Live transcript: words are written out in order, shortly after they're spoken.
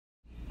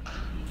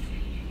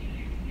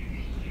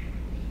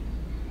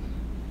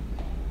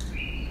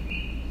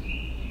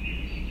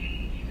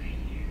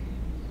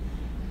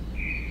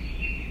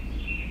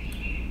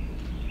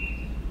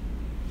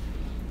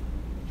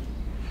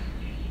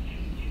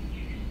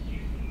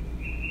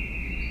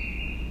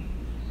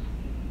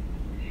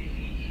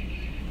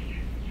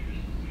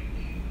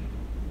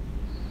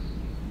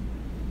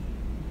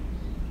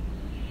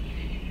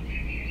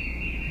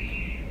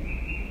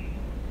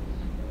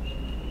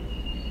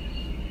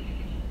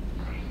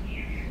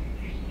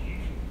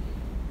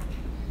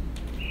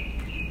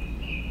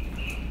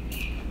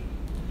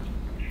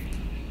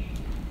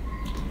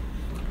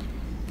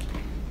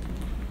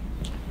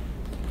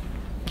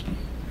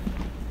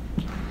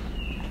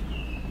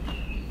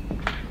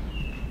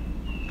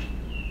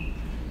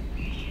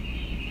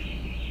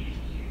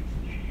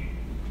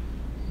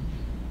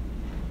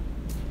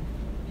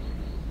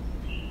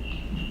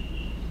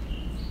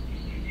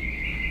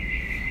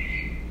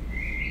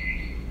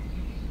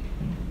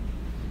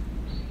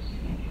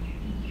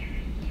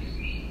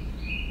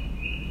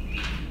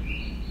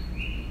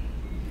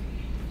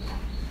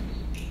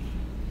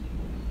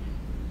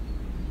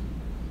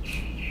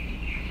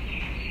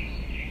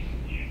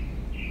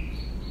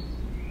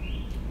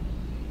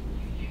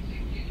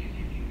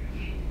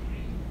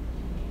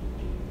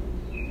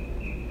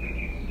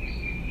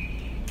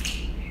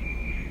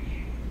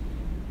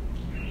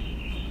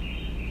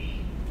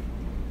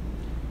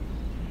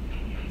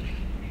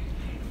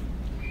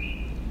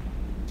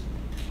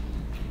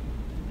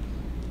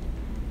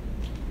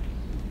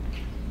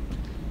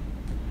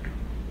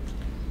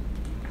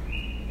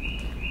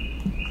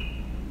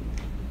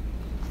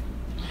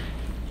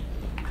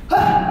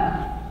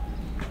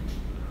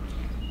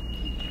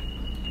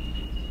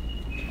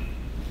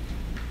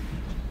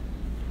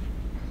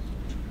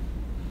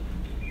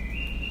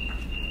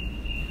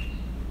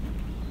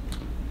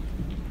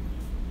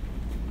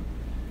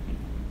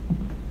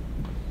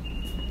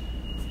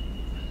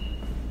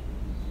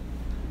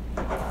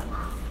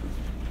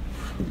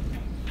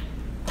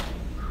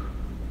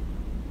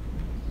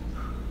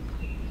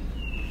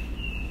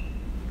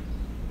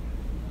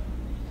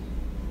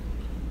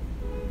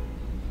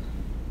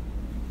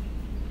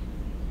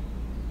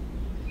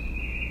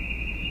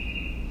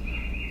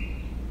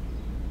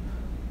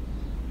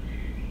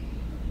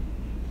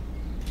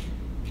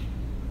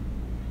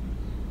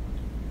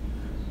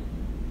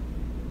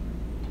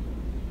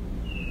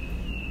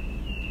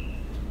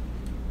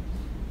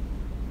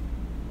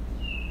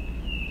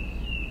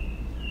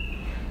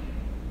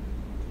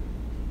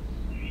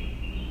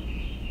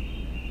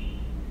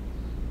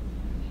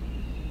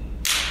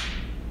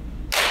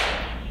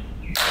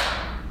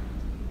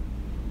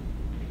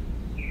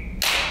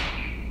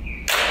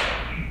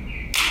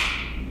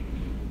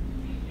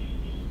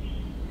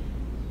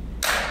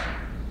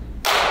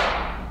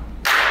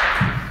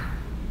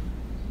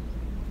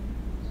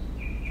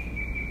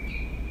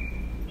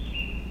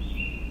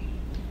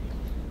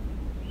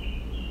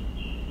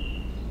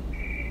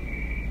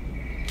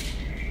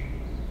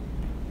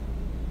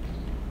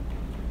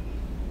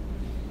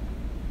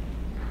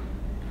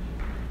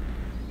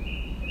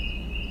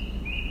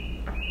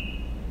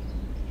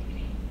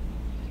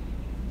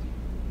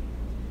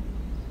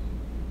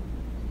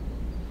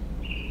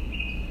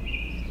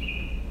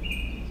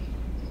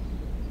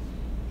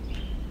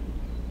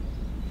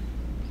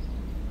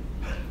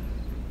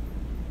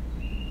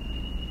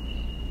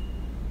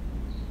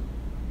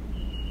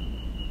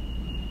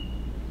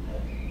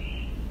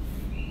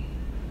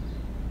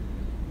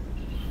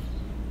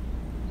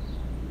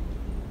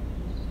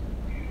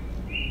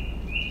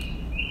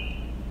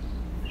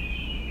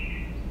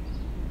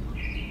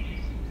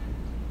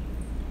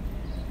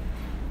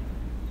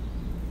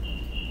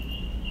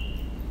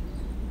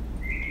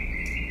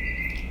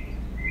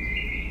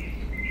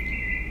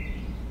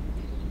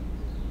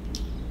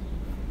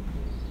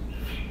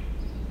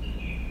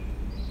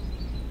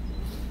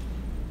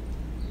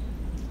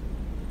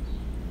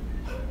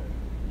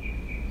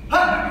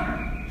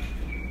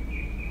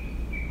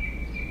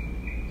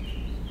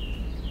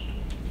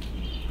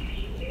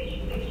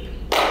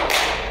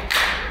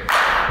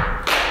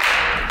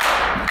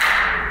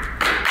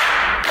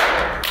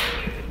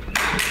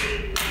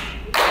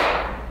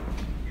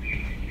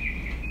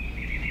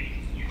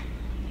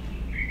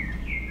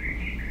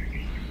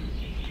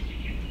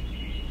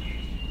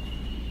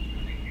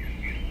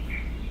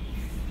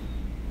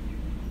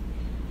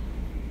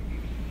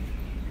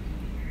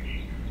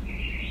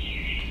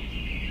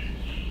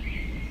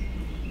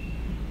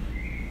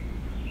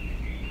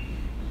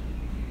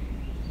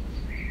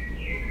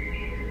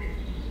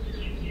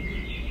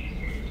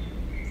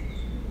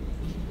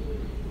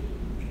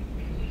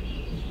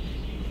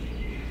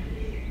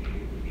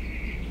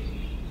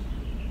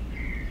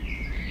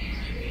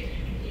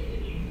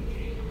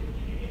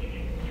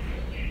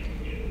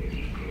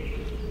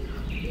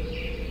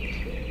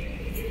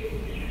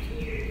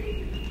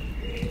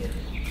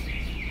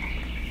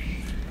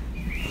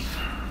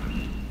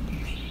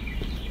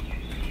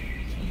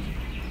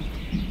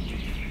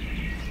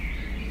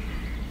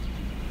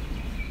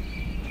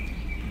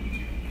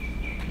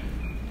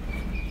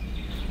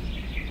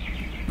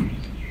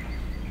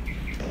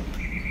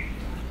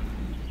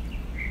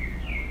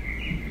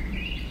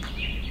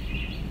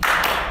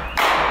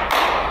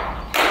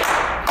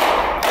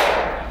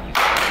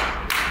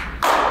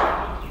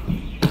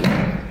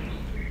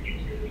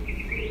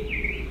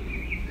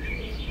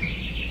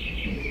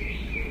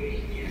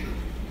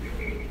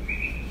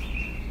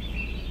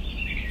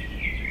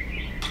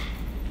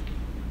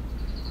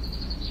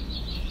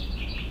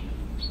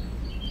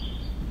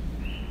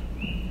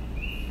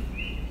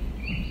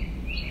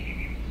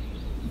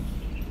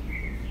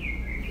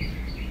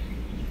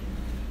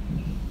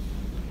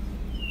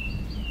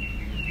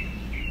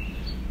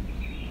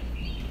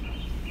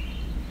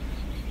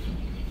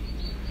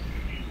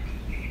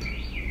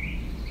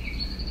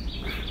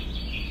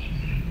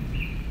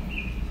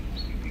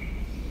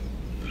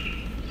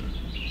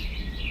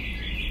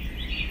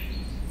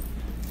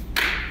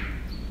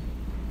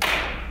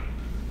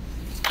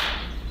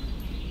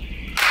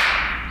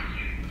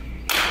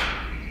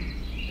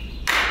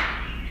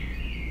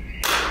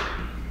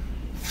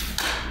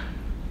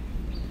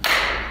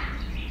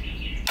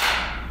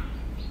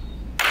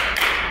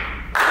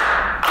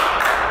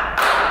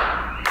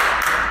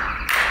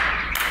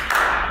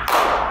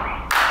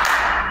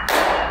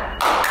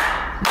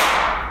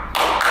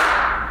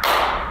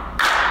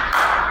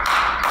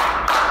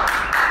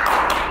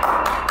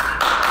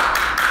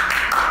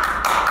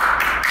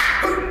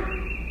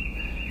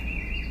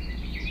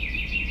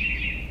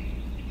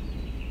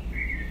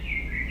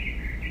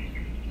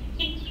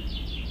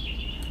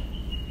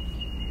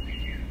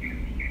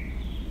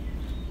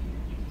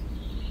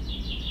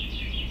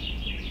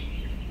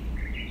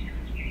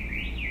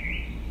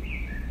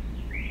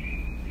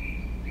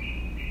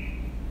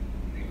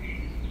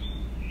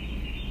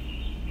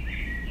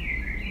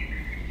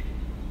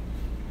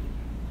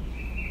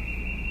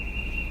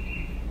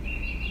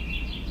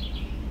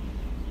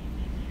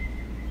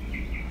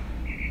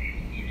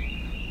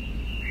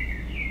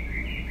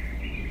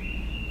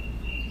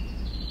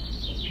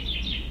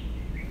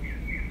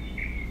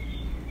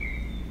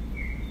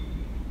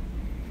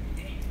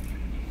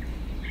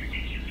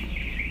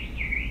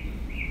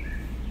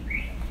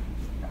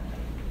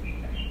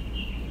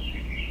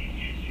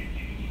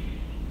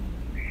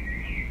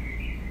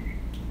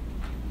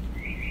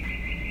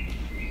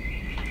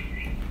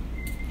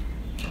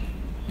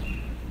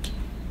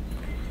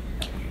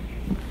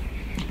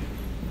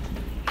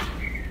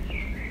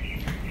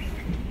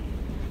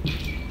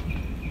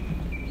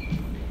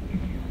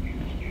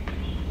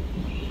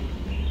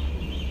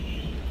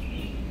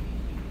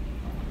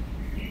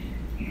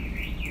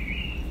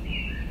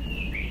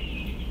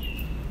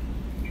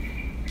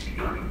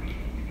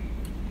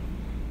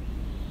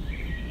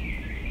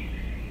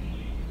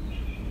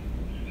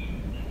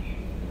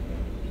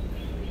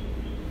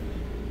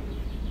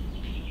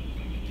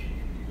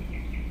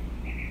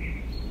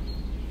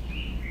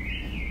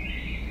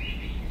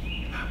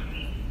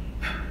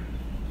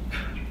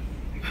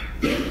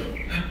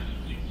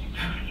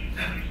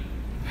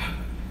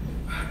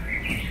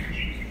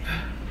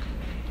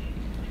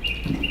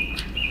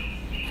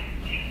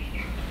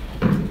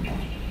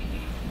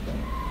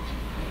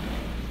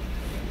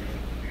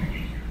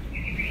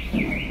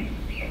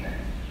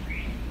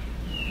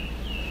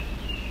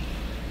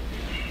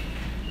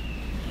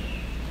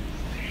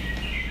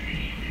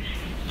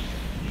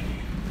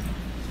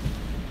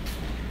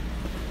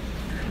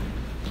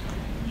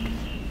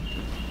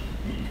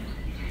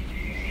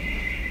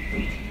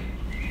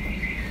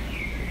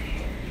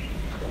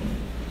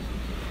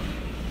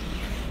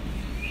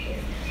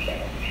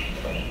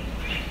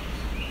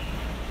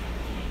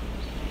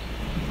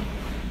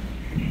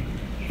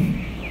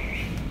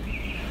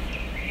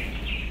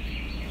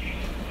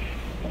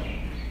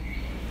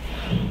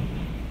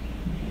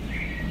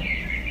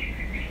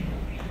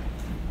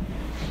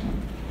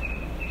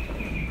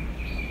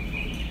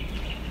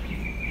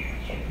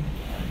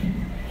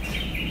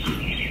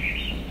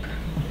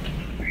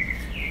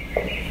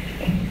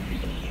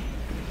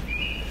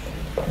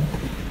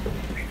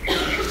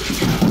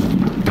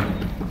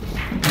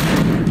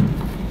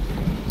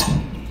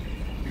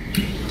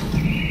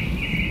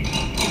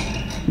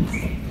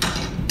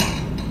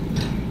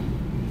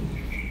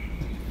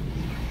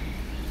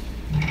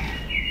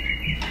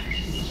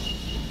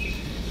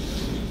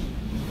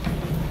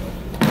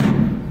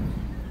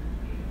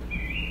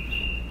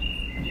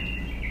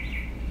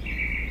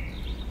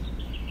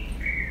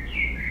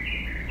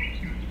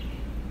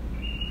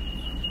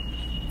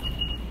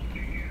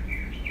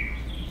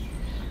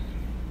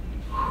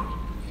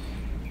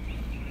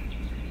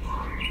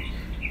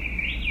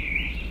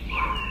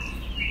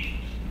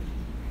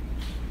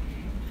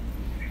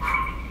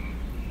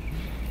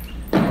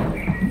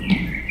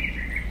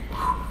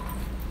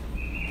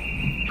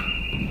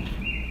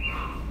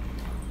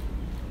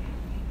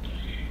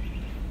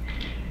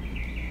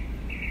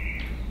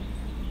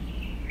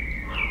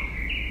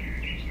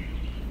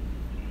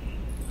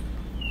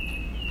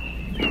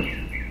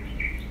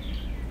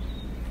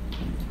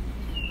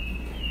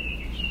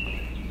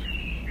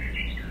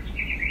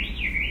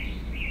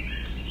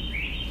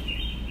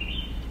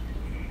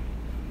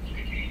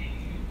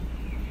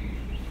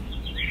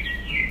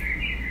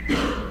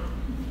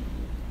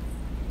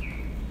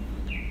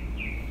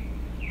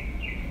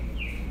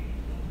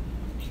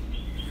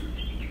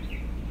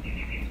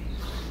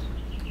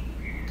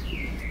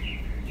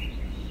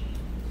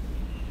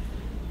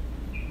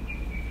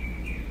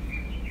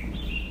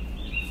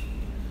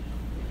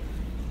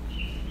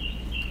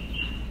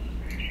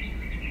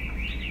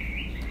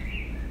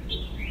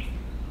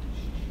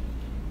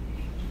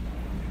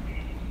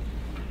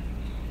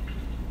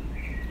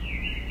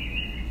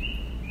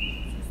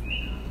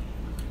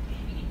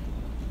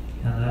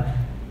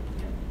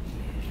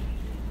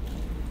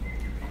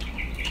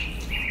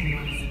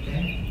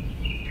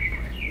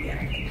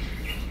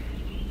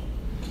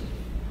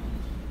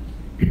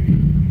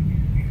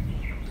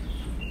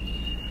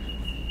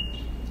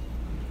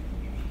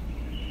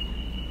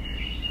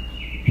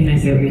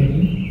sit with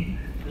you?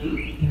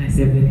 Can I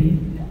sit with you?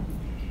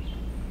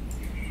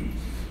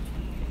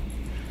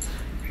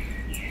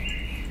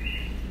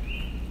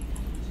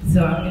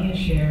 So I'm going to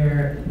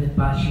share with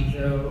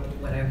bashezo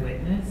what I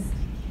witnessed,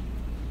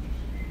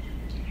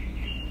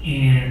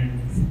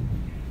 and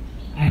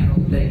I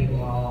hope that you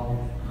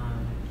all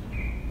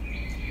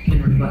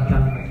can reflect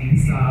on what you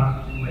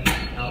saw and what you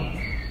felt,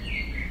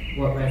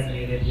 what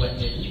resonated, what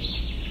didn't,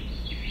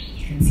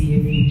 and see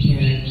if you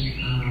can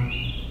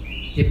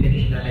dip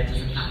into that. It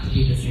doesn't have to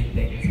be the same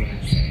thing as what I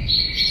said.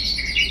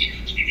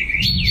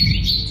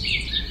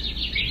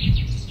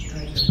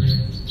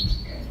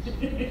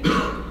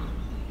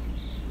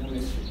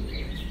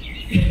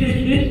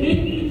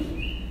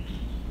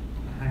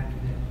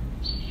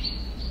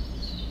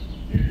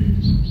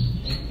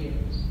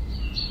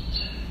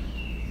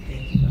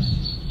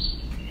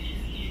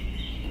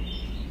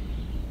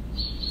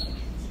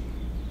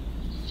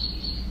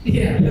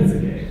 Yeah, that's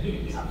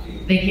okay.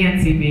 They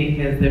can't see me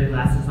because their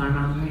glasses aren't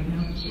on right now.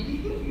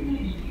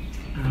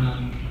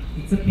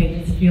 It's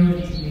okay, just feel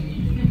it to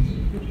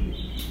me.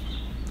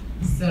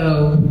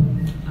 So,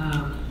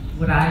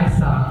 what I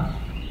saw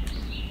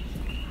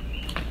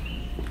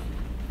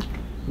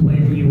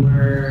when you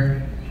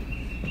were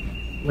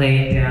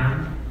laying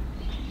down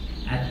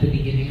at the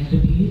beginning of the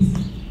piece,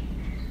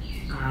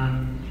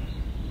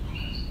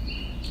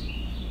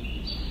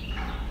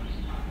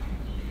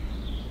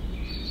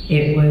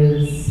 it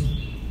was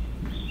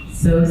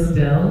so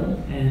still,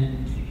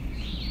 and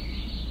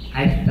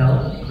I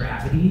felt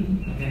gravity.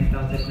 Like I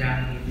felt the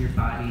gravity of your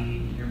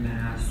body, your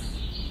mass,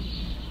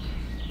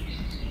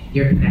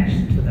 your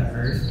connection to the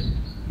earth.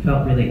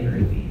 Felt really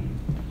earthy.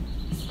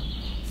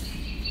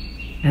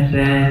 And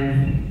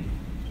then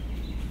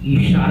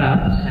you shot up,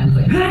 and I was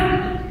like,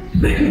 ah!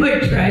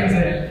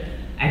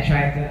 I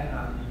tried to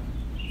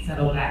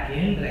settle back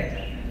in, but I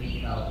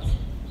definitely felt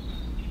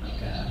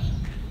like a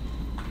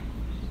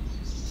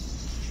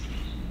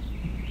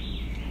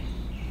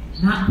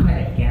not quite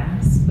a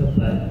gasp, but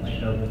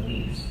like a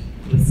release.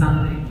 It was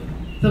something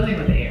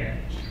with the air.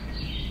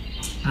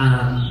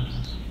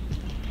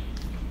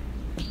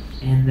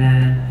 And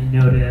then I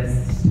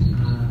noticed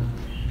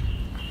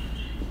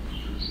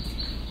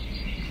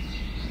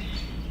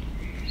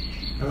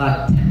a lot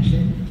of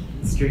tension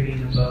in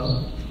stringing a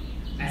bow.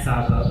 I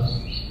saw a bow.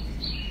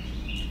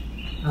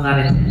 A lot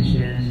of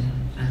tension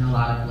and a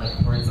lot of like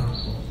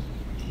horizontal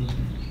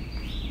movement.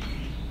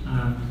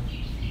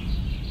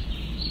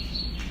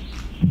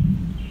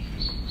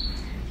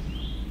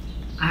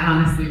 I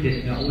honestly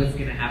didn't know what was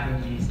going to happen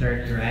when you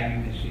started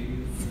dragging the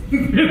shoes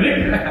through the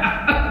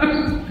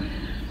ground.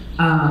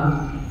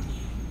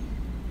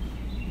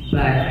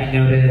 But I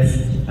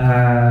noticed in a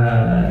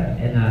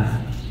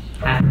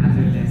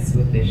haphazardness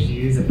with the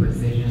shoes, a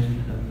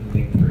precision of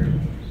moving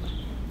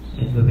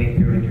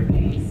through in your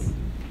piece.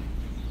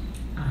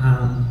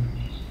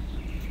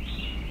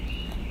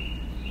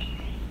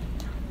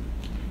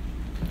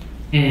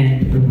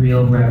 And a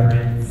real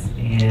reverence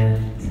and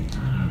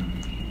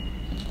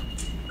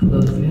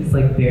closeness,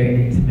 like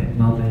very intimate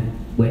moment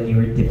when you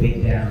were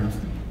dipping down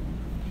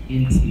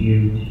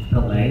into the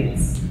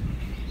lights,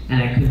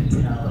 and I couldn't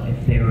tell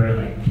if they were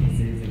like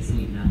kisses or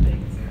sweet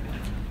nothings or,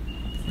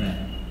 but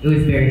it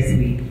was very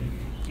sweet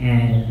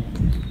and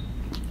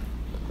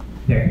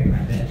very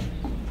private.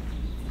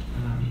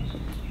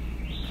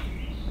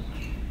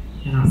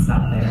 And I'll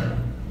stop there.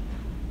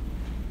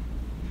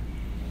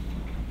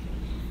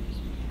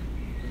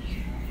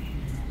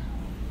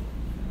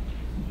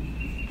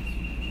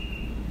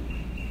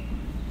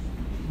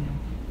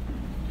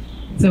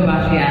 So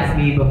Bashi asked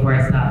me before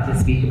I stopped to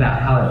speak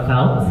about how it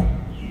felt.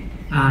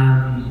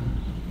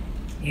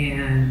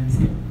 And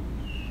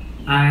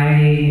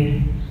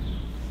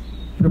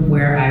from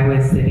where I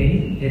was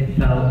sitting, it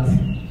felt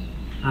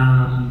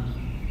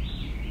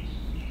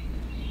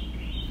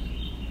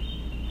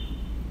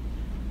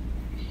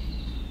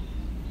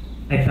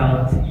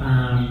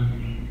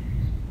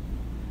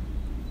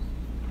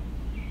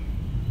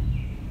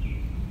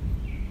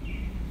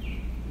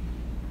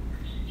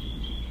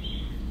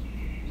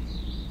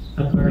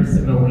a burst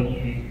of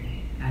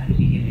awakening at the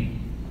beginning.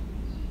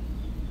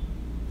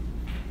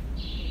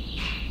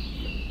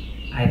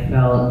 I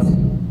felt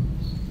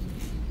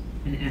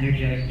an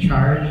energetic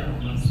charge,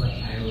 almost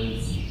like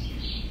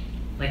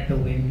like the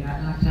wind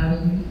got knocked out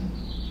of me.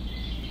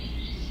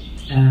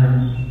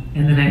 And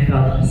then I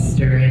felt a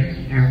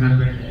stirring. I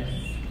remember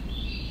this.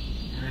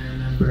 And I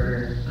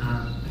remember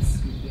a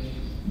scooping,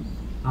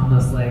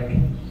 almost like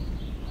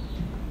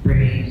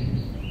bringing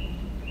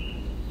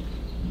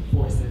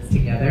forces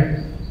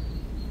together.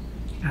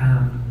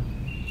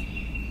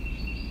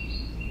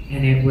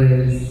 And it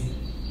was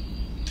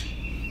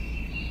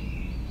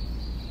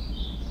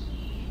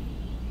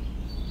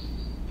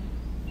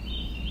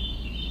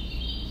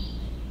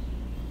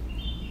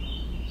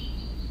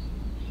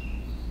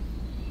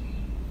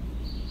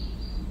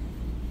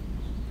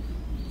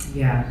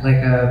like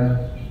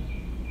a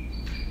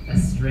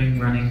string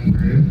running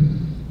through,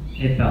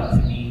 it felt to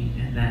me,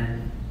 and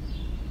then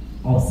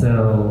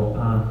also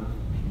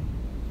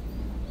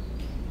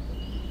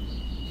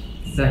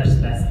such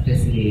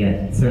specificity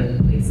at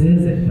certain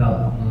places. It felt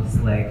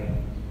almost like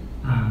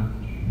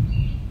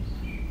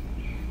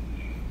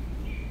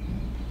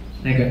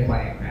a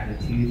quiet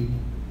gratitude,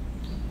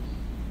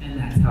 and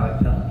that's how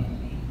it felt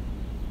in me.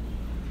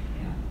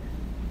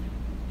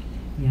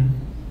 Yeah.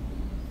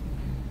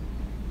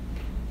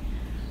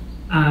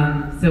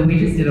 So we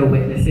just did a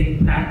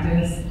witnessing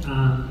practice,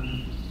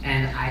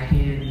 and I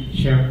can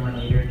share more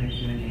later in the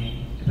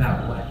Q&A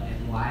about what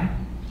and why.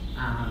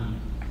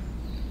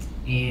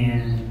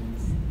 And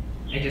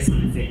I just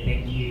want to say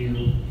thank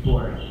you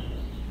for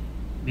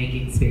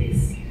making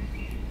space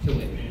to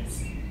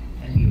witness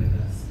and be with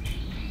us.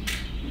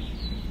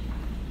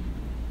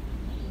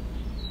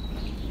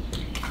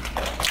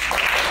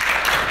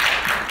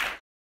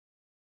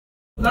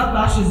 About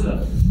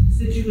bashezo,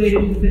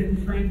 situated within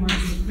the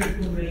frameworks of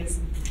critical race,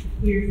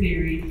 queer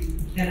theory,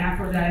 and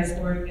Afro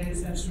diasporic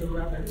ancestral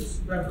reverence.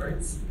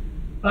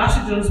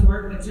 Bashezo's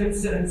work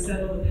attempts to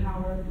unsettle the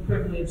power,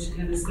 privilege,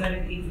 and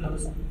aesthetic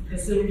ethos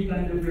assumed by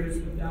members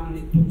of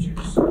dominant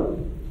cultures.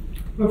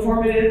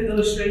 Performative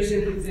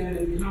illustrations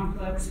examine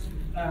complex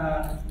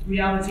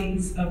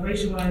realities of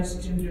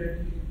racialized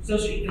gender,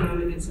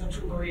 socioeconomic, and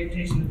sexual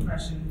orientation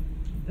oppression,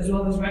 as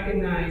well as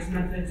recognize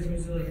methods of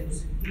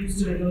resilience used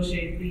to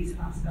negotiate these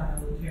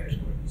hostile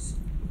territories.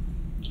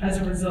 As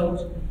a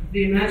result,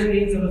 the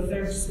imaginings of a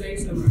third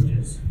space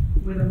emerges,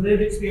 where the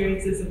lived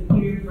experiences of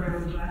queer,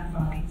 brown, Black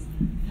bodies,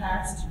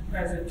 past,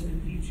 present,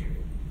 and future,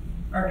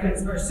 are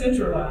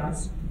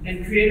centralized,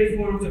 and creative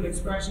forms of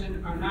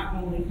expression are not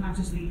only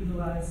consciously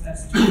utilized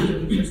as tools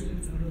of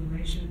resistance and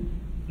liberation,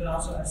 but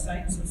also as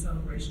sites of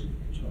celebration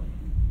and joy.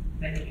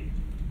 Thank you.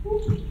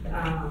 And I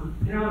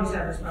always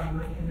have this problem,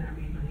 I cannot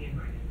read my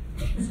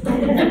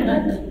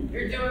handwriting.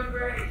 You're doing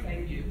great.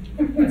 Thank you.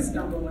 I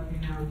stumble every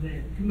now and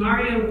then.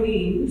 Kamaria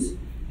Weems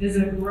is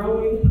a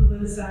growing,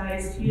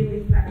 politicized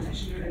healing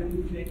practitioner and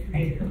movement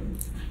creator.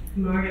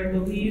 Kamaria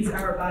believes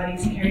our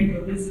bodies carry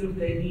the wisdom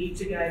they need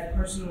to guide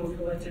personal and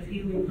collective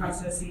healing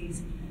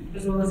processes,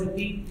 as well as a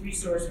deep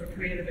resource for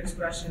creative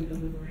expression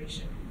and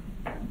liberation.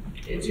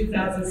 In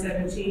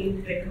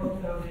 2017, they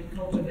co-founded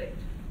Cultivate,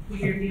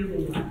 Queer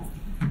Healing Lab,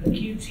 a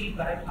QT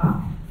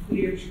BIPOC,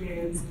 queer,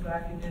 trans,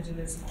 Black,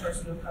 Indigenous,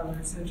 person of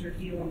color centered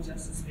healing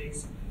justice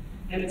space,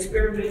 an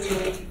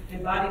experimental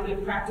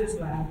embodiment practice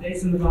lab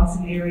based in the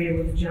Boston area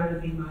with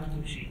Johnny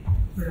Madushi.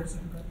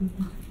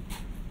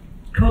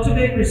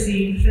 Cultivate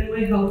received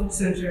Fenway Health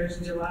Center's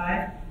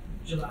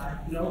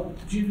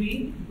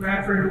Judy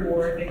Bradford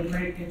Award and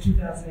grant in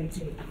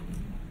 2018.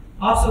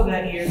 Also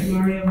that year,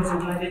 Kamaria was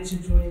invited to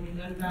join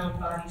the Unbound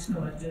Bodies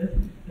Collective,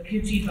 a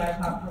QT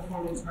BIPOC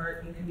performance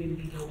art and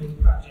community building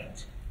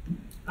project.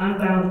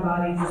 Unbound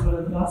Bodies is one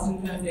of the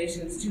Boston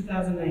Foundation's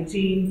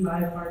 2019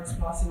 Vibe Arts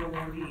Boston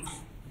awardees.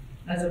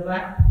 As a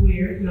Black,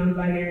 queer,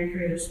 non-binary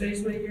creative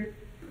space maker,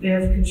 they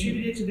have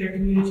contributed to their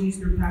communities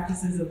through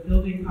practices of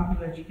building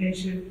popular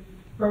education,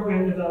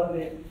 program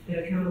development, and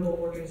accountable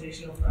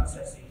organizational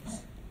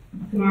processes.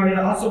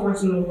 Kamaria also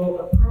works in the role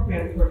of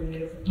program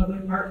coordinator for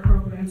public art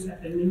programs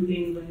at the New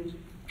England,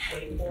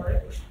 wait for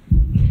it.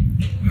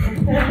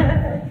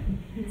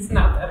 It's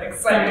not that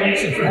exciting.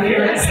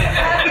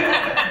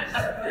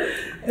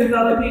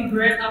 Developing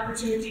grant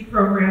opportunity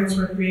programs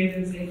for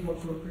creatives and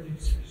cultural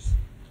producers.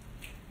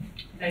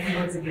 Thank you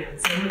once again.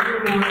 So we'll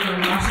hear more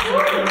from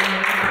Washington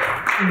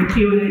in the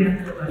Q&A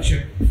after the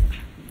lecture.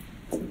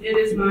 It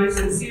is my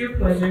sincere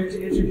pleasure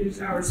to introduce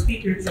our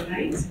speaker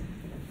tonight,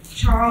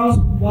 Charles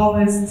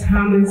Wallace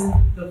Thomas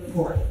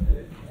IV.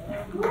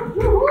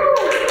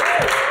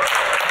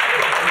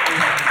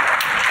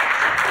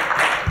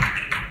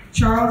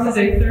 Charles is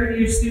a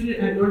third-year student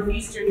at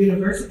Northeastern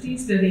University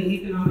studying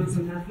economics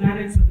and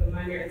mathematics with a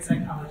minor in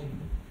psychology.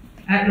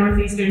 At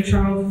Northeastern,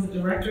 Charles is the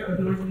director of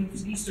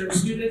Northeastern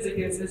Students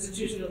Against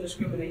Institutional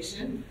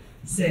Discrimination,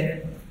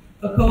 SAID,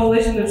 a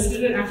coalition of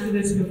student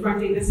activists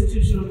confronting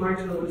institutional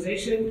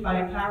marginalization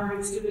by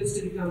empowering students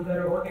to become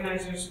better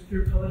organizers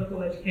through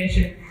political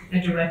education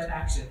and direct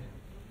action.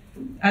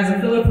 As a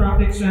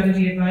philanthropic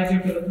strategy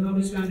advisor for the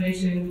Columbus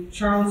Foundation,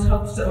 Charles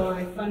helps to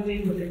align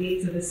funding with the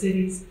needs of the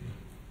city's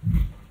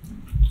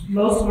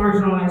most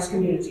marginalized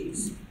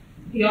communities.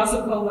 He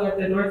also co-led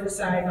the North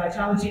Side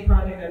Vitology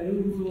Project at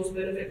New Rules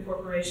Benefit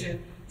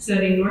Corporation,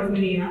 studying North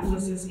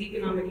Minneapolis'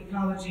 economic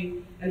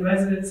ecology and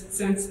residents'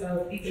 sense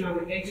of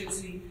economic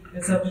agency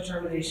and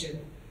self-determination,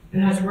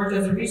 and has worked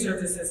as a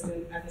research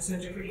assistant at the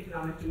Center for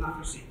Economic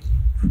Democracy.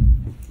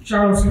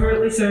 Charles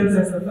currently serves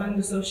as a fund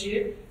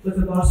associate with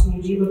the Boston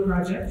Ujima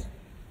Project,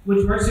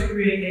 which works to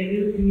create a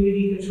new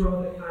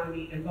community-controlled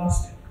economy in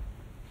Boston.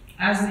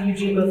 As the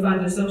Ujima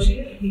Fund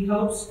associate, he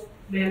helps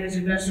manage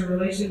investor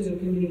relations and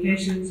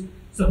communications,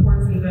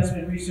 supports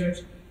investment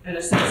research, and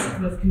assists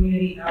with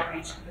community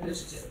outreach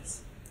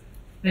initiatives.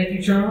 Thank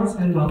you, Charles,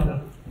 and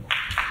welcome.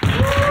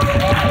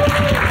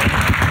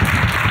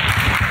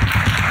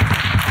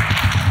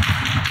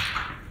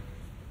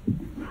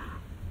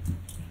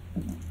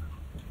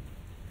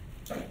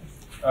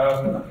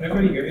 Can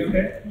everybody hear me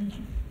okay?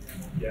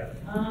 Yeah.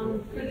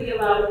 Pretty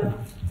loud.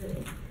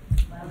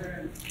 Louder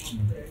and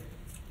clear.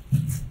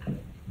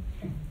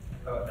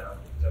 How about now?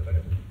 Is that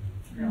better?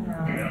 No.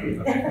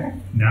 Okay.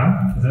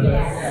 Now? Is that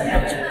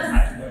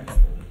better?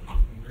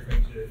 We're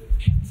going to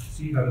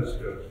see how this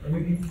goes. Or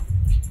maybe.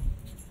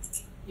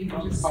 You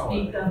can just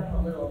speak up a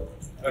little.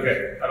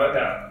 Okay, how about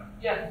now?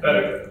 Yeah.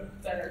 Better?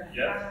 Better.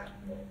 Yes?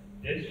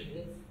 Ish?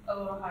 A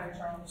little higher,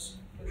 Charles.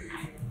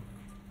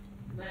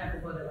 Might have to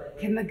put it like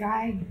Can the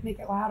guy make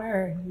it louder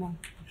or no?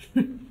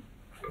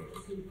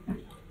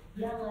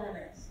 yell at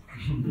us.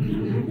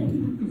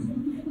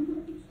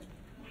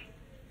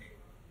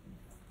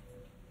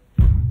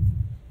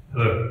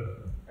 Hello.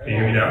 Can you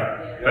hear me now?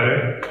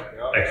 Better?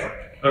 Excellent.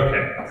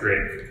 Okay,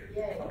 great.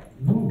 Yay.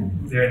 Ooh,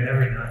 there are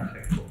never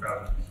non-technical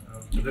problems.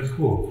 So that's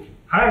cool.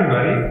 Hi,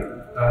 everybody.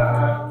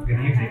 Good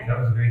evening. That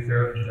was a very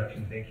thorough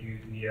introduction. Thank you,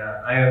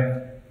 Nia. I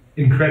am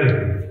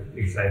incredibly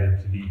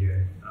excited to be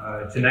here.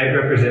 Tonight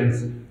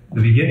represents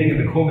the beginning and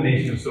the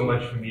culmination of so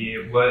much for me.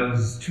 It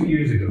was 2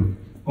 years ago,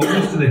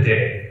 almost to the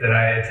day, that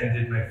I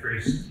attended my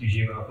first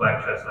Ujima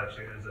Black Trust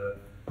lecture as a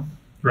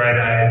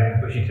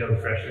bright-eyed, bushy-tailed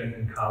freshman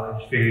in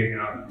college,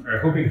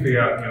 hoping to figure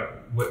out,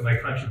 what my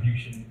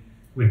contribution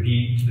would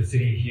be to the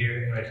city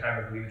here in my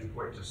time of leaving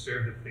support to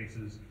serve the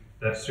places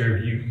that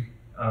serve you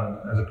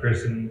as a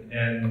person.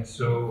 And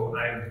so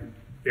I'm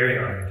very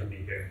honored to be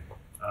here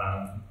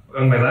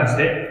on my last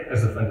day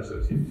as a fund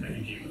associate at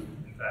Ujima,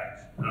 in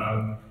fact.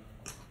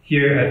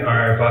 Here at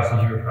our Boston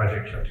Ujima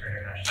Project Chuck Turner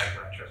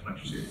 #Black Trust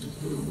Lecture Series.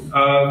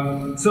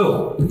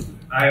 So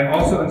I am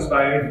also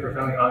inspired and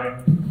profoundly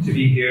honored to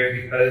be here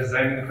because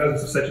I'm in the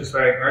presence of such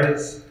inspiring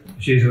artists,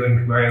 bashezo and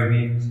Kamaria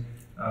Weems,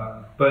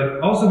 but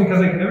also because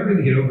I can never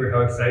really get over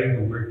how exciting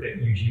the work that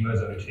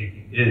Ujima's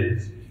undertaking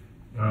is.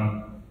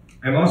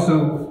 I'm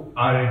also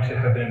honored to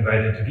have been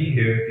invited to be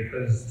here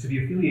because to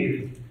be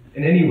affiliated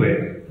in any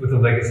way with the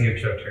legacy of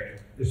Chuck Turner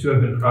is to have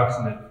been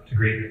proximate to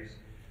greatness,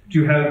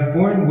 to have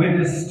borne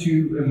witness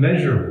to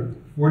immeasurable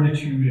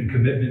fortitude and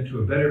commitment to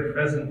a better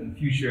present and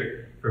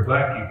future for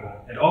Black people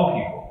and all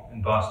people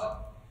in Boston.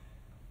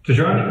 To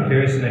draw any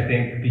comparison, I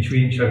think,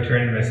 between Chuck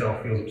Turner and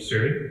myself feels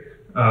absurd,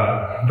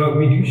 but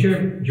we do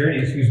share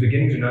journeys whose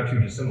beginnings are not too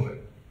dissimilar.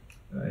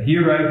 He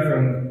arrived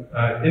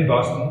in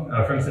Boston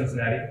from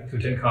Cincinnati to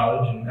attend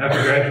college, and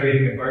after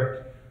graduating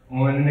embarked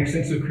on an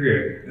extensive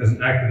career as an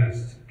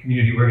activist,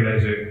 community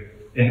organizer,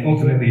 and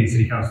ultimately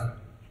city councilor.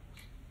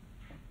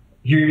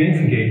 He remains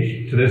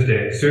engaged to this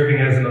day,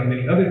 serving as, among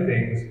many other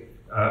things,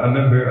 a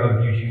member of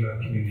the Ujima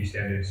Community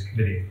Standards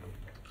Committee.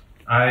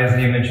 I, as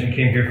Nia mentioned,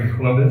 came here from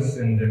Columbus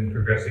and am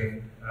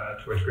progressing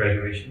towards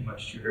graduation,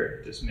 much to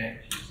her dismay.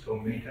 She's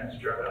told me many times to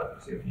drop out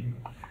and stay with Ujima.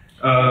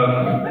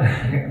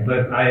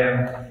 But I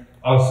am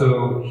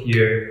also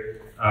here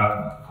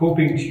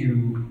hoping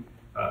to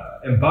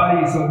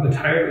embody some of the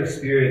tireless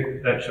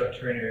spirit that Chuck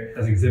Turner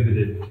has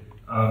exhibited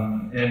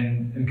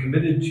and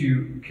committed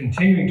to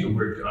continuing to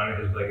work to honor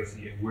his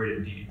legacy in word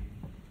and deed.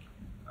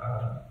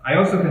 I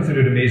also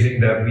consider it amazing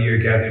that we are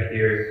gathered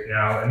here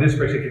now in this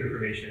particular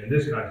formation, in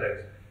this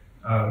context.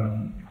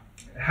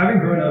 Having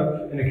grown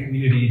up in a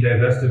community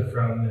divested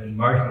from and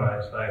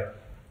marginalized by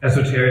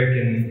esoteric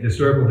and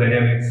historical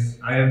dynamics,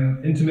 I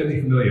am intimately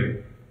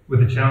familiar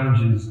with the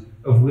challenges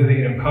of living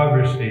in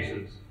impoverished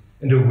spaces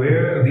and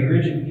aware of the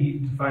urgent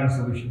need to find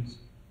solutions.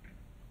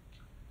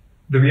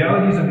 The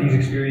realities of these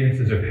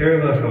experiences are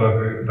paralleled,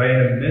 however, by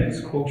an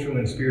immense cultural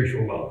and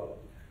spiritual wealth,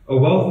 a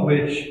wealth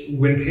which,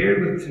 when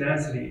paired with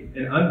tenacity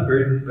and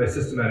unburdened by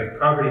systematic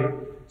poverty,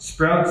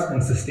 sprouts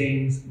and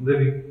sustains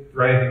living,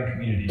 thriving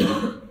communities.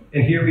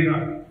 And here we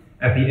are,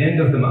 at the end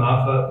of the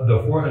Ma'afa, the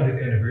 400th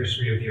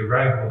anniversary of the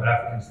arrival of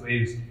African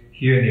slaves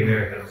here in the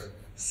Americas,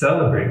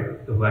 celebrating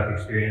the Black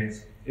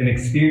experience and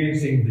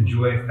experiencing the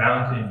joy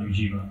found in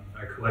Ujima,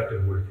 our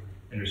collective work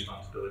and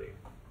responsibility.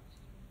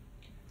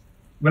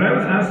 When I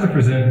was asked to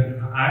present,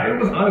 I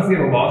was honestly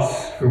at a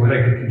loss for what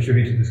I could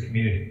contribute to this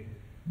community.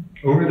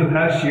 Over the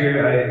past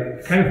year, I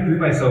kind of threw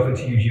myself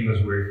into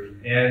Ujima's work,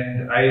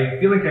 and I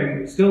feel like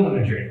I'm still on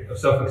a journey of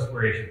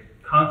self-exploration,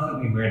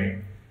 constantly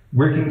learning,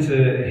 working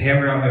to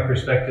hammer out my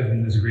perspective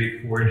in this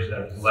great forge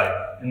that is life.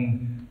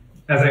 And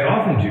as I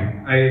often do,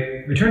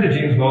 I return to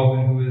James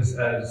Baldwin, who is,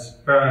 as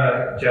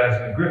Farah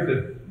Jasmine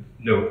Griffith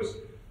knows,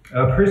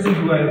 a person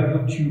who I've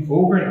looked to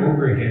over and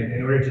over again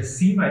in order to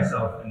see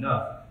myself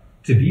enough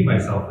to be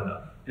myself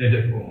enough in a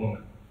difficult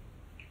moment.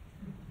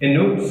 In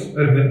Notes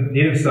of a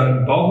Native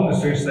Son, Baldwin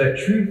asserts that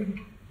truth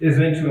is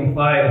meant to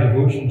imply a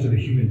devotion to the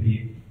human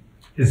being,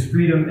 his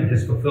freedom and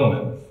his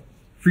fulfillment.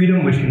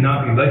 Freedom which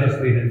cannot be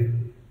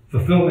legislated,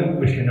 fulfillment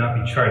which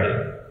cannot be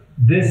charted.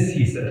 This,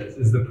 he says,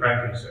 is the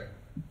prime concern,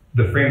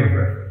 the frame of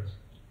reference.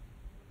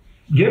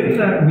 Given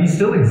that we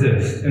still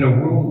exist in a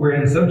world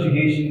wherein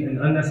subjugation and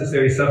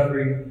unnecessary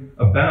suffering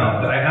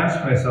abound, I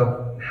ask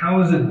myself,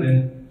 how has it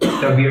been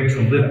that we are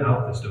to live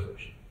out this devotion?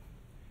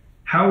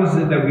 How is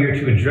it that we are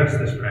to address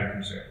this prime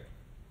concern?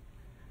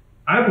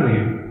 I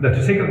believe that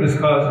to take up this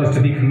cause is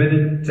to be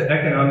committed to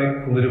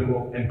economic,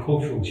 political, and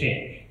cultural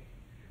change.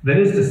 That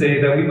is to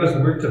say that we must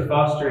work to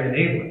foster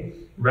enabling,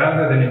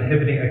 rather than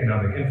inhibiting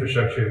economic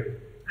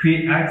infrastructure,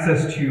 create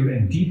access to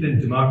and deepen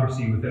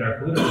democracy within our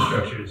political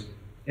structures,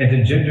 and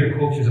engender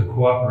cultures of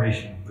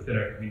cooperation within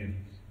our communities.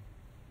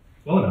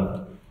 Well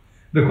enough.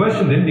 The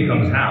question then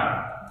becomes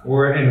how,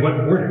 or in what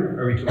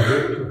order are we to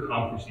work to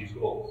accomplish these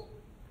goals?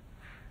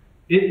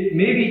 It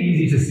may be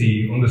easy to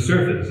see, on the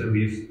surface at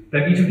least,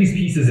 that each of these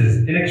pieces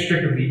is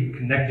inextricably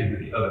connected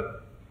with the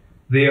other.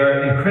 They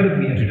are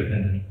incredibly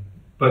interdependent,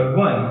 but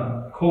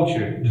one,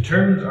 culture,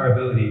 determines our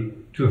ability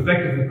to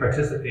effectively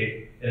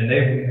participate in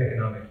enabling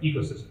economic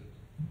ecosystems,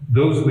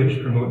 those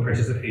which promote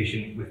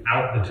participation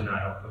without the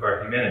denial of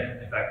our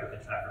humanity, in fact, with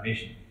its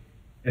affirmation,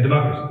 and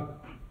democracy.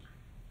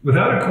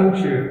 Without a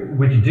culture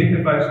which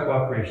dignifies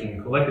cooperation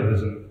and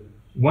collectivism,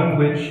 one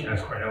which,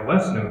 as Cornel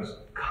West notes,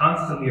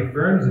 constantly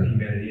affirms the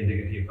humanity and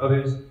dignity of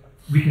others,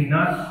 we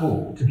cannot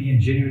hope to be in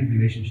genuine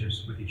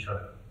relationships with each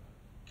other.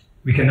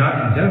 We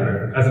cannot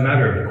endeavor, as a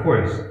matter of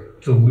course,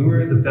 to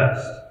lure the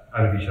best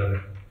out of each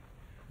other.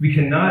 We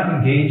cannot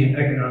engage in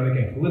economic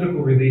and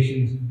political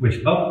relations which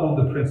uphold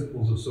the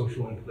principles of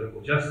social and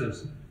political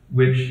justice,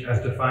 which,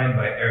 as defined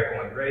by Eric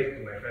Owen Wright,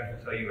 who my friend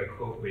will tell you I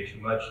quote way too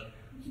much,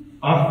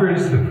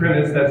 offers the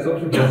premise that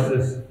social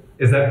justice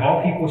is that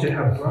all people should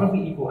have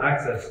broadly equal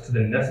access to the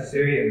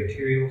necessary and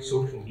material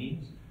social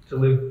needs to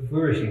live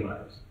flourishing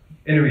lives.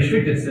 In a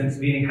restricted sense,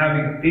 meaning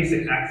having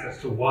basic access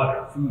to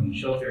water, food, and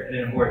shelter, and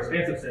in a more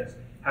expansive sense,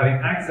 having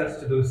access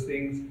to those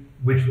things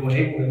which will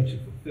enable them to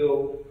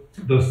fulfill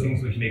those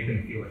things which make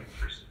them feel like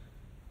a person.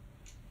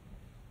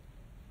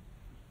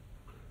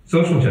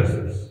 Social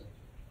justice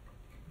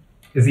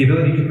is the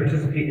ability to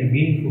participate in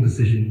meaningful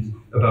decisions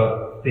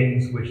about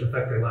things which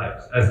affect their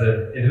lives, as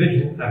an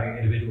individual having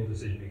individual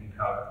decision-making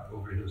power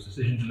over those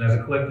decisions, and as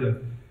a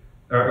collective,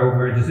 or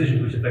over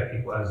decisions which affect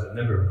people as a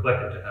member of a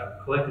collective to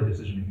have collective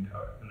decision-making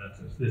power. In that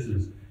sense, this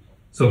is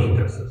social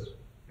justice.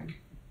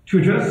 To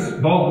address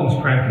Baldwin's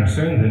prime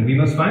concern, then, we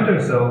must find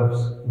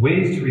ourselves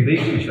ways to relate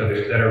to each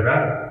other that are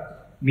radical,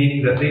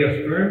 meaning that they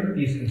affirm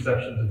these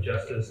conceptions of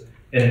justice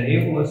and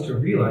enable us to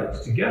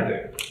realize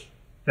together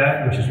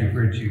that which is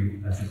referred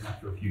to as the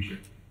Afro-future.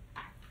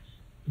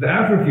 The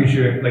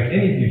Afro-future, like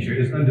any future,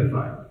 is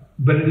undefined,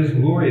 but it is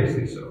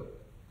gloriously so,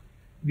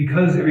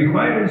 because it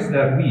requires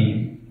that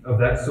we, of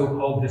that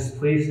so-called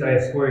displaced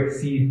diasporic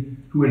seed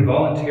who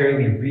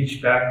involuntarily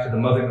reach back to the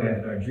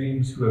motherland in our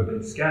dreams, who have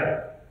been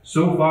scattered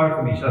so far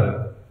from each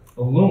other,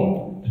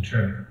 alone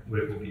determine what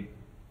it will be.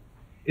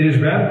 It is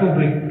radical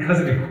because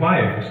it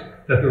requires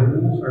that the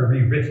rules are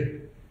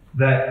rewritten,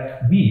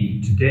 that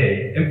we,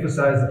 today,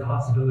 emphasize the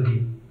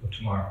possibility of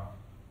tomorrow.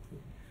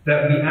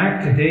 That we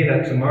act today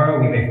that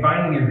tomorrow we may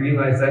finally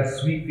realize that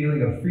sweet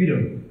feeling of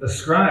freedom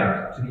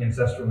ascribed to the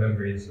ancestral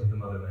memories of the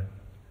motherland.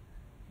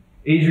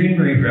 Adrienne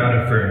Marie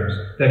Brown affirms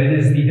that it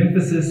is the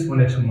emphasis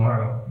on a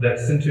tomorrow that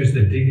centers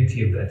the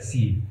dignity of that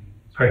seed,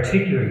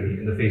 particularly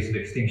in the face of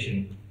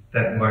extinction,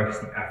 that marks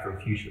the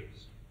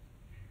Afro-futures.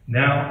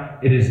 Now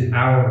it is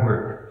our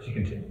work, she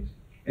continues.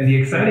 And the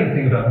exciting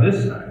thing about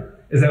this time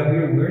is that we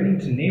are learning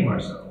to name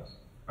ourselves,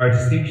 our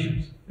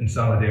distinctions and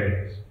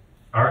solidarities,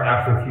 our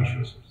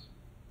Afro-futurisms.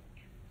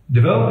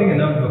 Developing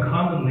enough of a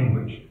common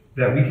language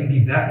that we can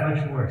be that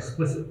much more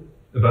explicit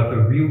about the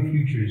real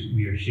futures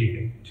we are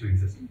shaping into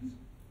existence.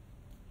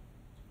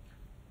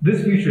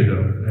 This future,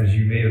 though, as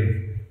you may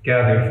have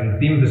gathered from the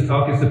theme of this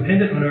talk, is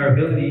dependent on our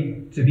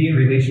ability to be in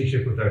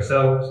relationship with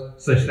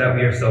ourselves such that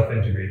we are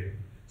self-integrated,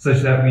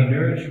 such that we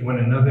nourish one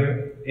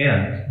another,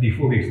 and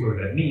before we explore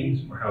what that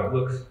means or how it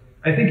looks,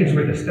 I think it's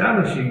worth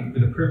establishing, for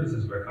the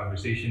purposes of our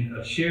conversation,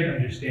 a shared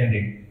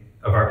understanding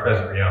of our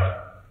present reality.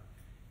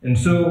 And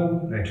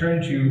so I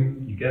turn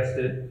to, you guessed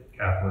it,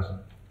 capitalism.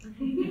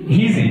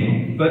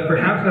 Easy, but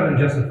perhaps not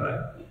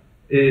unjustified,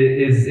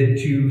 is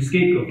it to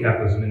scapegoat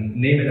capitalism and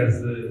name it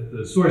as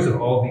the source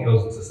of all the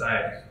ills in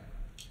society.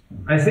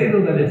 I say,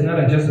 though, that it's not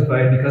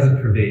unjustified because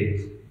it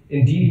pervades.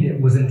 Indeed, it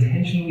was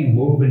intentionally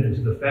woven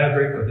into the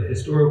fabric of the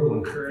historical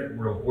and current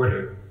world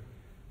order.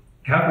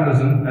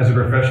 Capitalism, as a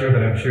refresher,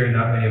 but I'm sure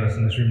not many of us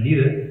in this room need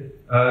it,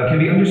 can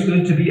be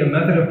understood to be a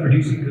method of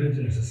producing goods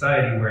in a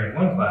society wherein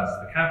one class,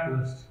 the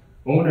capitalists,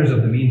 owners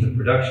of the means of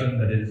production,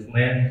 that is,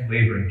 land,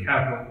 labor, and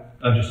capital,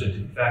 understood to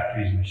be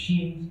factories and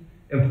machines,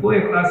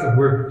 employ a class of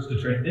workers to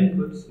turn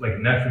inputs, like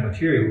natural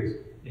materials,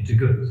 into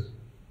goods.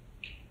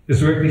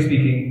 Historically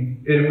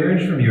speaking, it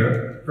emerged from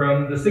Europe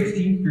from the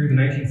 16th through the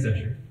 19th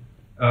century,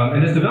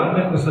 and its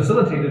development was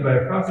facilitated by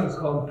a process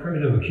called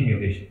primitive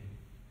accumulation.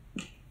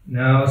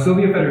 Now,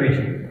 Sylvia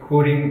Federici,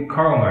 quoting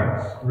Karl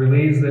Marx,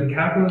 relays that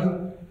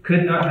capitalism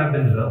could not have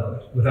been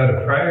developed without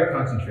a prior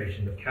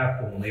concentration of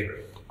capital and labor,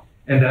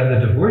 and that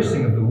the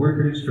divorcing of the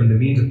workers from the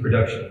means of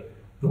production,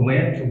 the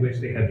land to which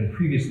they had been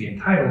previously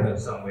entitled in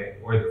some way,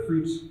 or the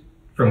fruits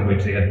from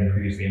which they had been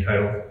previously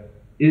entitled,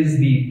 is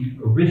the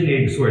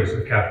originating source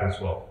of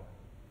capitalist wealth.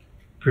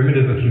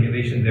 Primitive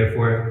accumulation,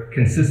 therefore,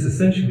 consists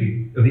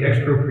essentially of the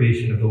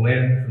expropriation of the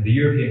land from the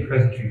European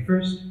peasantry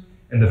first,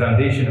 and the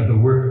foundation of the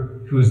worker,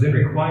 who is then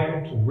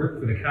required to work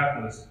for the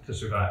capitalist to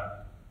survive.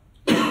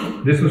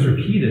 This was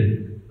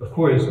repeated, of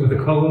course, with the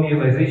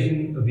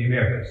colonialization of the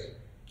Americas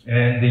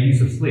and the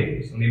use of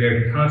slaves on the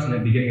American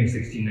continent beginning in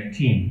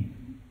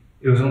 1619.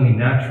 It was only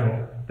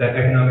natural that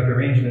economic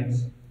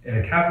arrangements in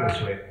a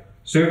capitalist way,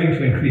 serving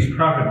to increase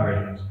profit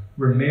margins,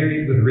 were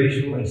married with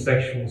racial and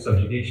sexual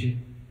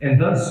subjugation, and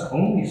thus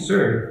only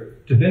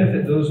serve to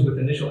benefit those with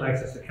initial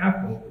access to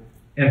capital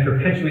and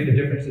perpetuate the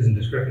differences and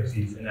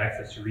discrepancies in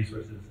access to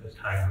resources as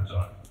time goes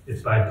on.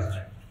 It's by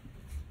design.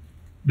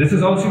 This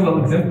is also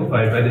well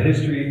exemplified by the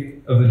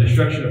history of the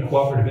destruction of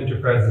cooperative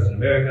enterprises in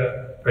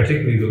America,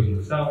 particularly those in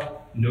the South,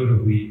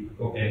 notably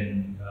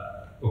in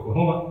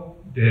Oklahoma,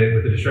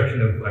 with the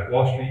destruction of Black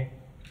Wall Street,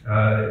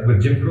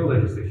 with Jim Crow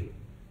legislation,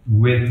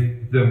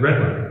 with the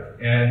Red Line,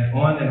 and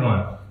on and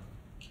on.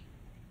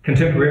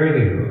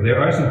 Contemporarily, though,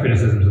 there are some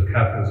criticisms of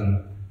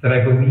capitalism that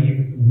I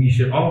believe we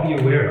should all be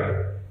aware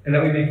of, and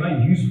that we may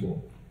find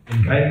useful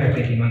in guiding our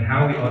thinking on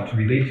how we ought to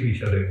relate to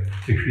each other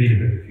to create a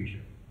better future.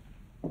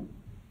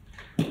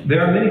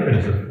 There are many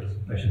criticisms,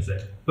 I should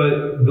say,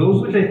 but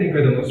those which I think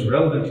are the most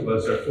relevant to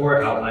us are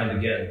four outlined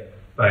again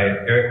by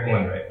Eric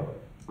Owenwright.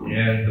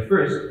 And the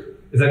first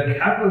is that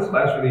capitalist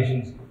class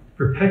relations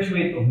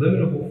perpetuate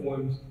eliminable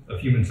forms of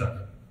human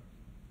suffering.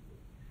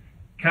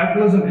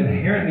 Capitalism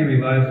inherently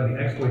relies on the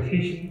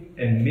exploitation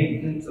and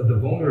maintenance of the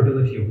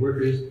vulnerability of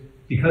workers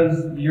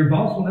because your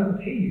boss will never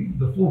pay you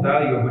the full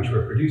value of which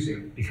we're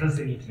producing because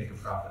they need to make a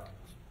profit.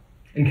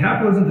 And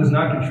capitalism does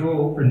not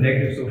control for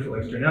negative social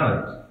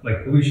externalities,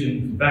 like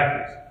pollution from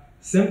factories,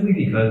 simply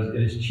because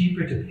it is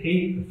cheaper to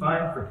pay the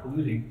fine for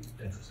polluting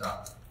than to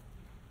stop.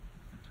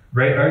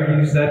 Wright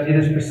argues that it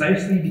is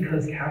precisely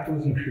because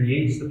capitalism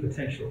creates the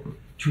potential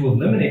to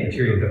eliminate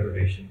material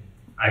deprivation,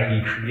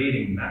 i.e.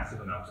 creating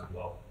massive amounts of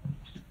wealth,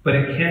 but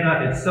it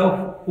cannot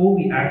itself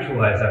fully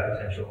actualize that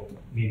potential,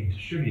 meaning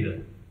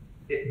distribute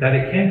it, that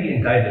it can be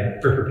indicted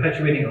for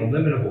perpetuating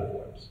eliminable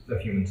forms of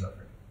human suffering.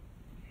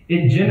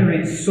 It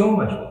generates so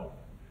much wealth,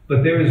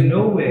 but there is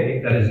no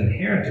way that is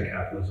inherent to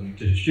capitalism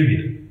to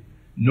distribute it,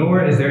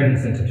 nor is there an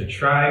incentive to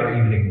try or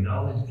even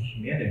acknowledge the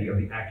humanity of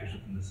the actors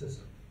within the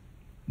system.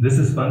 This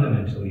is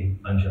fundamentally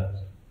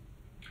unjust.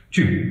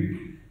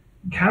 2,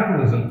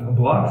 capitalism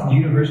blocks the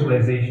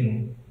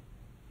universalization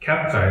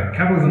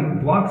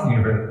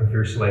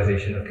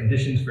of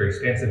conditions for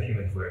expansive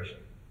human flourishing.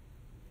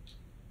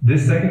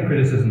 This second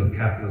criticism of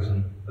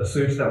capitalism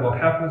asserts that while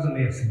capitalism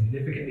may have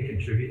significantly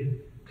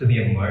contributed to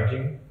the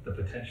enlarging the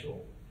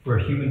potential for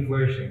human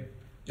flourishing,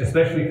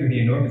 especially through the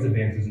enormous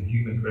advances in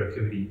human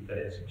productivity that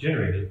it has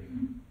generated,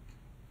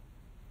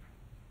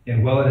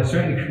 and while it has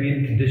certainly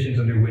created conditions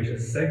under which a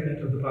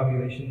segment of the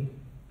population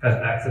has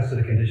access to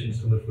the conditions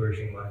to live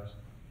flourishing lives,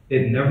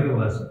 it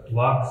nevertheless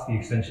blocks the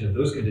extension of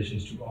those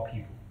conditions to all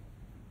people,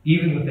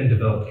 even within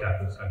developed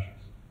capitalist countries,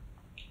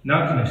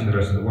 not to mention the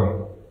rest of the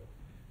world.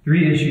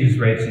 3 issues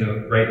Wright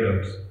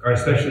notes are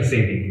especially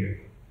salient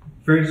here.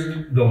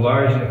 First, the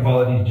large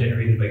inequalities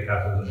generated by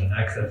capitalism and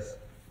access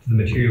to the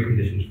material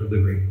conditions for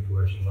living and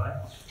flourishing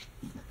lives.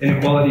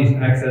 Inequalities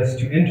in access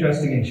to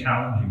interesting and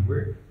challenging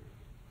work,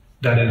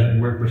 that is,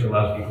 work which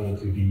allows people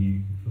to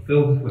be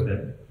fulfilled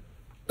within.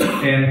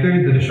 And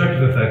third, the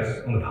destructive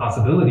effects on the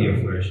possibility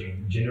of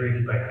flourishing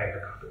generated by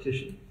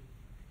hyper-competition.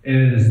 And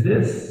it is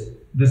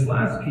this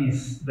last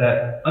piece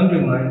that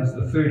underlines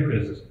the third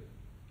criticism.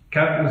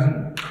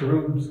 Capitalism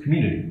corrodes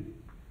community.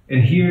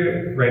 And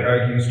here, Wright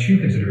argues 2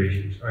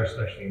 considerations are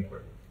especially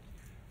important.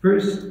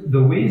 First,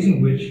 the ways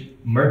in which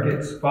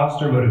markets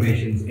foster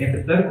motivations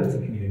antithetical to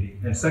community,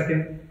 and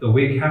second, the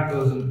way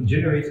capitalism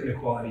generates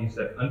inequalities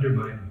that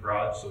undermine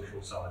broad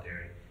social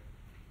solidarity.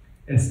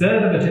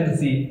 Instead of a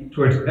tendency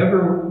towards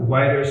ever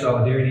wider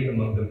solidarity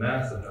among the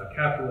mass of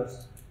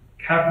non-capitalists,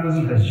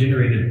 capitalism has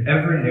generated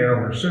ever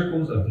narrower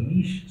circles of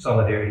niche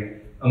solidarity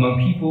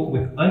among people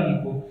with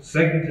unequal,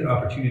 segmented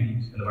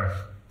opportunities in the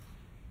market.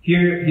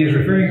 Here, he is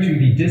referring to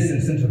the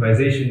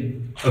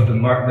disincentivization of the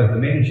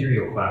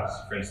managerial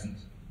class, for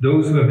instance,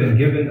 those who have been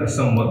given a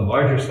somewhat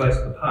larger slice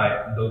of the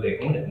pie, though they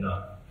own it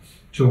not,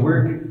 to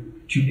work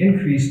to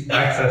increase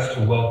access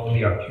to wealth and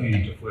the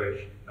opportunity to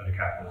flourish under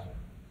capitalism.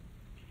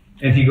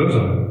 And he goes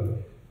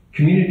on,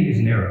 community is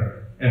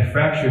narrow and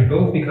fractured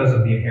both because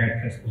of the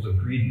inherent principles of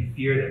greed and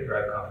fear that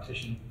drive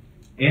competition,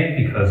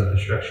 and because of the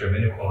structure of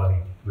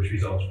inequality which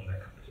results from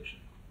that competition.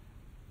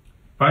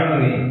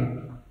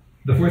 Finally,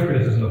 the fourth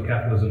criticism of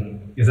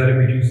capitalism is that it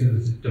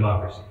reduces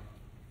democracy,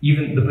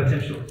 even the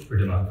potential for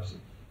democracy.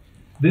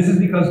 This is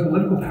because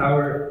political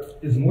power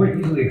is more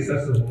easily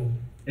accessible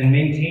and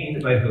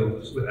maintained by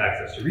those with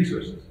access to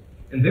resources,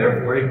 and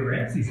therefore it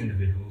grants these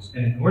individuals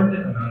an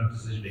inordinate amount of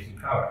decision-making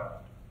power.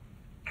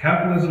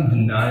 Capitalism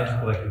denies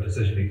collective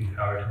decision-making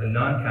power to the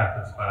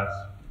non-capitalist class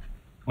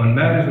on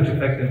matters which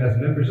affect them as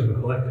members of a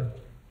collective.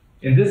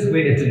 In this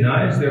way, it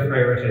denies their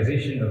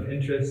prioritization of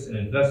interests and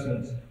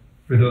investments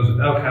for those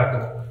without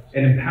capital,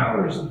 and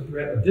empowers the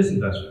threat of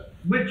disinvestment,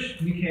 which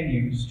we can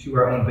use to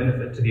our own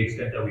benefit to the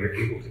extent that we are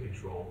able to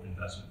control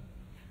investment.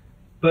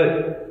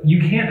 But you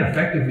can't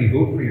effectively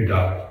vote for your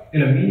dollar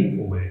in a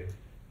meaningful way,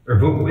 or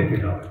vote with your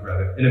dollar,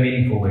 rather, in a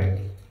meaningful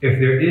way, if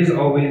there is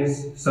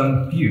always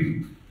some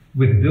few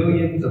with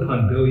billions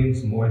upon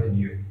billions more than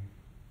you.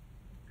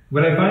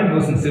 What I find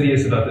most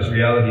insidious about this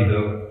reality,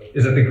 though,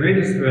 is that the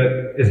greatest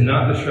threat is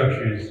not the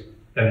structures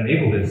that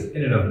enable this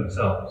in and of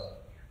themselves,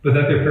 but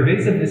that their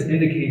pervasiveness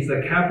indicates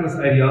that capitalist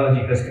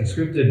ideology has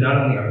conscripted not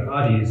only our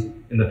bodies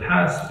in the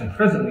past and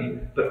presently,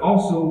 but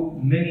also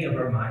many of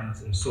our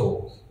minds and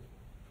souls.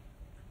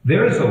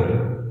 There is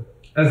hope,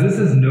 as this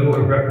is no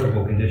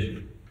irreparable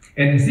condition.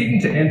 And in seeking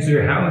to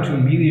answer how to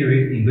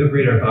ameliorate and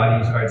liberate our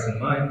bodies, hearts, and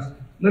minds,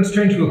 let's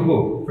turn to a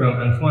quote from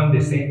Antoine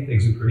de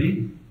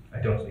Saint-Exupéry, I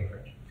don't speak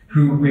French,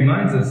 who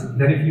reminds us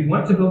that if you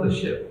want to build a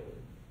ship,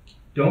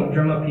 don't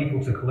drum up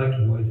people to collect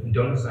wood and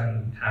don't assign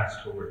them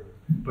tasks to work,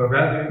 but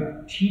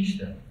rather teach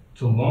them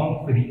to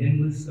long for the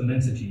endless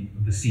immensity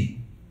of the sea.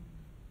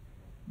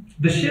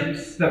 The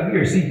ships that we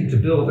are seeking to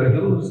build are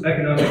those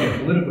economic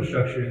and political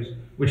structures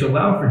which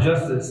allow for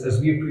justice as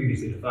we have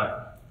previously defined.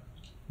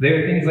 They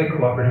are things like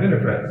cooperative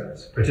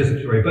enterprises,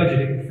 participatory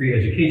budgeting, free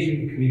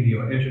education,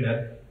 community-owned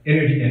internet,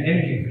 energy and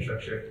energy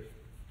infrastructure,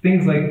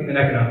 things like an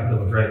economic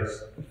bill of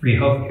rights, free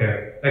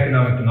healthcare,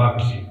 economic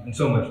democracy, and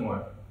so much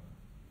more.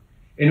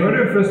 In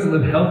order for us to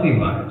live healthy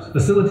lives,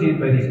 facilitated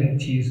by these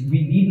entities,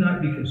 we need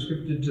not be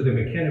conscripted to their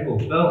mechanical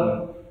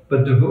development,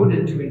 but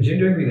devoted to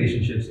engendering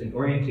relationships and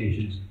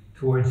orientations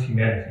towards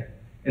humanity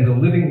and the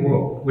living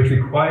world, which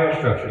requires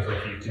structures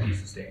like these to be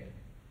sustained.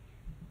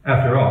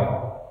 After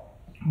all,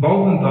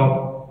 Baldwin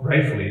thought,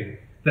 rightfully,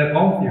 that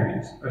all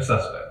theories are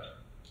suspect,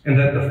 and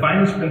that the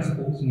finest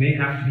principles may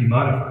have to be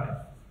modified,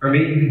 or may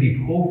even be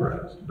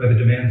pulverized by the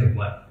demands of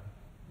life,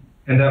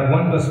 and that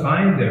one must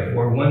find,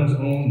 therefore, one's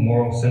own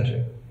moral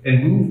center,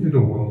 and move through the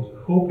world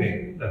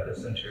hoping that the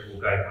center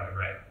will guide one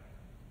aright.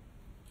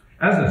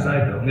 As an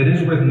aside though, it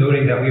is worth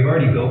noting that we've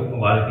already built a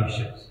lot of these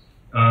ships,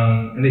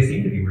 and they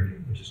seem to be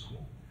working, which is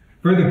cool.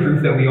 Further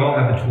proof that we all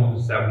have the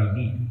tools that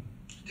we need.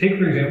 Take,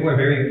 for example, our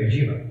very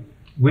Ujima,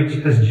 which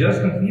has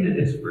just completed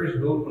its first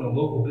vote on a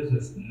local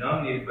business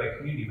nominated by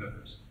community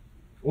members.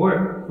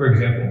 Or, for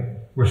example,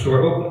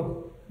 Restore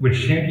Oakland,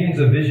 which champions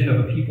a vision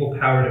of a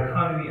people-powered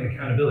economy and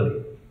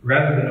accountability,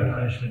 rather than a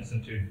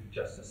punishment-centered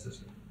justice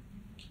system.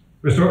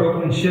 Restore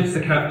Oakland shifts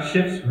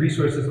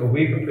resources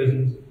away from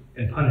prisons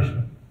and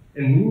punishment,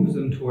 and moves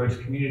them towards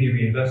community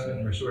reinvestment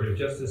and restorative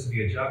justice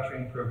via job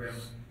training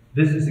programs,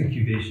 business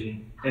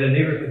incubation, and a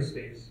neighborhood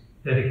space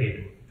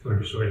dedicated toward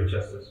restorative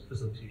justice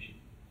facilitation.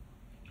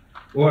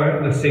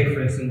 Or let's take,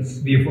 for instance,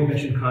 the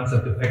aforementioned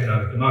concept of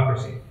economic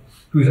democracy,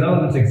 whose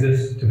elements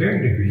exist to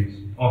varying degrees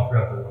all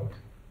throughout the world.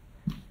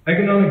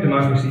 Economic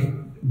democracy,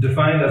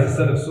 defined as a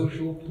set of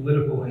social,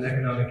 political, and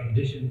economic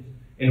conditions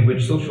in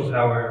which social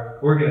power,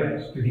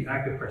 organized through the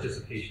active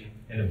participation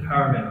and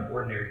empowerment of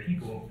ordinary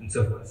people in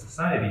civilized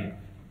society,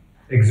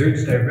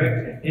 exerts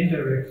direct and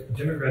indirect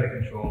democratic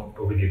control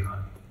over the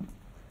economy.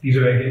 These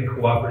are again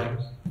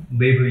cooperatives,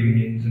 labor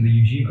unions, and the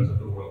Ujimas of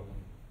the world.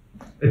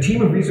 A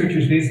team of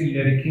researchers based in the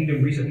United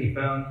Kingdom recently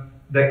found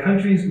that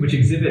countries which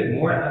exhibit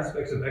more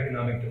aspects of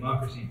economic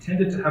democracy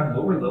tended to have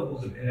lower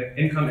levels of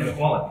income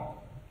inequality.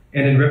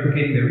 And in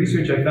replicating their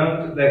research, I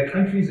found that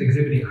countries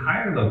exhibiting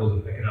higher levels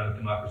of economic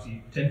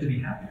democracy tend to be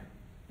happier,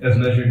 as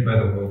measured by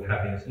the World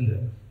Happiness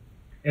Index.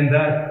 And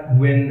that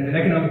when an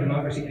economic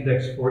democracy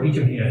index for each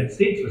of the United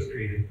States was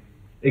created,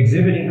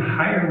 exhibiting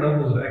higher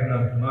levels of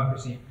economic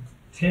democracy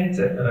states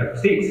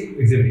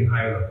exhibiting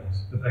higher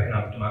levels of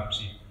economic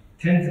democracy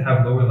tend to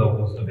have lower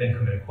levels of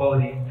income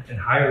inequality and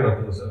higher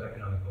levels of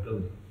economic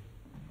mobility.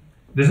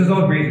 This is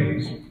all great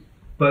news,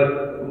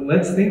 but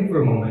let's think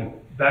for a moment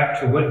back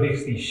to what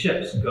makes these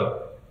ships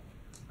go.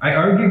 I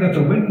argue that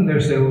the wind in their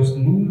sails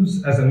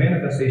moves as a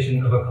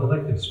manifestation of a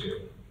collective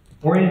spirit,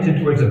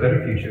 oriented towards a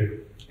better future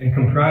and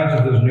comprised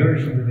of those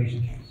nourishing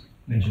relationships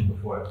mentioned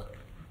before.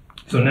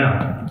 So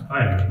now,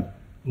 finally,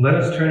 let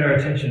us turn our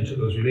attention to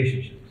those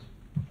relationships.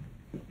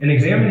 In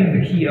examining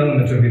the key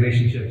elements of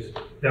relationships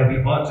that we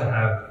ought to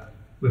have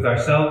with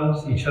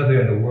ourselves, each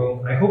other, and the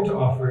world, I hope to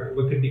offer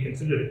what could be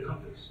considered a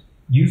compass,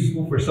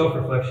 useful for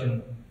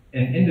self-reflection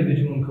and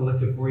individual and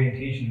collective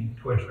orientation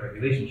towards our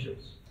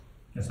relationships,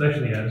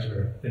 especially as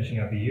we're finishing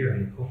out the year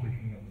and hopefully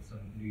coming up with some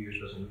New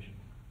Year's resolution.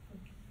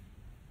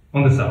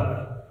 On the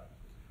self.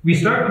 We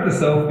start with the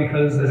self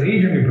because, as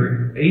Adrienne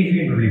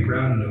Marie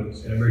Brown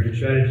notes in Emergent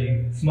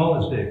Strategy,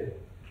 small is big.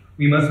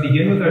 We must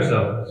begin with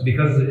ourselves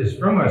because it is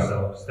from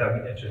ourselves that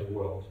we enter the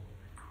world.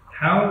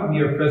 How we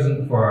are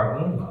present for our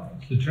own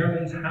lives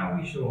determines how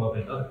we show up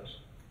in others.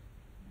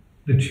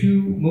 The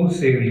two most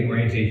salient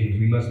orientations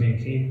we must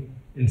maintain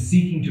in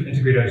seeking to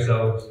integrate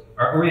ourselves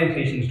are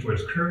orientations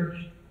towards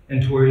courage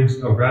and towards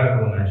a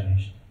radical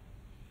imagination.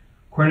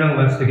 Cornel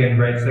West again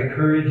writes that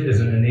courage is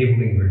an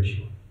enabling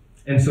virtue,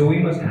 and so we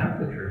must have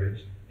the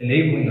courage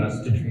enabling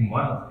us to dream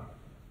wildly,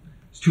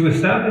 to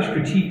establish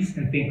critiques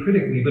and think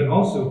critically, but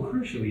also,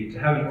 crucially, to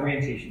have an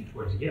orientation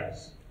towards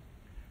yes.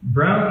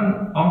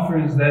 Brown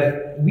offers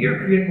that we are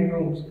creating a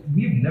world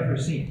we have never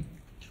seen.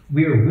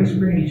 We are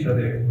whispering it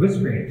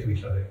to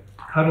each other,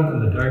 cuddled in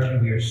the dark,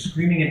 and we are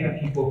screaming it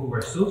at people who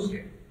are so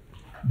scared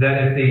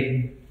that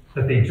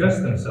they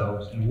dress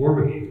themselves in war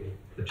brigade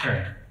to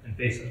turn and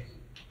face us.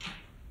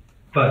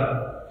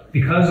 But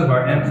because of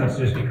our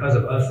ancestors, because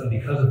of us, and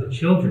because of the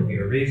children we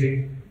are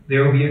raising,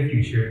 there will be a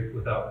future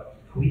without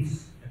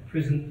police and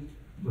prisons,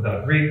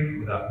 without rape,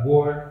 without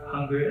war,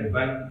 hunger, and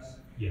violence,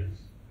 yes,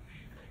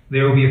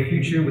 There will be a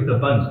future with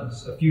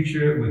abundance, a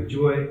future with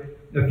joy,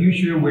 a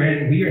future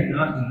wherein we are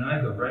not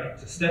denied the right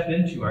to step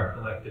into our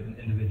collective and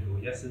individual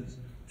yeses,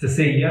 to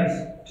say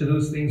yes to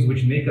those things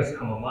which make us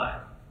come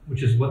alive,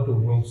 which is what the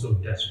world so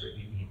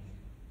desperately needs.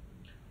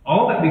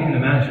 All that we can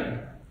imagine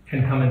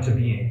can come into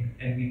being,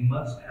 and we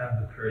must have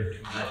the courage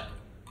to imagine.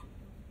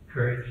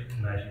 Courage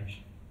and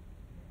imagination.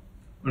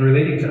 When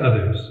relating to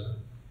others,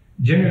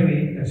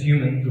 generally as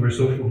humans, we're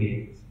social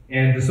beings,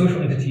 and the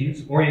social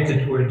entities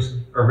oriented towards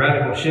a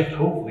radical shift,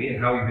 hopefully, in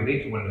how we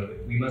relate to one another.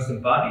 We must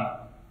embody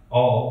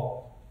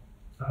all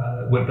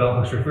what Bell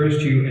Hooks refers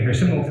to in her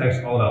seminal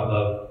text, All About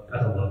Love,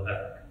 as a love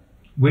ethic,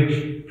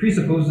 which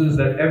presupposes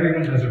that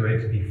everyone has a right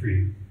to be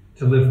free,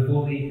 to live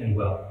fully and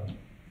well.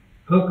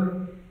 Hooks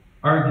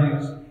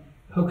argues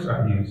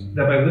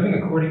that by living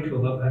according to a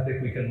love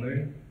ethic, we can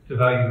learn to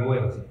value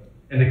loyalty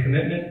and a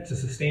commitment to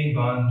sustain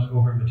bonds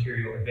over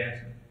material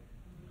advancement.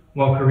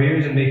 While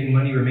careers and making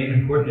money remain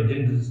important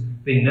agendas,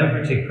 they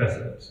never take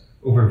precedence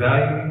over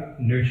valuing,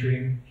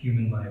 nurturing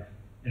human life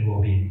and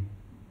well-being.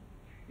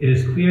 It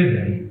is clear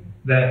then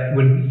that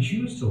when we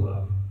choose to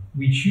love,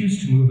 we choose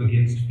to move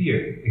against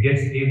fear,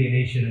 against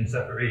alienation and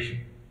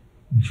separation.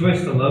 The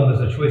choice to love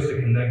is a choice to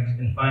connect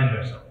and find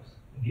ourselves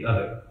in the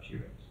other, she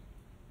writes.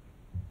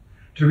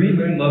 To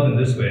relearn love in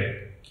this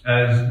way,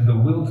 as the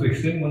will to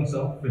extend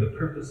oneself for the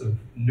purpose of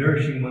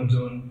nourishing one's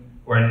own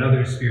or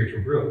another's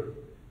spiritual growth,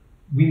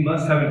 we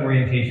must have an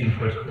orientation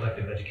towards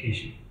collective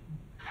education.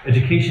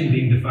 Education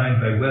being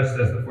defined by West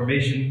as the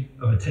formation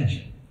of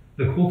attention,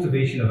 the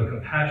cultivation of a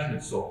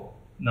compassionate soul,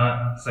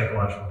 not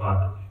psychological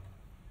bondage.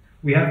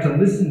 We have to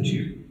listen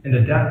to and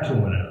adapt to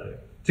one another,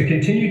 to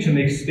continue to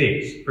make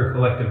space for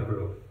collective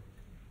growth.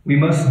 We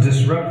must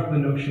disrupt the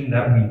notion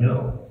that we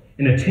know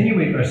and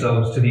attenuate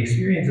ourselves to the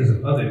experiences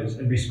of others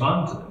and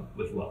respond to them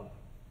with love.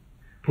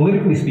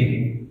 Politically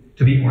speaking,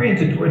 to be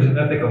oriented towards an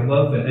ethic of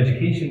love and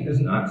education is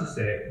not to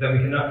say that we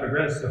cannot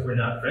progress if we're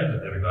not friends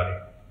with everybody.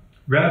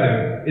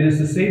 Rather, it is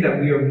to say that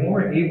we are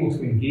more able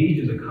to engage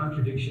in the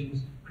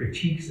contradictions,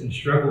 critiques, and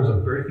struggles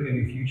of birthing a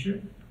new future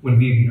when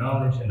we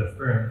acknowledge and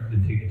affirm the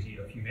dignity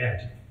of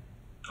humanity.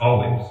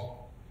 Always.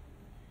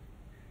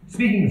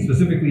 Speaking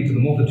specifically to the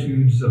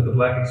multitudes of the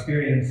Black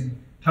experience,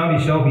 Tommy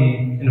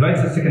Shelby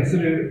invites us to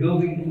consider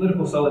building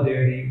political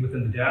solidarity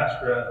within the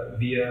diaspora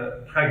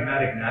via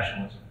pragmatic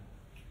nationalism.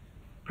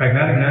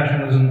 Pragmatic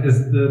nationalism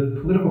is the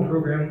political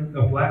program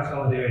of Black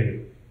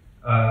solidarity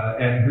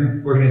and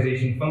group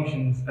organization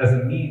functions as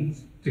a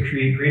means to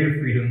create greater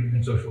freedom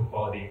and social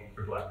equality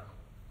for Blacks.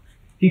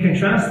 He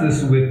contrasts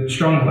this with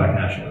strong Black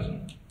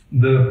nationalism,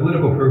 the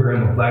political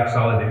program of Black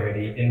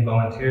solidarity and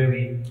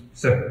involuntary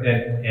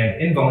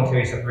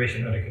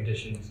separation under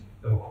conditions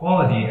of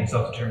equality and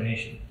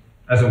self-determination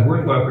as a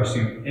worthwhile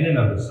pursuit in and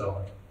of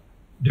itself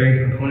during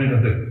the component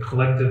of the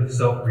collective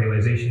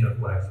self-realization of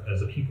Blacks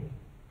as a people.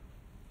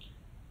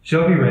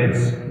 Shelby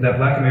writes that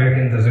Black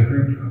Americans as a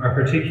group are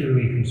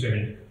particularly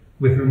concerned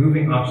with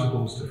removing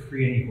obstacles to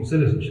free and equal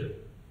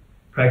citizenship.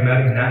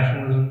 Pragmatic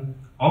nationalism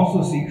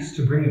also seeks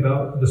to bring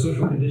about the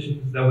social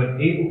conditions that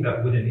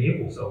would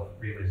enable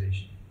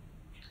self-realization.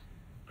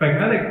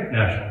 Pragmatic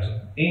nationalism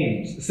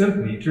aims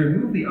simply to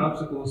remove the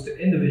obstacles to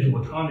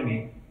individual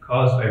autonomy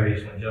caused by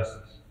racial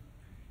injustice.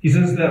 He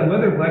says that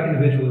whether Black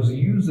individuals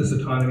use this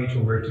autonomy to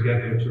work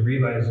together to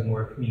realize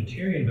more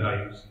communitarian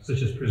values,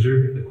 such as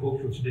preserving the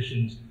cultural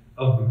traditions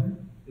of the group,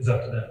 is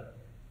up to them.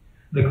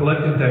 The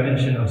collective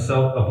dimension of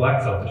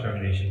Black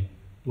self-determination,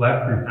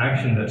 Black group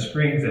action that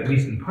springs, at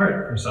least in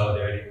part, from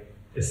solidarity,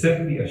 is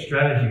simply a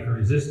strategy for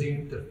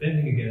resisting,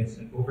 defending against,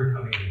 and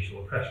overcoming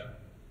racial oppression.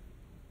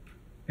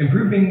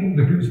 Improving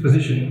the group's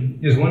position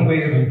is one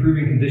way of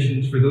improving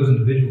conditions for those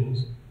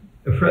individuals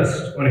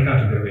oppressed on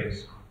account of their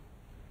race.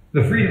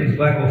 The freedoms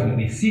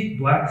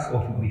Blacks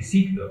ultimately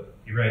seek, though,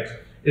 he writes,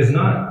 is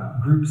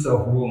not group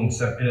self-rule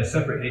in a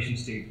separate nation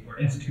state or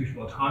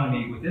institutional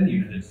autonomy within the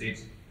United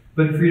States,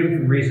 but freedom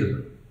from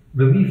racism,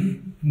 relief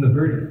from the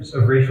burdens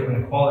of racial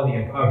inequality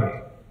and poverty,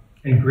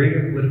 and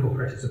greater political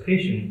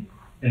participation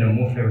in a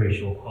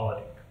multiracial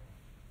polity.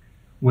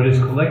 What is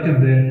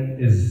collective then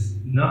is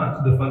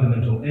not the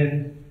fundamental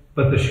end,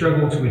 but the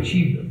struggle to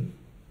achieve them.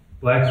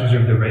 Blacks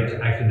reserve the right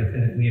to act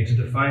independently and to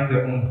define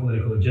their own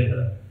political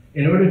agenda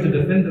in order to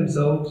defend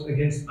themselves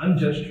against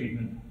unjust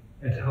treatment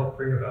and to help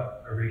bring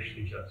about a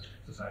racially just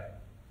society.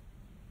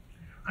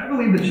 I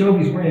believe that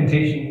Shelby's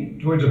orientation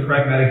towards a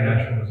pragmatic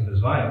nationalism is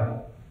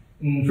viable,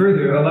 and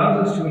further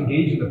allows us to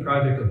engage in the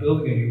project of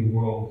building a new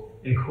world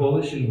in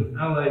coalition with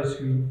allies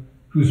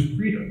whose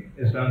freedom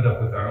is bound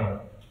up with our own.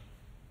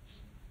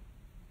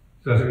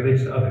 So as it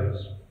relates to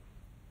others,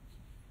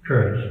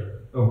 courage.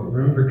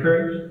 Remember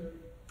courage,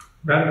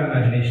 radical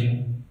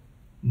imagination,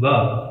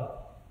 love,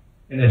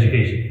 and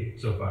education.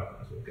 So far,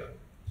 that's what we've got.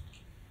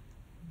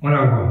 On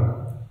our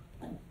world,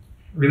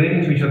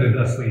 relating to each other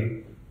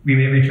thusly, we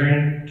may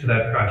return to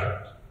that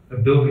project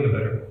of building a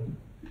better world.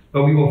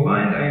 But we will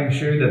find, I am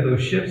sure, that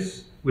those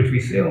ships which we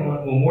sail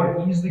on will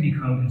more easily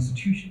become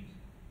institutions.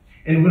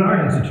 And what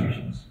are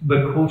institutions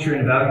but culture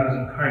and values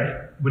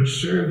incarnate,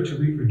 which serve to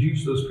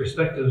reproduce those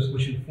perspectives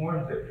which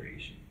informed their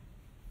creation?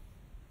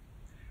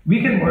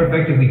 we can more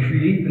effectively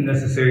create the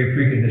necessary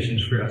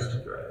preconditions for us to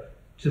thrive,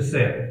 to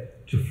sail,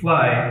 to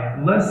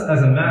fly, less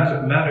as a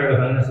matter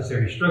of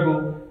unnecessary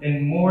struggle,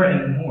 and more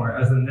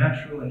as the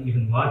natural and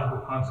even logical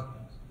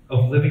consequence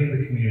of living in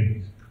the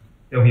communities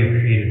that we have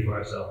created for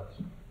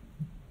ourselves.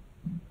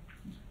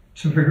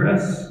 To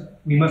progress,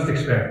 we must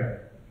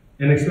experiment,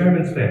 and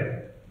experiments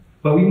fail,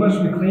 but we must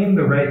reclaim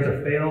the right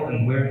to fail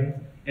and learn,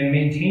 and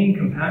maintain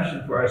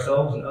compassion for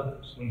ourselves and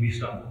others when we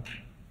stumble.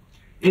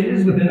 It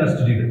is within us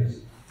to do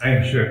this, I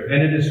am sure,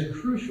 and it is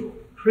critical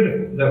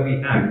that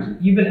we act,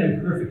 even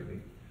imperfectly.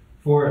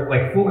 For,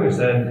 like Fuller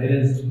said, it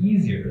is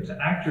easier to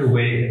act your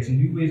way into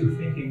new ways of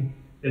thinking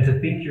than to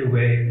think your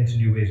way into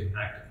new ways of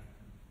acting.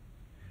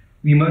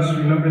 We must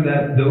remember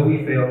that though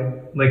we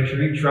fail, like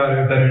Tariq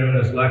Trotter, better known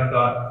as Black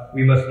Thought,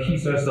 we must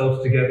piece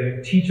ourselves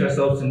together, teach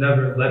ourselves to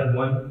never let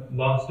one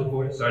loss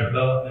divorce our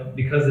development,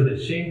 because it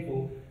is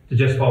shameful to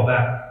just fall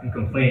back and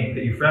complain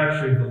that you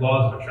fractured the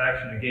laws of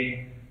attraction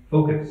again.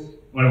 Focus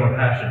on a more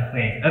passionate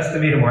plane.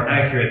 Estimate a more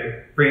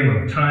accurate frame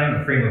of time,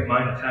 a frame of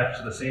mind attached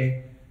to the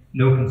same.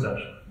 No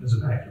conception is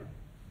inaccurate.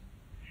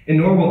 And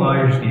nor will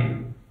ours be,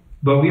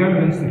 but we are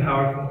immensely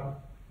powerful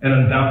and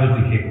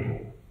unboundedly capable.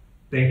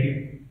 Thank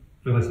you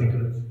for listening to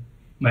this.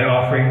 My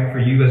offering for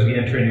you as we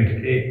enter a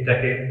new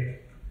decade,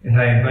 and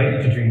I invite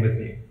you to dream with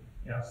me,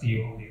 and I'll see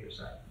you on the other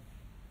side.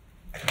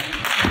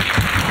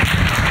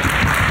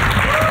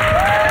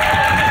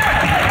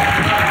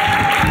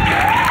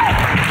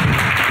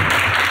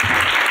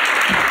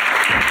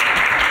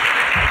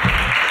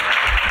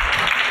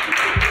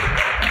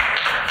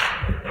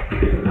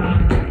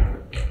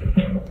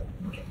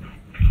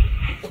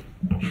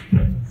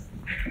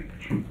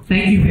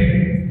 Thank you very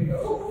much.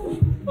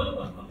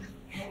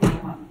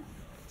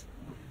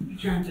 You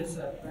trying this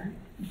up, right?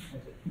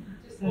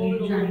 Just hold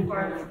it a little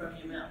farther from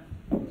your mouth.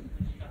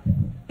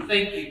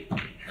 Thank you.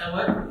 That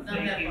what?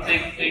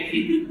 Thank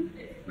you.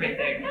 Right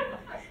there.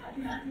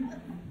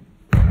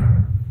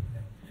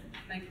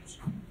 Thank you.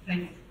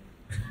 Thank you.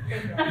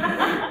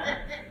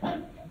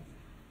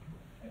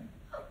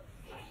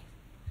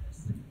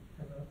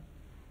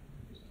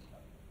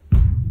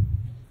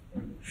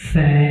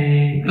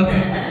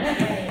 Okay.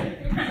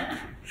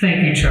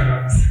 Thank you,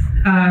 Charles.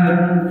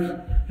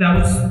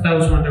 That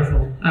was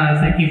wonderful.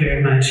 Thank you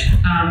very much.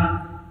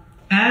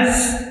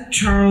 As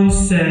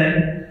Charles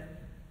said,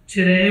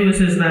 today was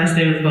his last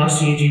day with the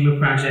Boston Ujima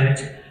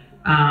Project.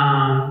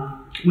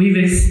 We've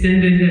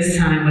extended his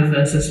time with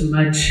us as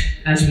much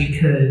as we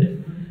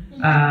could.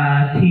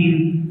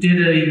 He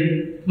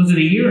did was it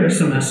a year or a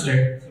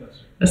semester?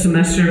 A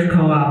semester of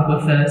co-op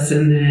with us,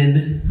 and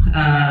then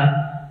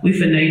we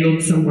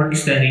finagled some work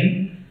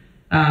study,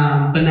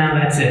 but now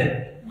that's it.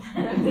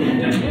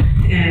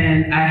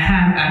 And I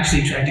have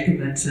actually tried to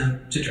convince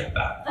him to drop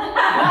out.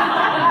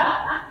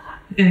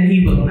 And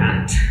he will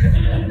not.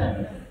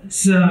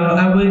 So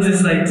I would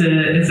just like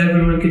to, if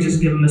everyone could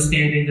just give him a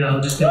standing go,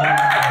 just give him a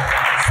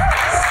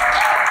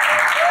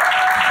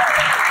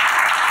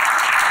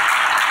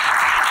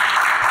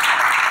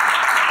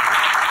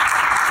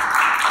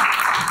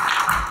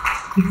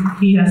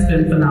He has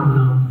been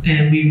phenomenal,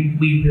 and we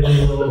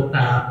really will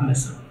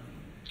miss him.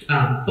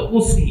 But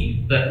we'll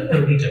see, but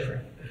it'll be different.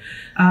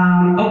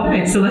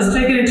 Okay, so let's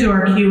take it into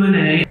our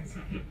Q&A.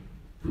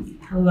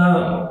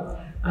 Hello.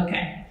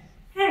 Okay.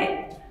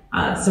 Hey.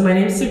 So my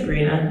name is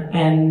Sabrina,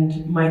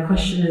 and my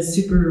question is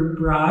super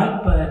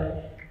broad,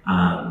 but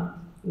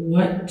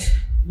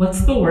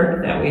what's the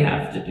work that we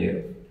have to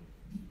do?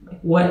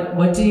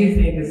 What do you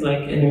think is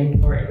like an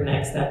important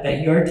next step that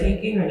you're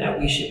taking or that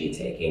we should be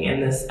taking in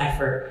this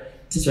effort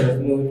to sort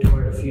of move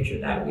toward a future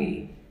that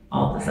we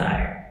all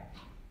desire?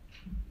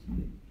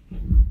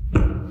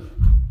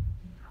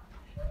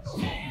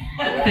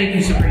 Thank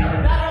you,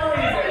 Sabrina.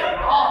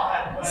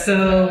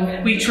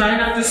 So we try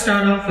not to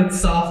start off with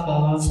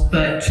softballs,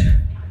 but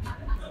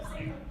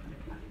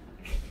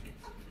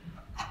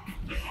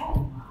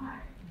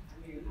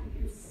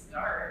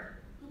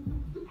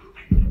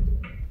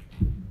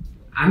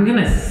I'm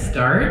gonna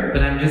start,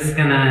 but I'm just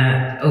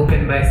gonna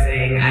open by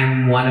saying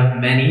I'm one of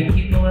many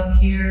people up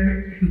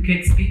here who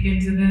could speak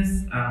into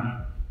this.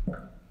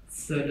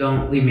 So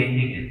don't leave me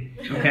hanging,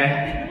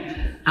 okay?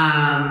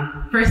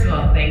 First of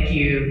all, thank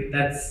you.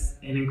 That's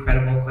an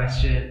incredible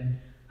question.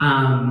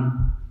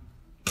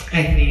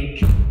 I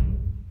think,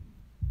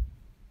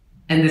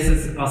 and this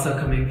is also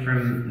coming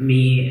from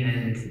me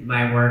and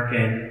my work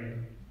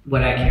and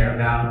what I care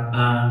about.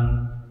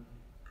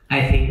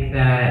 I think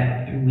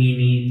that we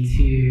need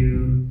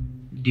to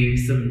do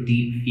some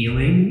deep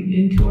feeling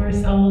into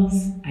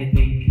ourselves. I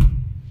think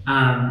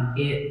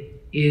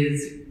it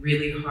is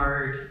really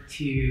hard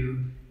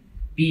to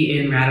be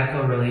in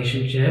radical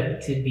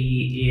relationship, to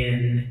be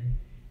in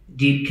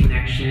deep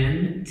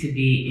connection, to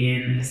be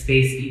in a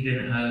space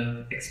even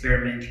of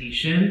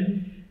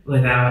experimentation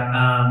without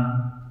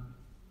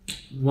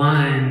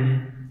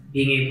one,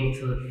 being able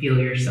to feel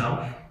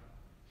yourself,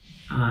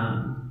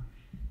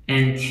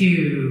 and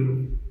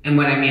two, and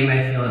what I mean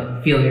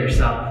by feel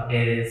yourself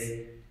is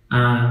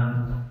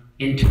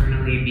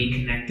internally be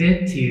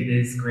connected to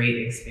this great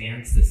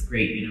expanse, this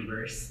great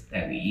universe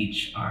that we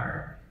each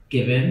are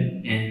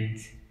given, and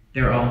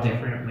they're all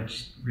different,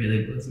 which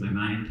really blows my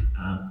mind.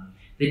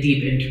 The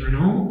deep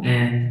internal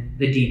and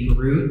the deep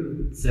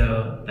root,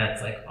 so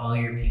that's like all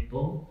your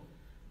people,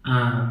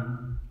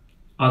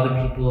 all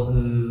the people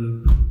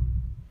who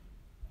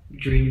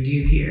dreamed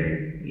you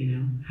here, you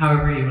know,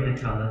 however you want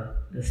to tell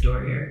the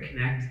story or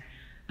connect.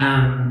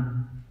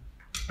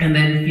 And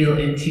then feel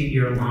into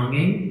your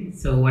longing.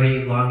 So what are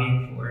you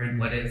longing for, and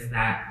what is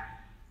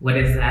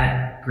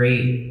that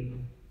great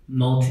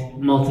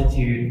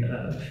multitude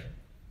of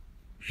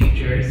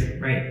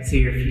futures, right? So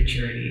your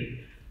futurity.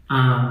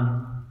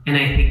 And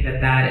I think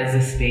that is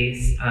a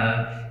space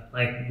of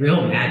like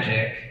real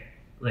magic,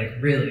 like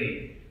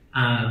really,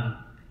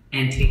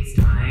 and takes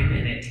time,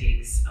 and it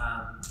takes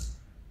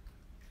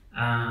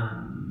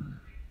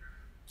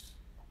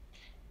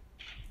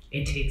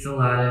a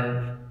lot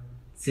of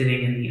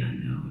sitting in the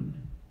unknown,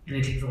 and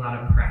it takes a lot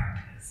of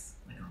practice,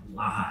 like a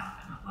lot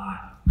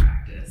of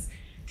practice.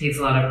 It takes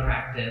a lot of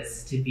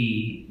practice to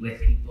be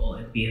with people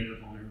and be in the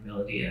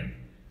vulnerability of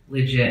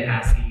legit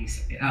asking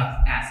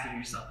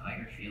yourself how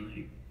you're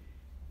feeling,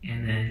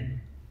 and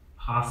then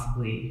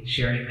possibly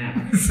sharing that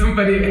with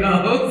somebody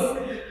else.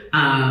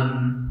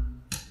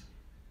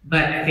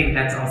 But I think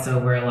that's also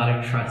where a lot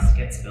of trust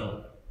gets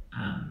built,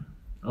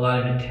 a lot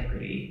of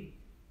integrity,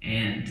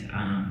 and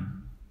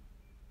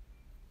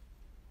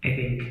I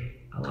think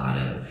a lot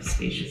of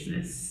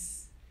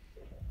spaciousness.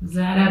 Is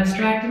that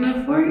abstract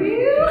enough for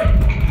you?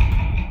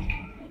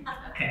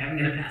 Okay, I'm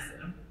gonna pass it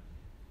on.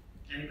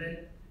 Anybody?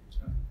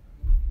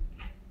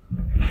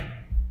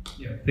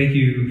 Yeah, thank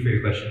you for your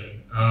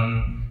question.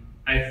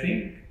 I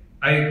think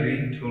I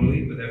agree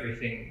totally with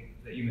everything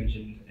that you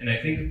mentioned. And I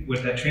think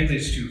what that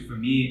translates to for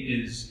me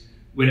is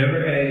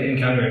whenever I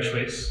encounter a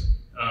choice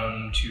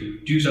to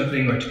do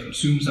something or to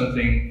consume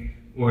something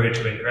or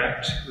to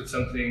interact with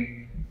something,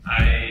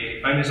 I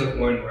find myself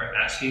more and more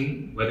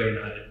asking whether or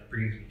not it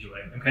brings me joy.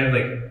 I'm kind of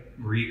like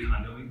Marie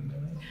Kondoing my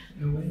life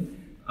in a way.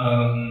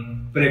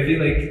 But I feel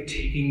like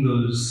taking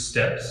those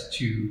steps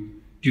to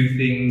do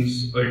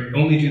things, or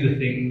only do the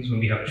things when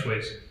we have a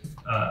choice,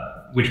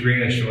 which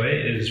bring us joy,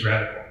 is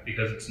radical,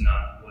 because it's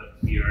not what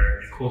we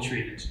are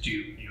enculturated to do.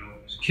 You know,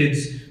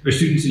 kids or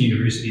students in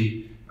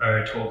university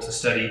are told to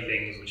study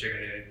things which are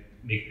going to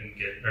make them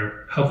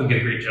help them get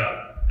a great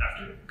job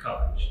after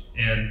college.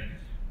 And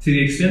to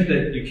the extent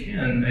that you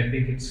can, I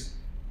think it's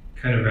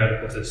kind of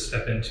radical to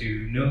step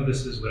into, no,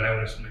 this is what I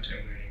want to spend my time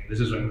learning, and this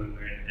is what I'm going to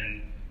learn,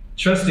 and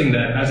trusting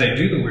that as I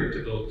do the work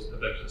to build a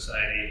better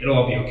society, it'll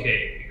all be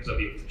okay, because I'll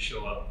be able to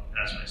show up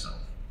as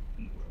myself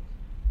in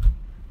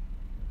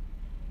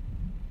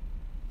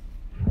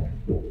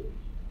the world.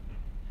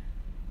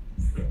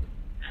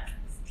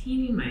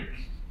 Teeny mic.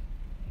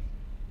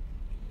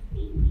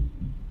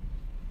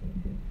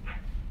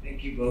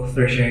 Thank you both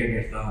for sharing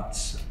your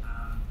thoughts.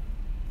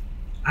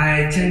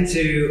 I tend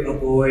to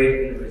avoid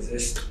and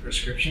resist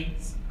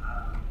prescriptions,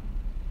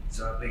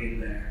 so I'll begin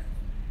there.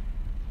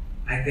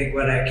 I think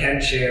what I can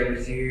share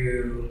with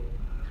you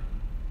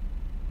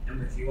and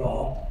with you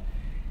all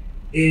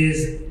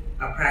is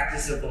a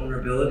practice of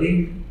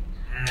vulnerability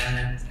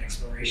and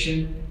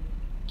exploration,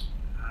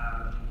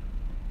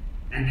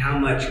 and how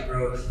much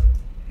growth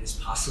is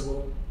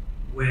possible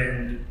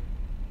when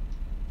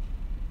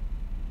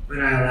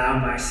I allow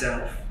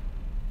myself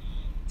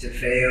to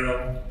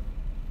fail,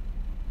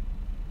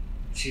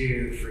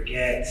 to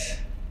forget,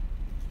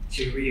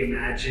 to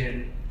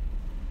reimagine,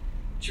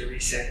 to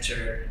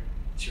recenter,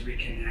 to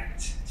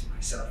reconnect to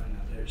myself and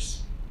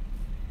others.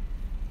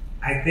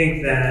 I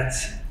think that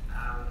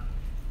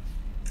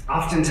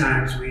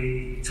oftentimes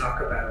we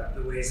talk about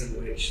the ways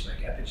in which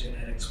like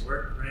epigenetics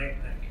work, right?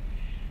 Like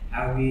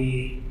how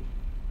we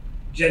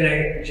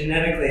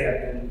genetically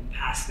have been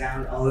passed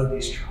down all of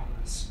these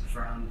traumas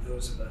from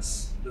those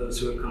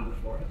who have come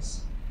before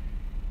us.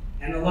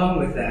 And along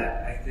with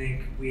that, I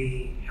think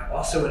we have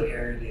also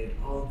inherited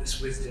all of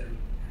this wisdom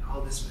and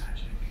all this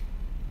magic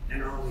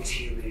and all this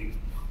healing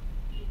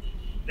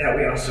that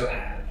we also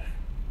have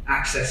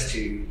access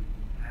to.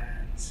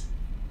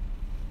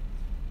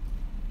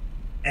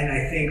 And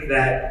I think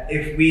that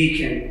if we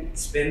can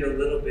spend a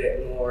little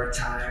bit more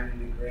time in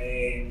the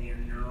gray and the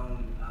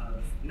unknown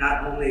of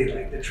not only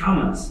like the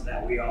traumas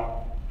that we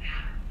all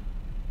have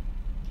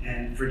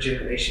and for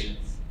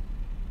generations,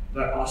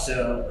 but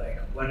also like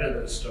what are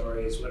those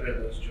stories, what are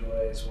those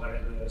joys, what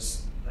are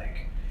those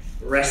like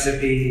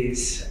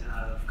recipes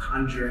of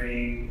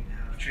conjuring,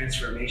 of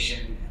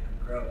transformation and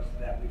of growth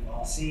that we've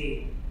all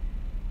seen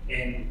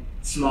in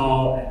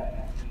small and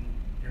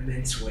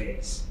immense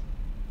ways.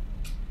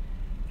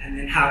 And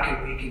then how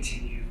can we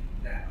continue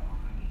that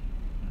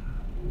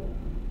on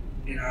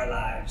in our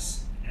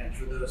lives and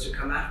for those who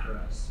come after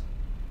us?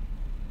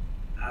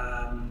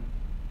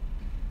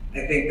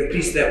 I think the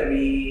piece that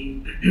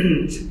we,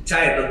 to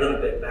tie it a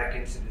little bit back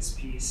into this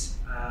piece,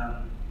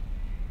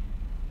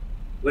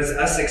 was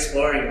us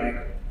exploring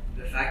like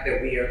the fact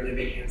that we are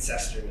living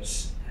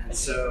ancestors. And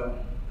so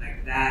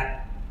like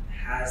that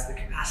has the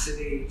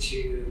capacity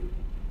to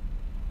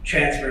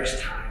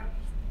transverse time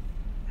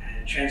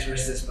and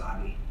transverse this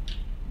body,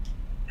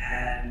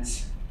 and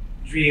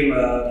dream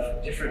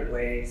of different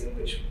ways in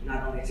which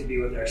not only to be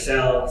with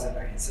ourselves and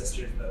our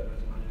ancestors, but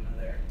with one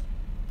another,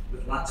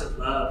 with lots of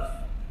love,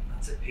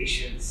 lots of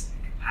patience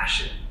and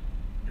compassion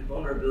and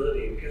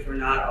vulnerability, because we're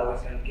not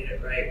always going to get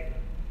it right.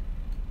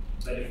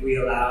 But if we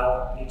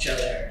allow each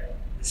other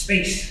the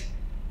space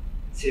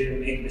to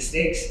make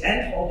mistakes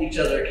and hold each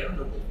other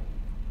accountable,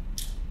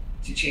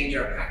 to change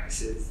our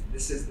practices,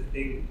 this is the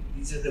thing,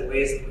 these are the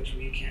ways in which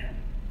we can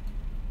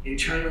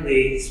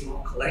internally,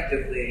 small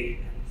collectively,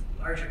 and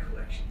larger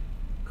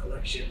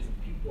collections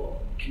of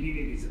people,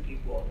 communities of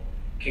people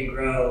can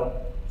grow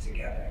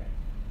together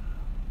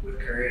with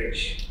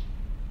courage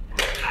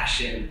and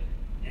passion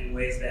in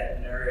ways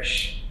that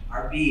nourish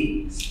our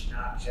beings,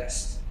 not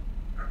just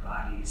our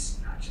bodies,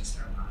 not just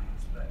our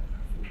minds, but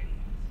our full beings.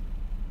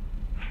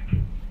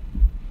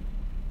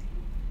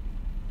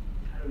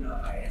 I don't know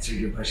if I answered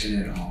your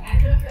question at all.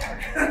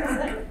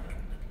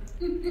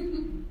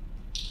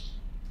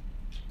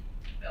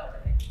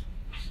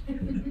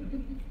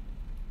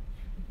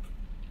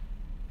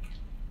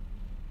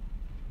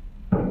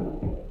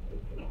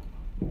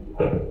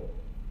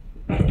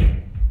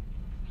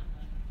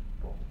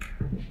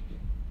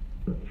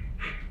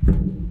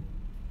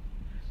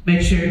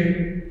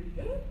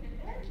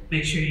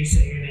 Make sure you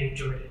say your name,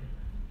 Jordan.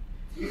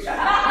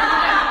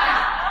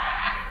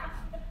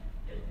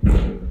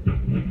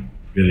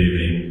 Good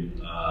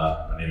evening.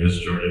 My name is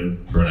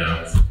Jordan,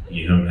 pronouns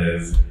he, him,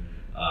 his.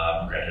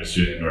 Graduate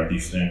student at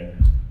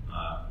Northeastern,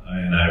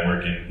 and I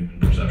work in human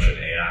perception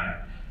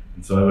AI.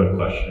 And so I have a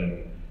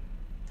question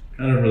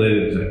kind of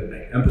related to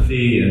like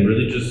empathy and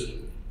really just,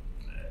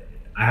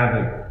 I have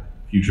a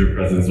future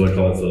presence, so I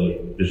call it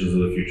so visions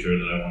of the future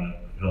that I want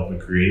to help and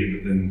create,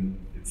 but then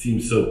it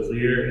seems so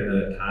clear, and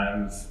then at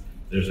times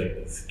there's like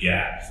these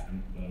gaps.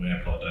 And by the way, I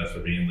apologize for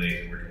being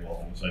late and working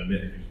Waltham, so I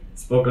admit if you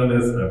spoke on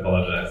this, I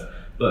apologize.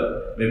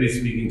 But maybe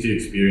speaking to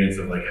experience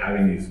of like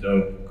having these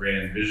dope,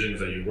 grand visions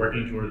that you're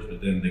working towards, but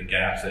then the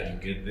gaps that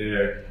you get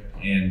there,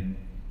 and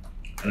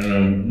I don't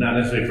know, not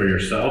necessarily for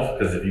yourself,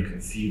 because if you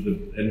can see the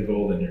end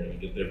goal, then you're gonna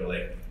get there, but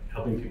like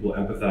helping people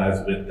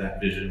empathize with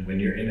that vision when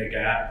you're in a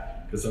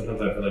gap, because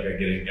sometimes I feel like I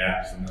get in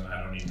gaps and then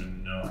I don't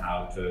even know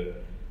how to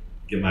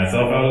get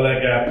myself out of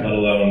that gap, let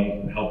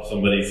alone help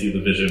somebody see the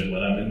vision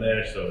when I'm in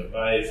there. So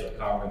advice or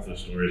comments or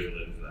stories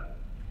related to that.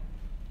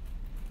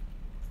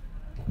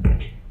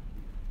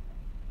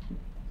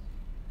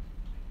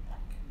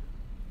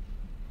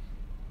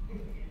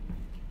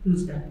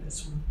 Who's got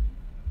this one?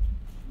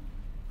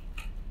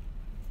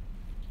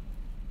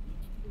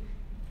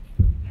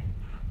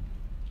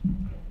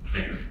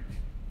 Thank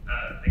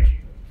you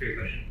for your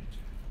question.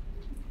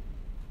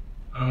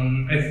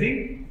 I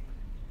think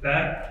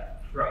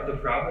that the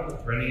problem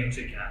with running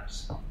into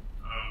gaps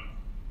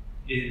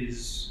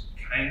is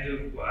kind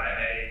of why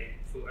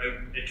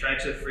I tried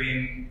to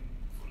frame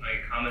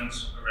my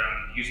comments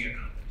around using a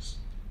compass.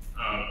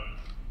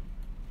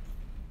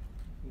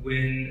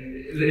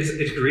 When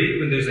it's great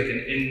when there's like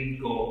an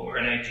end goal or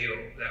an ideal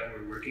that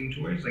we're working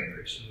towards, like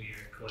personally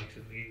or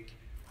collectively.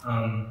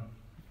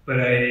 But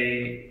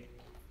I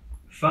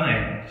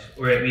find,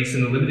 or at least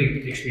in the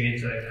limited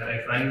experience that I've had,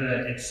 I find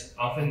that it's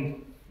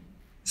often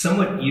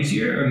somewhat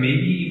easier or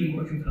maybe even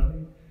more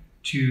compelling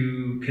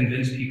to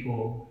convince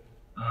people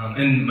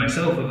and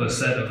myself of a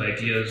set of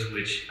ideas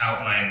which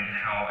outline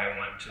how I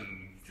want to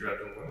move throughout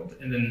the world.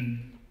 And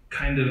then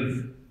kind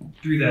of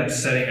through that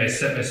setting, I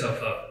set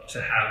myself up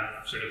to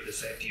have sort of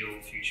this ideal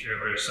future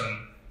or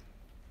some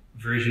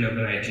version of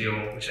an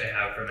ideal which I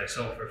have for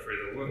myself or for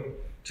the world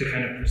to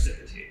kind of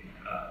precipitate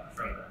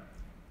from that.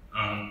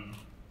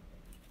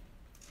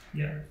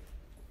 Yeah.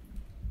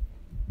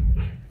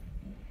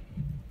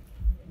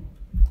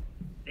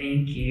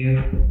 Thank you.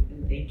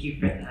 And thank you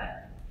for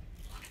that.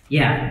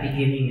 Yeah,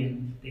 beginning,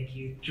 and thank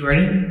you,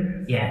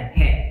 Jordan. Yeah,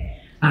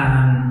 hey.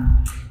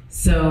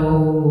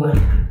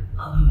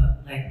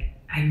 Like,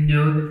 I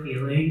know the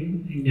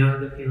feeling. I know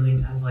the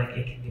feeling of like,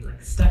 it can be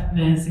like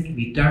stuckness, it can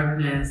be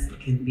darkness, it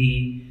can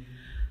be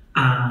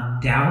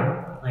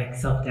doubt, like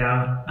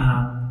self-doubt.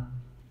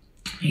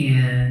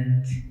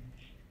 And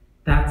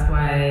that's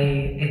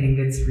why I think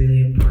it's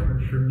really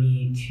important for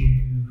me to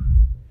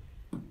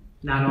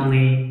not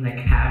only like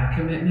have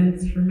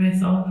commitments for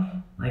myself,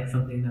 like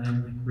something that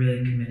I'm like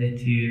really committed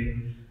to,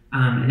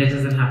 and it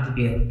doesn't have to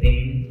be a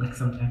thing. Like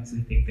sometimes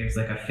we think there's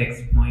like a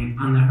fixed point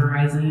on the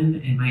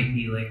horizon. It might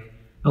be like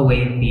a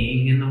way of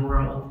being in the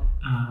world.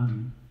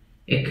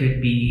 It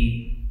could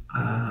be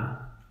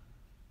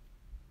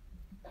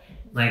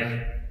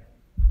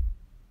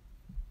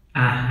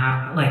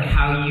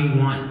how you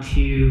want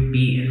to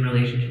be in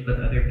relationship with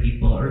other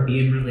people, or be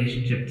in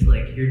relationship to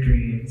like your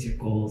dreams, your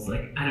goals.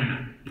 Like I don't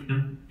know, you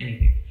know,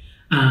 anything.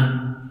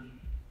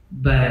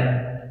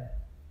 But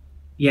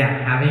yeah,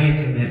 having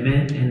a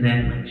commitment and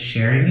then like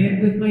sharing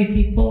it with my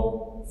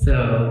people.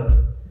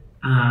 So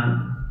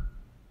I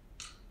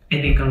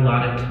think a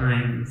lot of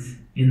times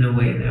in the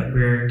way that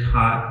we're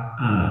taught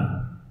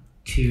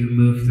to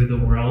move through the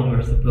world,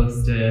 we're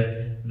supposed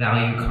to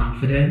value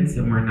confidence,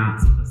 and we're not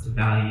supposed to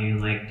value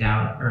like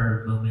doubt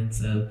or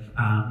moments of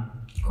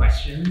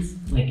questions,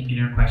 like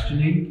inner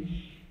questioning.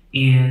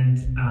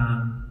 And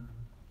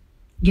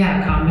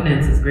yeah,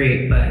 confidence is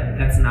great, but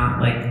that's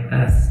not like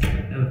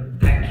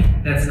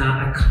that's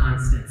not a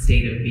constant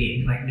state of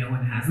being. Like no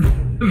one has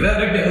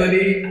that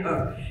ability.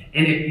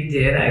 And if you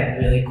did, I'd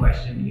really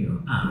question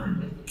you.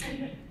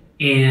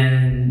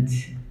 And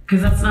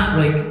because that's not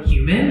like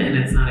human, and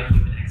it's not a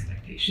human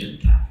expectation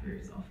to have for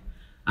yourself.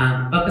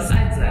 But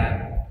besides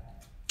that,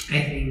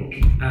 I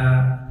think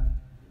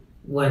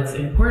what's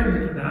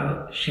important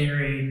about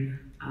sharing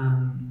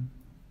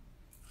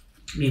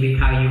maybe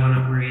how you want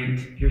to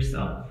orient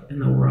yourself in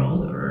the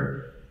world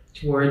or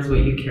towards what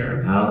you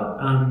care about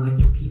with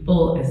your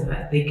people is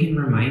that they can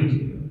remind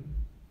you.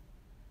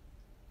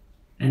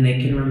 And they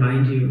can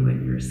remind you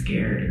when you're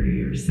scared or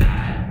you're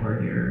sad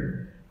or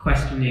you're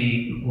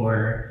questioning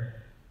or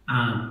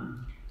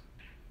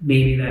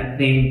maybe that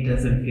thing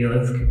doesn't feel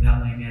as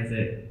compelling as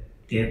it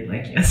did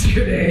like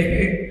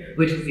yesterday,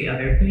 which is the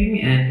other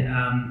thing. And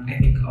I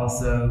think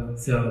also,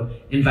 so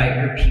invite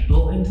your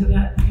people into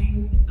that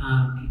thing,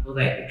 people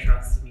that you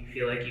trust and you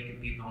feel like you can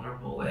be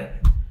vulnerable with,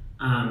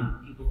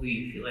 people who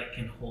you feel like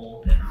can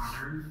hold and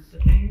honor the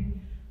thing.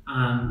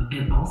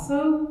 And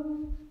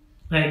also,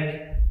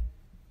 like,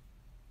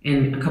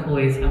 in a couple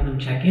ways, have them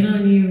check in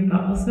on you,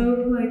 but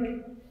also,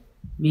 like,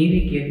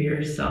 maybe give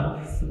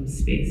yourself some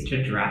space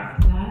to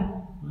draft that.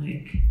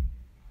 Like,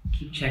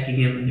 keep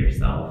checking in with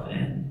yourself,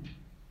 and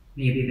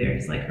maybe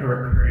there's like a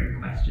recurring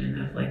question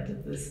of like,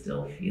 does this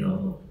still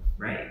feel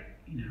right?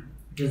 You know,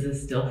 does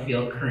this still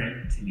feel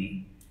current to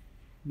me?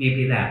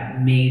 Maybe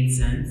that made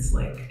sense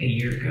like a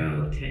year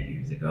ago, 10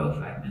 years ago,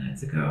 5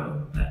 minutes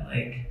ago, but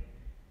like,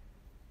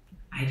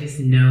 I just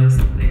know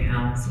something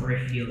else, or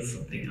I feel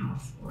something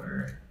else,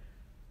 or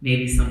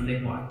maybe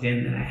something walked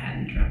in that I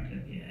hadn't dreamt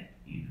of yet,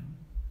 you know?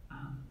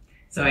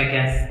 So I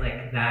guess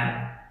like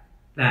that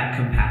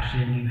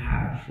compassion you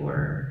have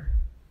for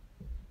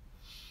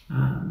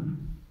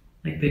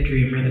like the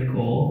dream or the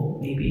goal,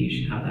 maybe you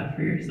should have that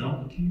for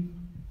yourself too.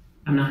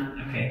 I'm not,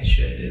 okay,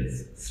 should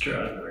is a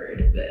strong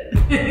word, but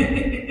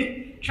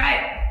try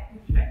it.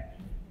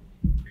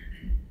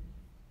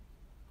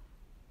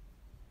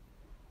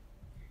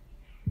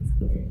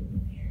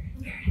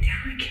 Very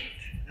delicate.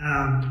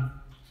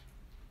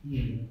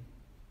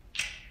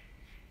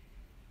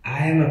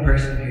 I am a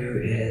person who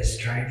is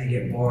trying to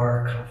get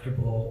more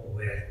comfortable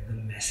with the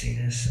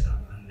messiness of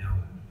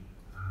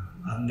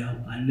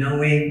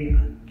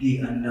unknowing the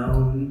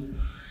unknown,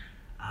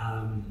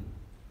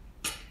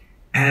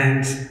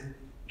 and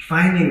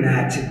finding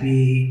that to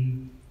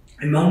be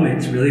in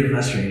moments really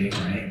frustrating,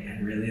 right?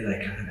 And really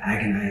like kind of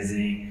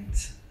agonizing, and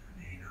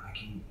you know, I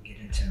can get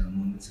into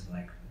moments of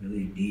like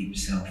really deep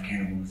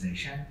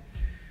self-cannibalization.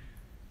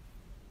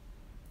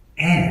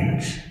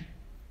 And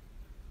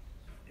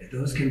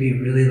those can be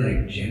really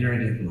like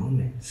generative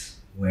moments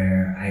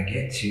where I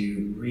get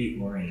to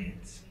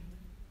reorient,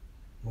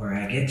 where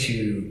I get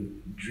to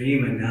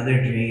dream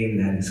another dream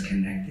that is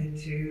connected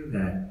to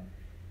that,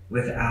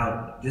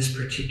 without this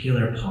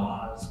particular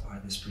pause or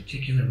this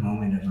particular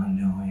moment of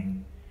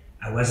unknowing,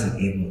 I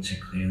wasn't able to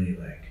clearly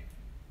like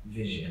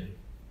vision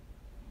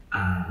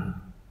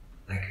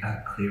like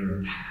a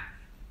clearer path,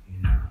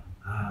 you know?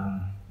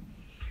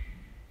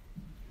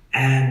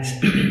 And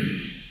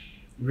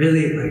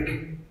really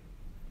like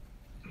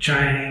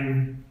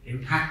trying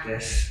in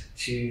practice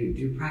to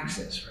do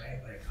praxis, right?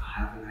 Like I'll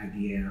have an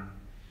idea,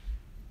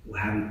 we'll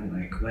have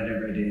like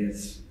whatever it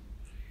is,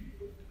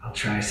 I'll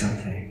try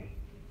something.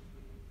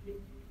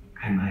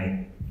 I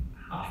might,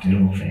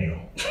 often will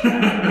fail.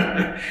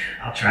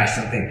 I'll try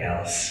something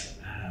else.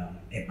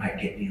 It might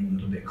get me a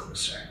little bit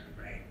closer,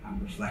 right? I'll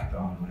reflect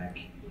on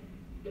like,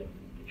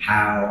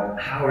 how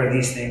are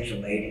these things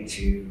relating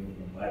to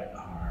what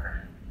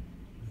are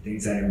the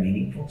things that are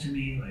meaningful to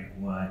me? Like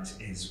what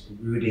is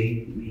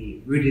rooted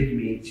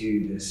me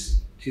to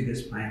this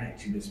planet,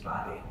 to this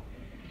body,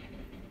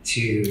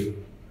 to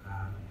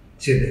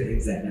the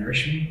things that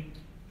nourish me,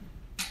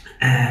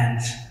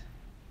 and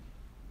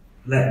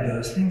let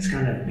those things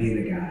kind of be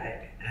the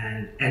guide,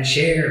 and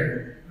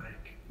share,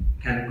 like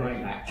kind of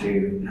going back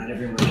to not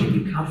everyone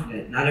can be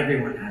confident, not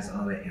everyone has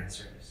all the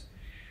answers.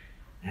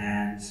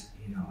 And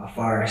you know, a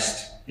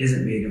forest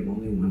isn't made of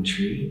only one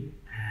tree,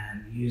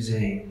 and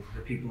using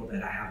the people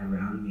that I have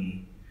around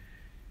me,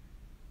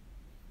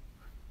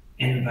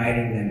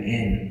 inviting them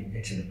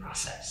into the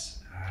process,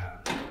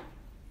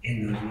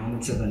 in those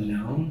moments of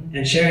unknown,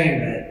 and sharing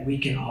that we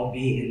can all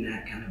be in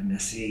that kind of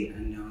messy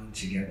unknown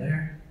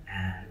together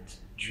and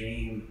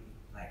dream,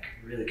 like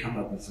really come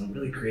up with some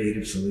really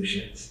creative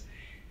solutions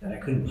that I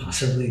couldn't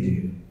possibly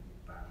do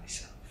by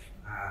myself.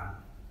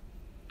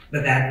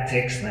 But that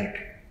takes like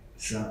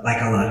a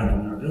lot of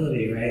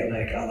vulnerability, right?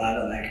 Like a lot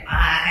of like,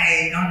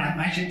 I don't have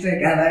my shit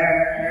together.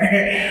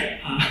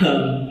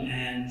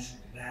 And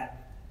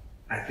that,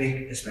 I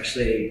think,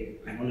 especially,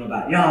 I don't know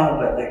about y'all,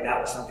 but like that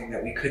was something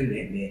that we couldn't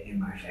admit in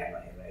my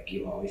family. Like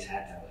you always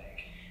had to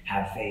like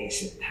have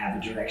face and have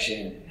a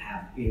direction and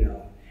have, you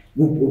know,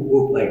 whoop, whoop,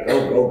 whoop, like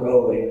go, go,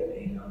 go.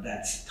 And, you know,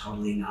 that's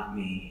totally not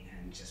me.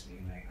 And just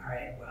being like, all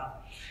right,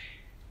 well,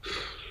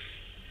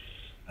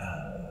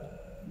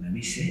 let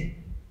me sit.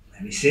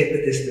 Let me sit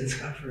with this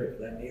discomfort.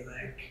 Let me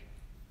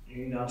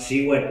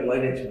see what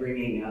it's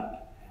bringing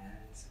up,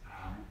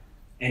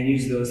 and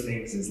use those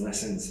things as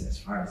lessons as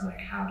far as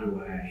how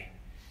do I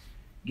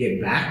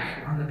get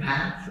back on the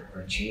path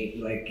or change,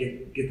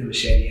 get the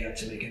machete out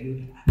to make a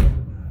new path.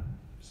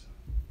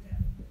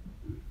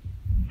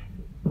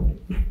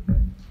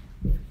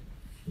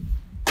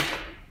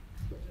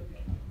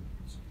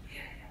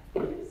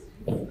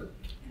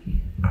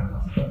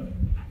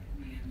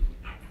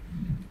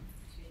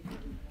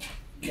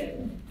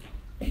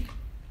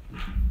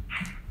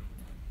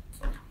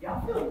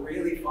 Y'all feel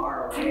really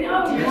far away.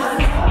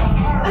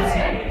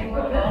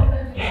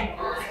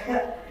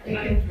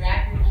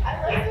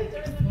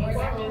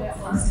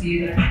 I'll see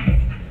you there.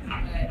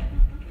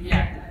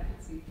 Yeah, I can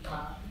see.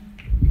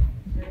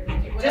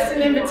 Just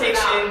an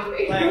invitation.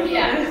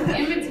 Yeah,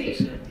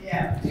 invitation.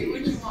 Yeah, do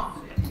what you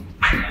want.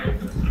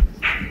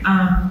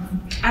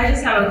 I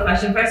just have a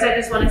question. First, I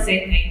just want to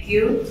say thank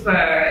you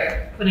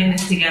for putting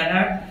this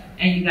together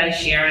and you guys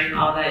sharing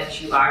all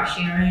that you are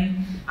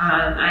sharing.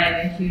 I am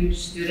a huge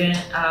student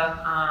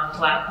of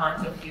Black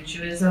quantum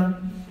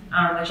futurism,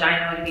 which I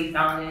know to be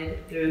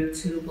founded through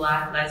two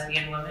Black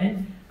lesbian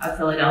women of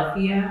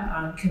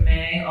Philadelphia,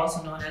 Kamaria,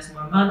 also known as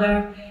More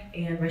Mother,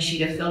 and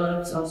Rashida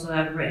Phillips, also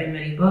have written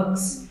many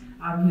books.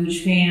 I'm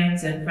huge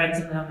fans and friends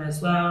of them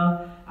as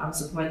well.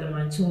 Support them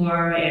on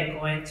tour and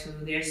going to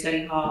their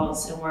study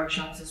halls and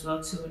workshops as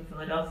well too in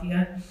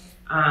Philadelphia.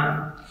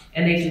 And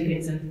they do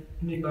things in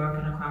New York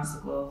and across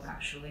the globe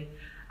actually.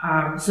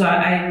 So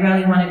I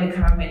really wanted to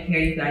come and hear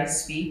you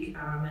guys speak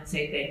and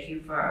say thank you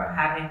for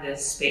having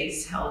this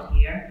space held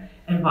here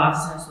in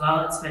Boston as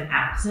well. It's been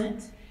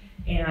absent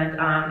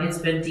and it's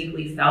been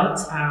deeply felt.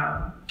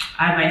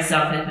 I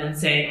myself have been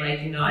saying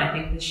I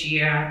think this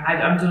year,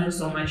 I'm doing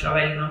so much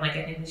already, but I'm I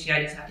think this year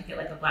I just have to get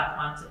a Black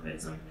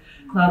quantimism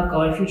club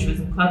going,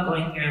 futurism club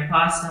going here in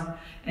Boston,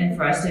 and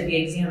for us to be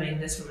examining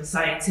this from a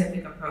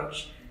scientific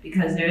approach.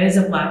 Because there is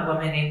a Black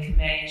woman named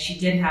Kamaria, and she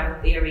did have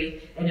a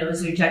theory, and it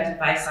was rejected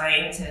by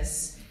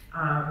scientists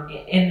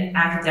in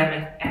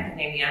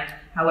academia.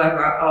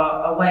 However,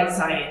 a white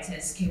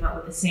scientist came up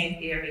with the same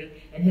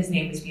theory, and his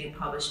name is being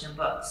published in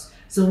books.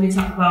 So when we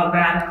talk about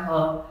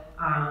radical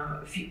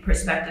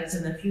perspectives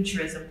in the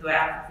futurism through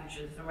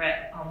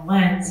Afrofuturism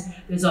lens,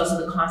 there's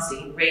also the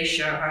constant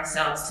erasure of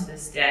ourselves to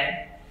this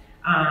day.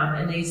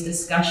 And these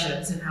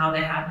discussions and how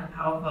they have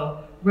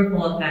powerful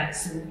ripple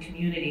effects in the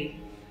community.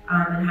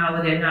 And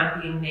how they're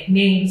not being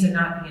names are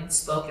not being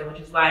spoken,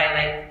 which is why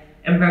I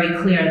am very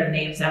clear on the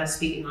names that I'm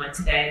speaking on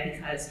today,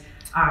 because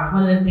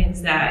one of the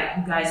things that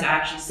you guys are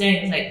actually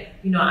saying is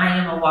I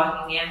am a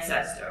walking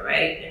ancestor,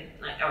 right?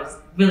 And I was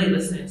really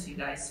listening to you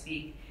guys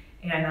speak,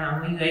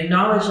 and when you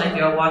acknowledge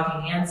you're a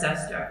walking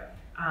ancestor,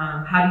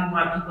 how do you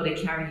want people to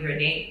carry your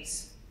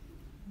names,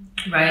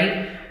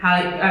 right?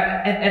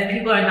 If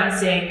people are not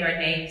saying your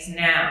names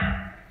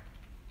now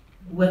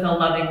with a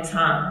loving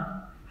tongue,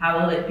 how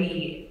will it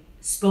be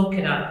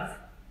spoken of?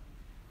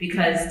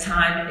 Because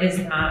time is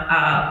not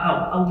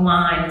a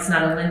line, it's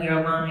not a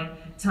linear line.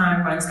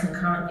 Time runs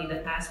concurrently,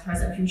 the past,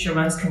 present, future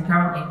runs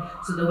concurrently.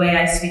 So the way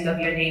I speak of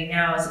your name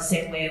now is the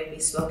same way it will be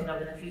spoken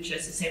of in the future,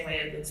 it's the same way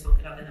it's been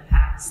spoken of in the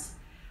past,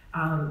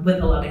 with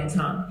a loving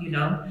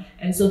tongue,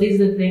 And so these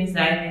are the things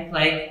that I think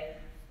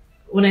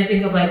when I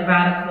think of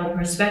radical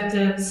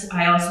perspectives,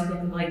 I also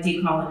think of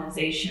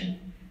decolonization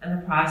and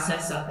the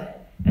process of it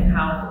and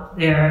how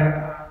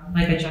they're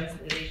a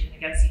juxtaposition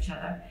against each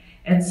other.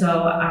 And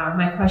so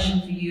my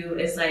question for you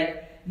is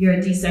your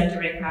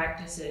decentering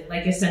practices,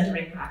 your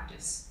centering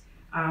practice.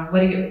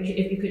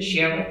 If you could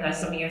share with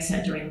us some of your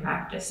centering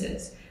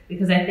practices,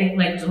 because I think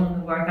doing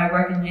the work, I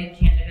work in the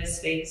cannabis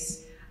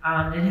space.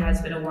 It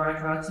has been a war on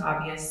drugs,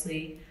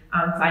 obviously,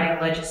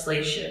 fighting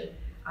legislation.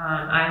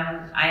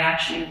 I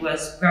actually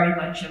was very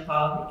much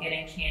involved in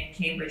getting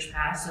Cambridge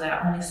passed so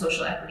that only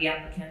social equity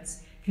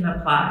applicants can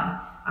apply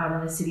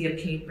in the city of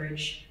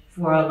Cambridge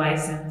for a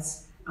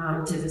license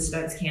to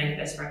dispense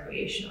cannabis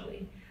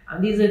recreationally.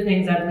 These are the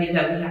things I believe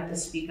that we have to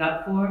speak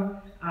up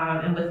for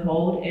and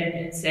withhold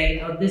and say,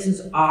 no, this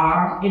is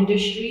our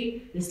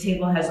industry. This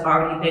table has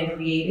already been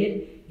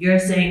created. You're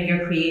saying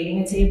you're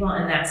creating a table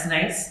and that's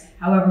nice.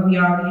 However, we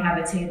already have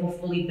a table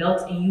fully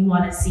built and you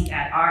want a seat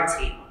at our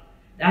table.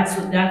 That's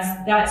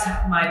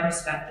my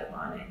perspective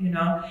on it,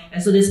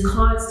 And so there's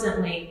constant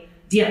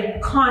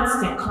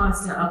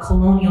a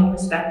colonial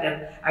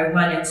perspective I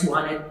run into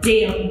on a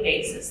daily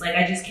basis.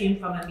 I just came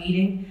from a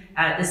meeting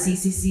at the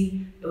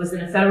CCC. It was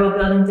in a federal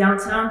building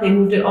downtown. They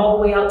moved it all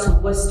the way out to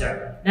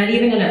Worcester. Not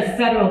even in a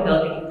federal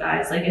building, you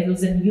guys. It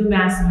was in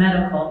UMass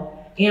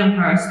Medical,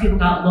 Amherst. People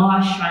got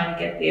lost trying to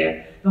get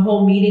there. The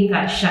whole meeting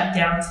got shut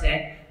down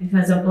today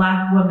because a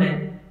Black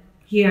woman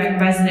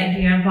resident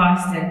here in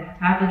Boston,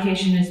 her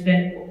application has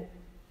been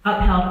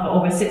upheld for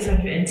over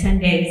 610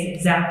 days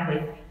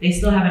exactly. They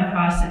still haven't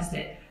processed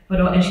it,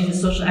 and she's a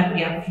social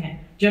equity applicant.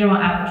 General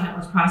applicant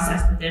was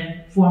processed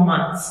within 4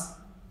 months.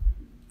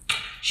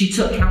 She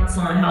took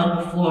counsel and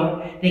held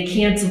before. They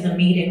canceled the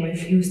meeting,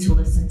 refused to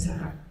listen to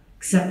her,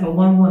 except for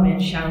one woman,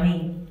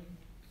 Shaleen,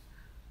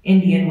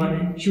 Indian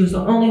woman. She was the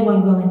only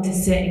one willing to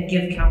sit and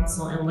give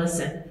counsel and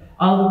listen.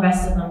 All the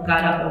rest of them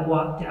got up and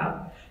walked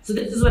out. So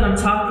this is what I'm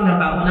talking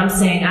about when I'm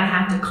saying I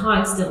have to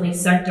constantly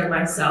center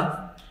myself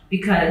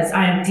because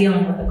I am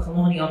dealing with a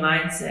colonial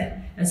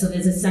mindset. And so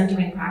there's a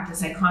centering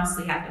practice I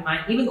constantly have to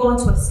mind. Even going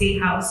to a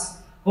state house,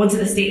 going to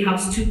the State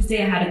House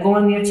Tuesday, I had to go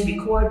in there to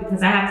record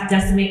because I have to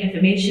decimate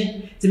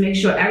information to make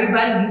sure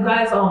everybody, you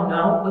guys all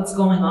know what's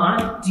going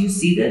on. Do you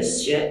see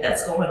this shit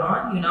that's going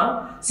on, you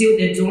know? See what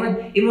they're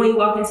doing? Even when you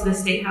walk into the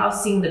State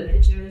House, seeing the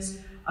pictures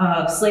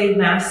of slave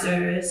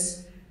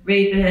masters,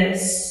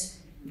 rapists,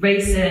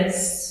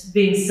 racists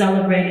being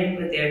celebrated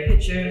with their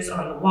pictures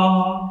on the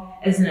wall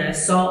as an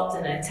assault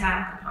and an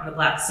attack upon the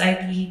Black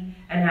psyche,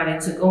 and having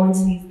to go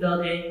into these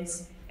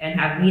buildings and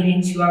have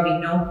meetings, you already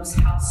know whose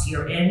house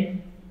you're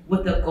in,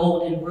 with the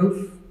golden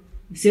roof.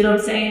 You see what I'm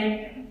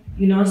saying?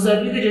 You know, so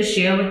if you could just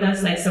share with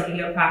us like some of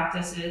your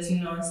practices, you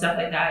know, and stuff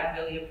like that, I'd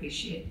really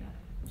appreciate that.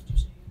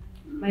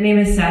 My name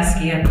is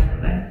Saskia, by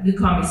the way. You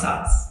call me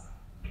Sauce.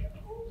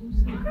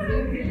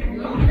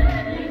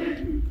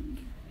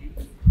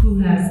 Who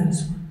has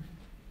this one?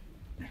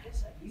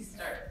 You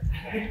start.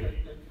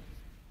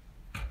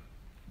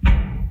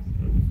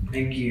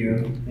 Thank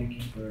you. Thank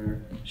you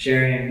for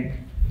sharing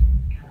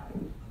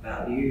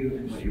about you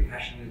and what you're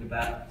passionate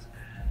about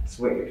and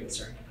what you're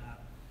concerned about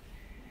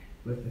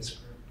with this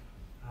group.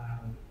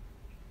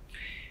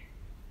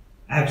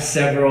 I have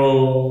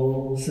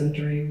several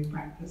centering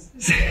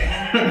practices. No,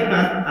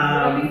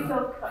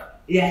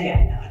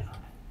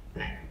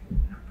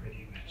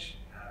 pretty much.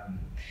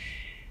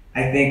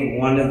 I think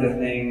one of the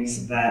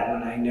things that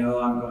when I know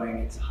I'm going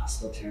into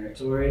hostile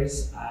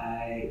territories,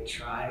 I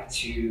try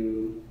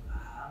to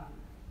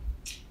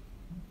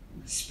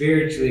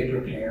spiritually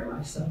prepare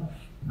myself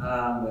with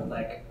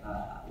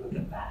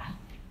a bath,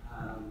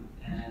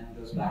 and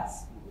those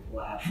baths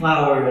will have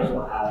flowers,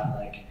 will have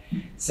like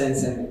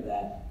scents in it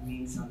that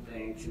mean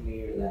something to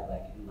me or that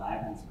like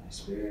enlivens my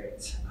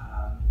spirit,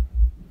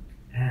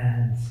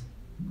 and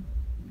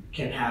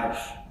can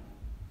have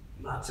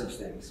lots of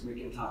things. We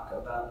can talk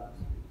about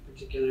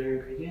particular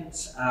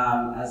ingredients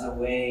as a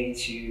way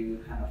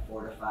to kind of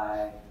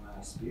fortify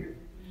my spirit,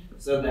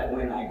 so that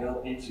when I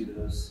go into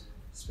those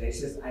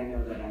spaces, I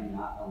know that I'm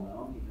not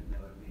alone, even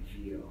though it may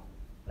feel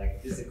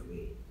like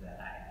physically that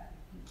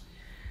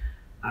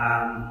I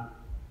am.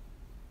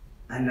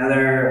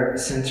 Another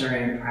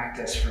centering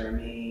practice for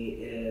me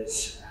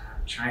is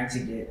trying to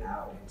get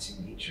out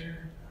into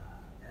nature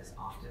as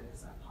often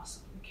as I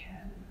possibly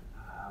can,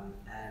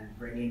 and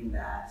bringing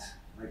that,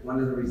 like one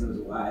of the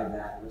reasons why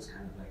that was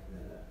kind of like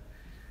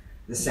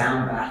the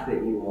sound bath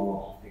that you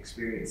all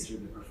experienced through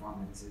the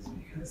performance is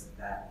because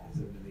that is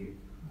a really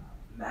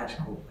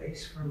magical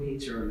place for me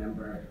to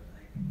remember,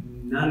 like,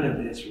 none of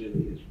this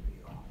really is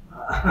real.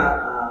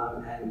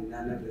 And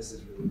none of this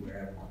is really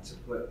where I want to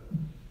put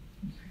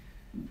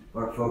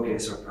or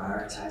focus or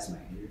prioritize my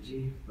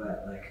energy.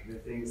 But like the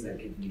things that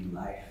give me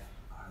life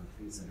are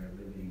the things that are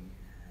living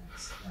and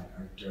that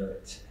are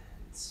dirt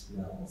and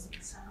smells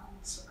and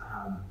sounds.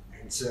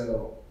 And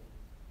so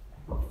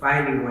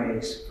finding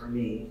ways for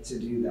me to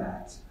do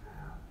that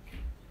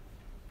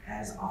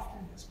as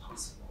often as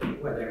possible,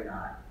 whether or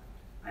not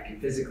I can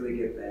physically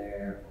get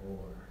there or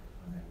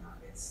whether or not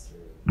it's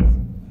through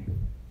like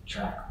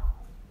track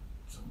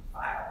some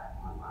file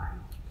online.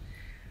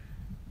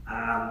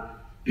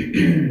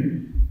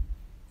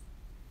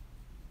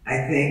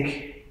 I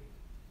think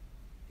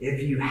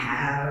if you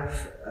have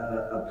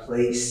a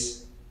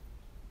place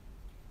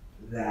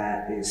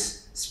that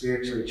is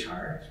spiritually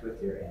charged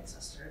with your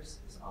ancestors,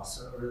 is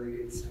also a really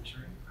good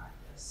centering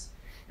practice,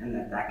 and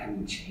that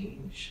can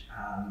change.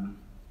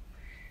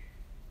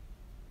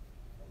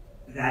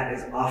 That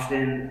is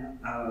often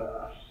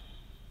a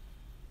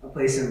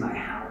place in my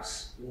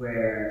house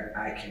where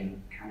I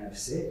can kind of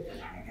sit and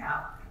hang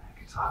out, and I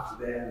can talk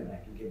to them, and I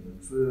can give them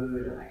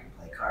food, and I can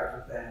play cards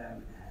with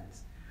them, and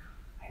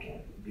I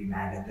can be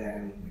mad at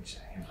them, which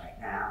I am right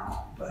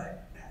now,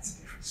 but that's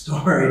a different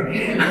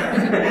story.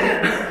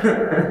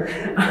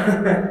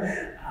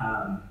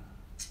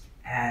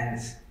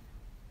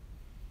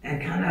 And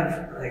kind of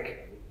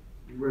like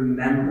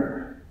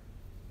remember.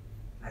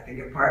 I think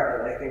a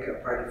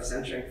part of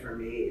centering for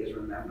me is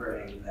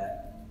remembering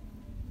that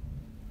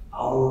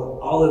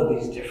all of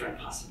these different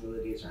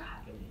possibilities are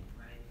happening,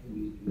 right?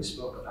 And we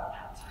spoke about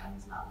how time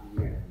is not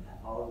linear, and that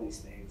all of these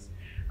things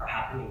are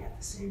happening at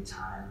the same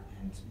time,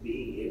 and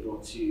being able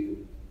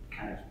to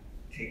kind of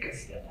take a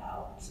step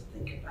out to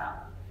think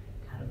about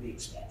kind of the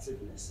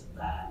expansiveness of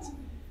that,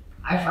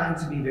 I find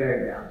to be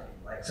very grounding.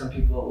 Like some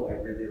people I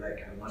really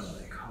like, I want to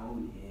like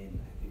hone in.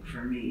 I think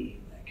for me,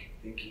 like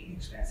thinking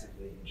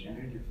expansively and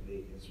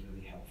generatively is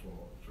really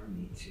helpful for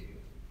me to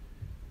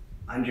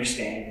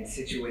understand and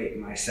situate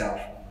myself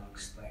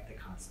amongst like the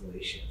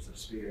constellations of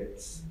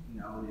spirits,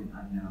 known and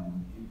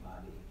unknown,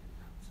 embodied and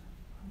outside.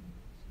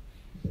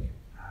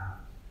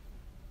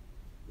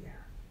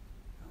 Yeah,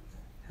 I hope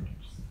that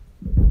helps.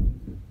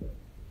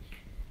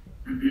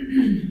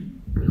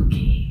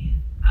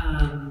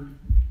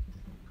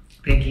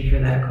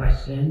 a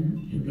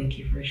question, and thank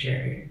you for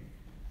sharing.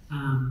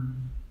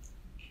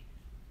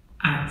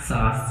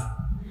 Sauce.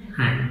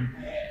 Hi.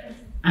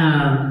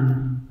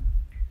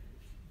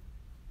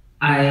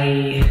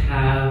 I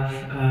have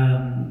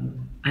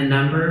a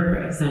number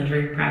of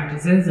centering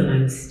practices, and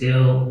I'm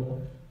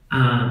still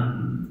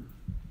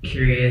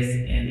curious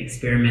and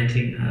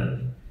experimenting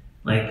of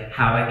like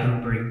how I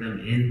can bring them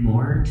in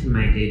more to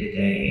my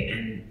day-to-day,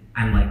 and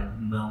I'm like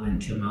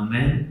moment to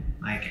moment.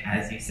 Like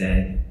as you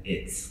said,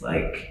 it's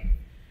like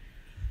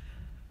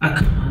a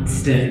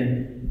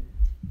constant.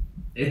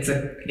 It's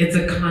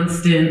a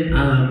constant.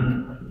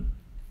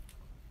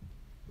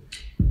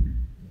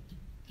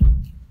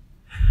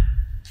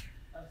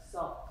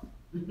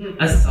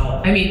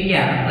 Assault. I mean,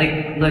 yeah,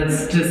 like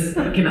let's just,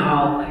 we can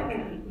all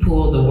like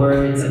pool the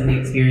words and the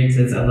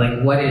experiences of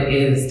like what it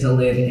is to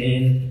live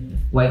in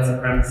white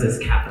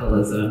supremacist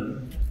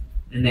capitalism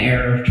in the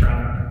era of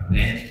Trump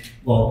and,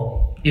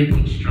 well,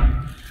 impeach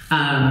Trump.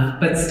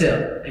 But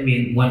still, I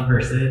mean, one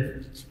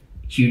person,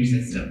 huge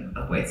system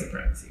of white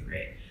supremacy,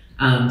 right?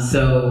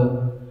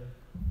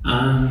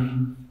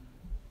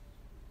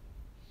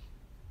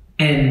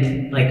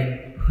 And like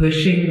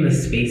pushing the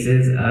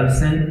spaces of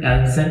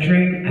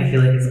centering, I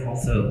feel like is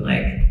also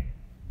like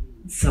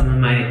some of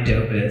my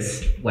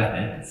dopest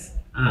weapons.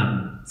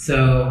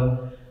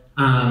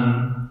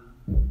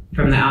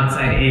 From the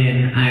outside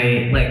in,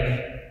 I'm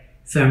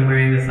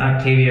wearing this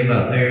Octavia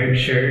Butler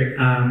shirt.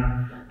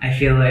 I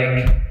feel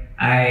like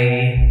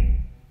I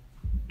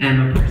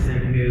am a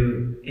person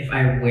who, if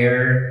I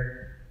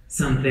wear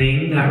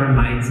something that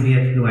reminds me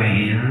of who I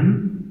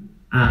am,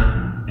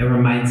 it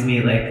reminds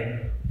me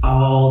like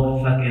all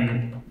the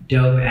fucking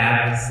dope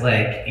ass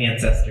like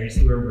ancestors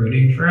who were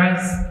rooting for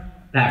us.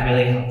 That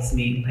really helps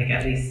me like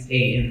at least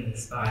stay in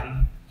this body.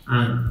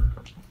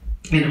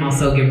 And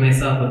also give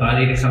myself a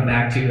body to come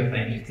back to if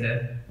I need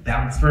to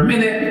bounce for a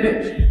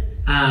minute.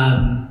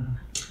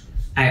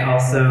 I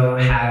also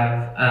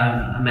have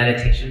a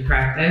meditation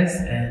practice,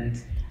 and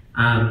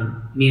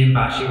me and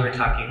Bashi were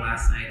talking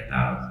last night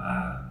about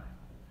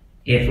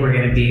if we're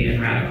going to be in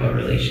radical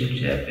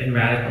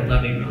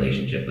loving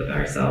relationship with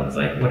ourselves,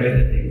 like what are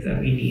the things that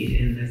we need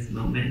in this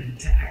moment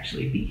to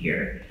actually be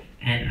here?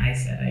 And I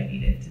said I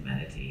needed to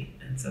meditate,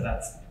 and so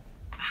that's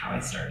how I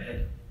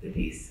started the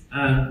piece.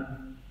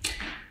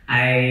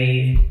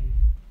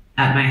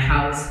 At my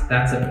house,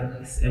 that's a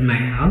place in my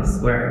house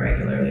where I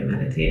regularly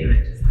meditate, and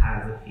it just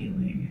has a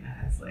feeling. It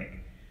has like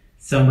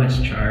so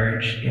much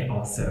charge. It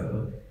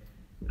also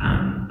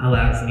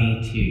allows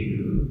me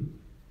to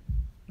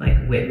like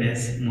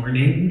witness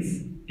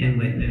mornings and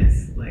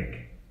witness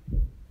like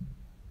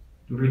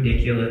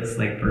ridiculous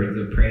like birds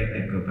of prey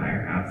that go by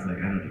our house. Like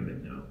I don't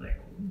even know like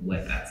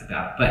what that's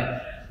about,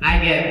 but I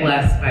get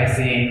blessed by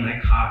seeing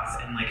like hawks,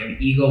 and like an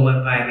eagle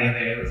went by the other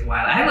day. It was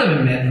wild. I live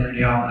in Medford,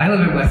 y'all. I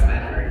live in West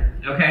Medford,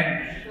 okay?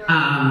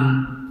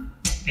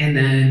 And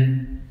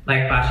then,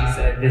 like Bashi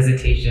said,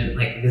 visitation,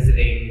 like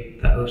visiting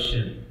the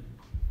ocean,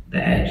 the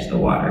edge, the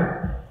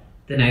water,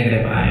 the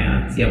negative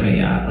ions,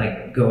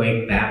 like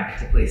going back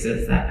to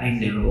places that I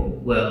know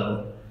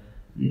will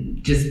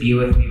just be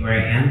with me where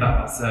I am, but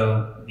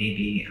also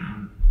maybe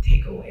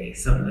take away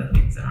some of the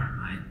things that aren't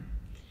mine.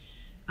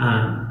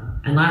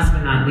 And last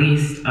but not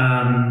least,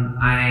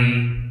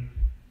 I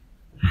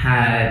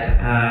had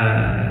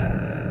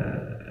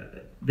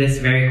this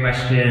very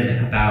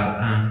question about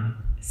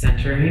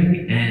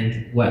centering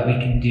and what we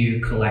can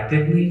do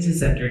collectively to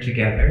center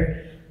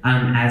together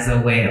as a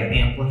way of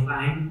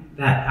amplifying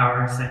that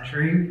power of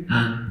centering.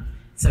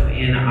 So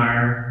in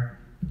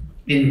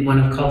one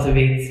of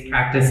Cultivate's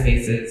practice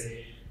spaces,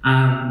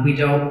 we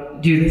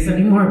don't do this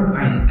anymore,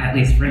 at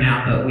least for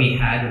now, but we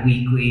had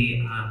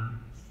weekly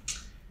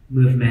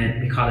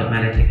movement. We called it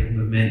meditative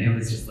movement. It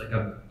was just like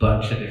a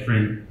bunch of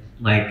different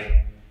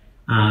like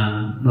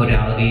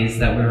modalities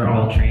that we were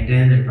all trained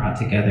in and brought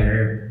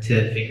together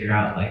to figure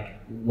out like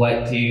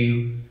what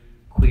do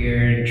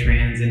queer and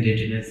trans,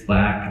 indigenous,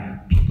 black, and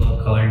people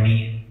of color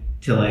need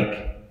to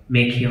like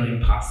make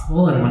healing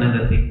possible. And one of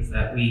the things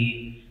that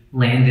we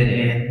landed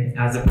in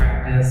as a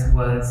practice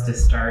was to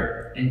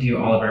start and do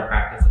all of our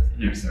practices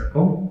in a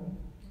circle.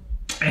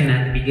 And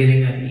at the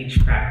beginning of each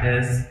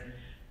practice,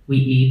 we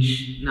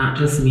each, not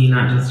just me,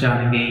 not just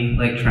Johnny B,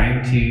 like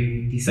trying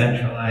to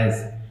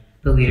decentralize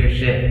the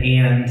leadership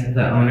and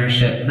the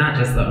ownership, not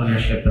just the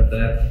ownership, but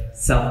the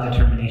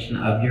self-determination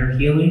of your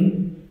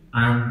healing.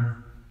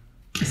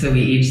 So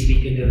we each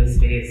speak into the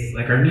space,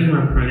 like our name,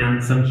 our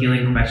pronoun, some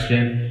healing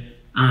question,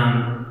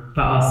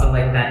 but also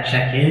like that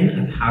check-in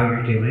of how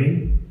you're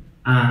doing.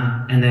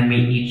 And then we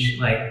each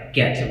like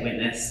get to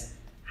witness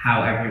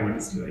how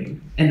everyone's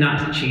doing, and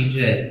not to change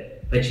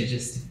it, but to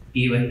just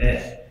be with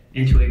it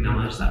and to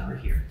acknowledge that we're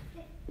here.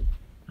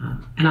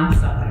 And I'll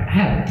stop there. I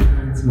have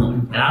tons more,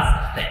 but I'll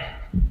stop there.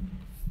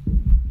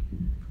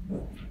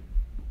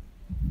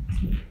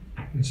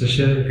 It's such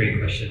a great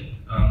question.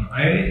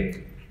 I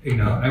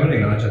would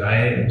acknowledge that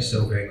I am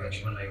still very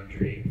much on my own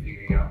journey,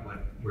 figuring out what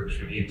works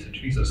for me and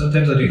centering. So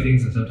sometimes I'll do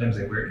things and sometimes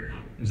they work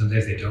and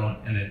sometimes they don't.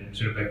 And then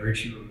sort of by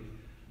virtue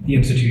of the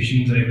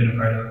institutions that I've been a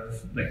part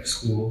of, like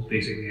school,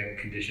 basically I'm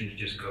conditioned to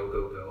just go,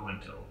 go, go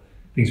until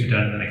things are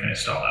done, and then I kind of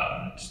stall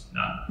out, and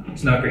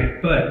it's not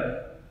great.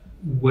 But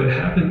what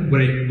happened,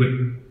 what I find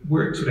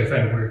works,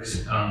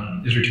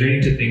 is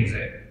returning to things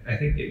that I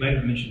think it might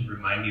have mentioned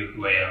remind me of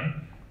who I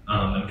am,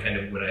 and kind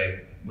of what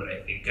I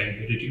think I'm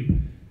here to do.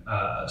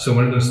 So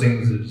one of those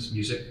things is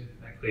music.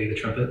 I play the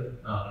trumpet,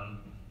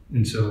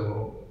 and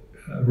so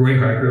Roy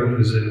Hargrove,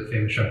 who's a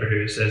famous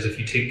trumpeter, says if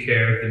you take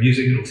care of the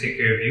music, it'll take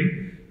care of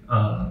you.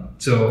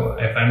 So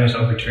I find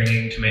myself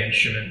returning to my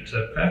instrument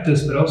to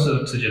practice, but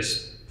also to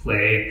just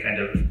play and kind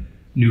of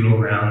noodle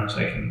around, so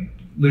I can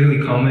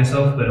literally calm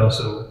myself, but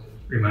also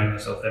remind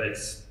myself that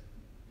it's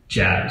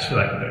jazz, for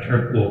lack of a better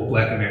term, well,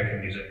 Black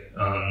American music,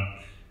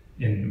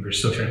 and we're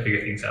still trying to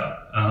figure things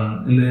out.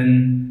 And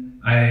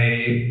then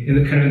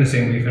kind of in the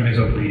same way, find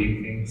myself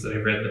reading things that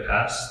I've read in the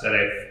past that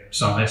I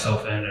saw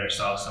myself in, or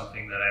saw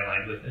something that I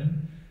aligned with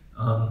in.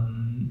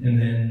 And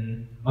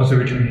then also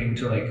returning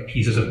to like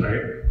pieces of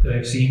art that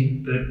I've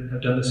seen that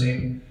have done the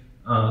same,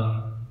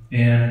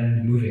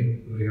 and moving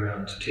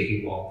around, so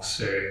taking walks,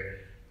 or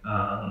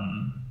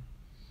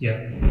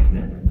yeah.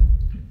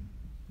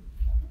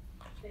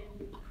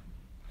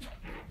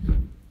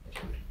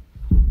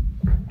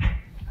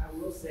 I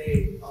will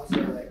say also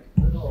like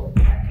little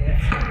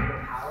packets,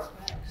 little power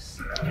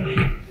packs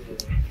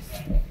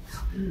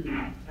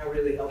are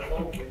really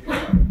helpful when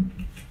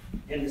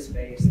you're in the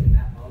space in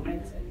that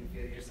moment and you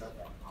feel yourself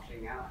like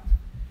popping out.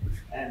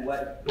 And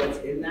what's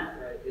in that,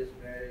 right, is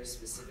very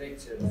specific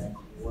to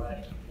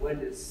like what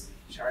is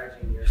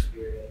charging your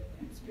spirit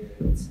and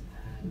spirits,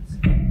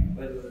 and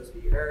whether those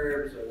be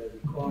herbs, whether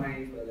it be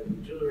coins, whether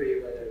it be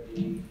jewelry, whether it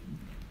be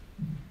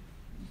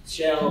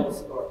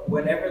shells, or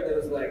whatever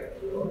those like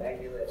little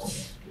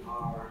amulets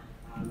are,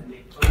 that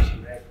may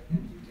function, right,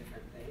 and do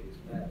different things.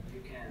 But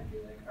you can be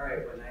like, all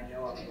right, when I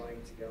know I'm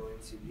going to go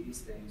into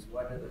these things,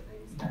 what are the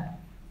things that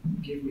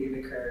give me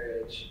the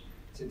courage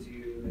to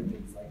do the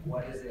things? Like,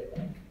 what is it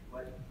like?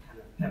 What kind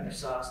of pepper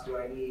sauce do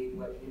I need?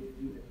 What,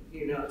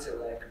 you know, to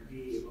like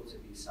be able to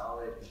be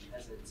solid and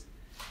present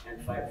and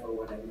fight for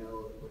what I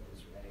know what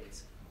is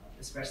right,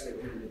 especially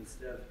in the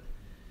midst of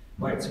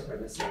white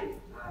supremacy,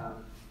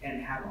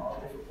 and have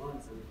all different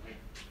ones. And like,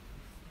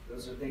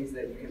 those are things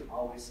that you can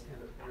always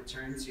kind of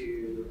return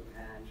to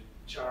and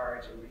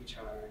charge and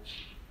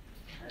recharge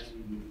as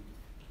you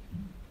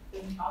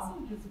need. Also,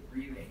 just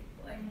breathing.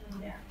 Like,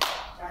 yeah,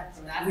 that's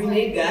we like,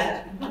 need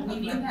that. We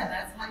need that.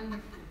 That's how you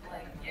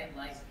like get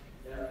life.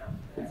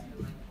 That's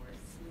your life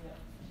force.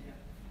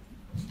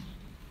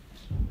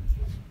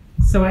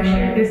 So I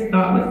shared this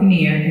thought with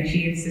Nia, and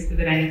she insisted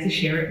that I need to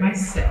share it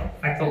myself.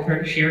 I told her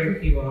to share it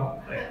with you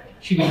all, but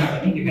she would not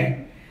let me do that.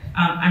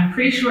 I'm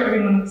pretty sure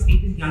everyone on the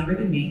stage is younger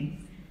than me,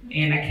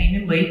 and I came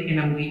in late and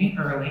I'm leaving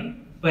early,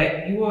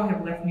 but you all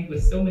have left me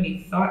with so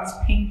many thoughts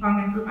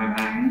ping-ponging through my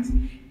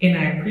mind, and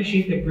I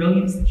appreciate the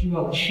brilliance that you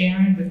all are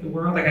sharing with the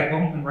world. I gotta go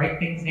home and write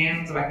things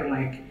down so I can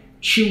like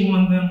chew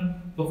on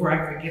them before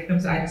I forget them.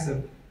 So I just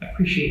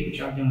appreciate what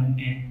y'all doing,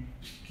 and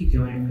keep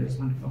doing it, because it's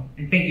wonderful.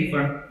 And thank you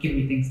for giving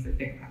me things to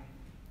think about.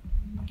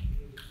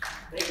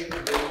 Thank you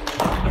for doing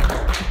that.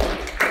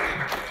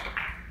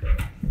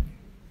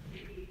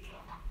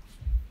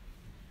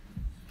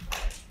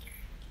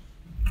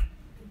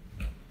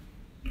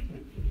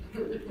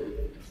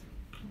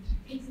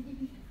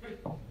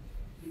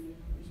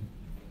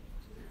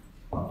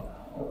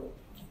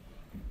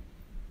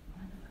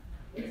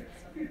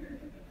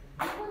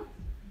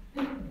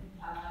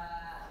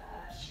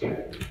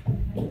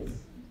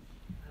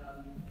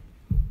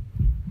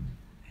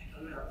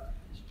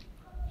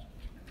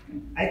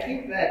 I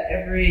think that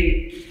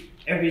every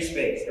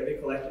space, every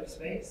collective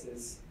space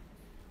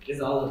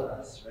is all of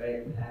us,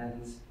 right?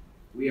 And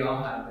we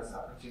all have this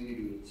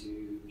opportunity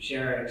to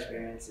share our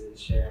experiences,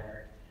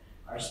 share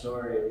our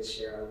stories,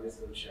 share our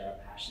wisdom, share our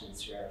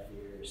passions, share our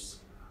fears.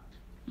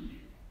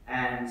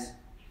 And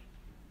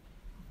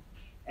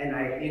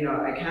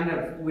I kind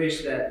of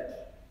wish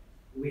that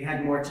we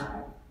had more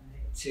time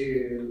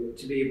to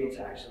be able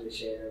to actually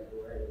share,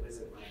 where it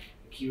wasn't like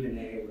a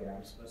Q&A where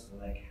I'm supposed to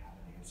like have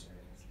an answer. I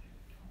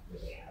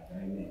don't really have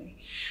very many.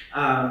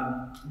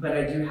 But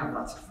I do have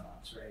lots of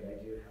thoughts, right?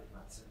 I do have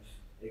lots of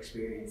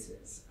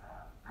experiences.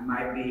 I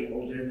might be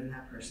older than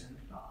that person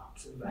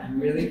thought, but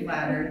I'm really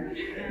flattered.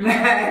 They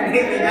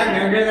think I'm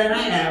younger than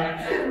I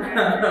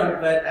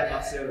am. But I've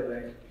also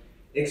like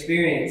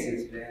experience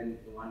has been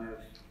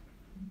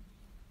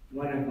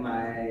one of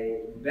my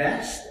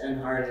best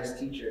and hardest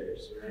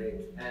teachers, right?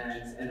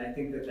 And I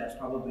think that that's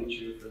probably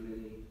true for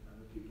many of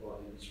the people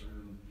in this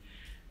room.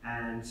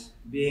 And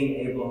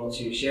being able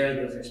to share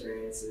those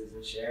experiences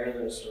and share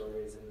those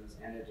stories and those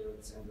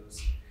anecdotes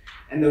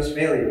and those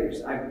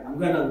failures. I'm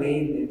gonna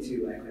lean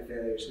into like the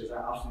failures, because I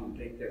often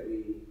think that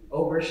we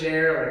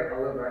overshare like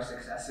all of our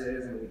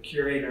successes, and we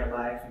curate our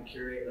life and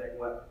curate like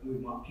what we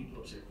want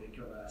people to think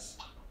of us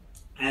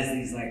as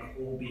these like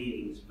whole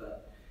beings.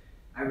 But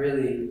I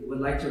really would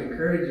like to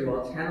encourage you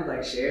all to kind of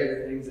like share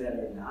the things that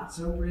are not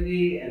so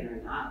pretty and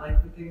are not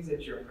like the things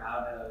that you're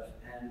proud of,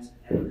 and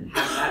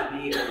have that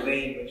be a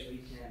way in which we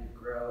can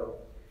grow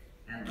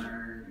and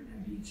learn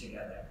and be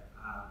together.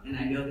 And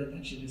I know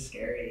that shit is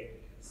scary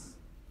because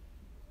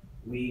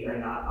we are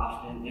not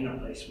often in a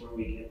place where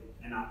we get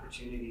an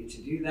opportunity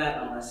to do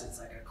that unless it's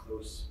like a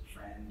close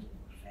friend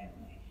or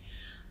family.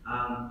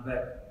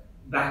 But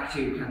back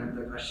to kind of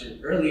the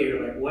question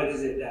earlier, like what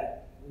is it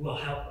that will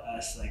help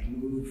us like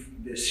move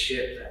this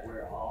ship that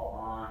we're all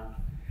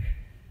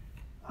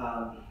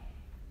on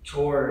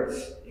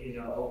towards, you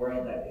know, a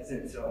world that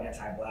isn't so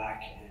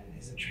anti-Black and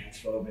isn't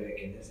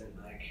transphobic and isn't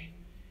like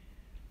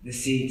the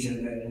seat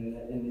in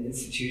the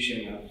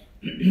institution of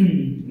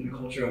in the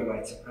culture of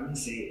white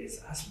supremacy,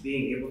 is us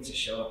being able to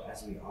show up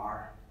as we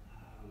are,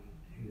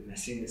 in the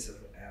messiness of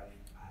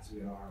as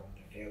we are, with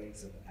the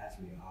failings of as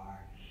we are,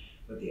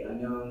 with the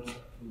unknowns of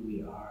who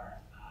we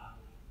are,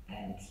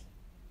 and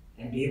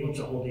be able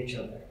to hold each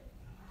other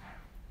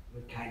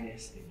with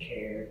kindness and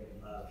care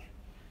and love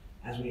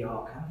as we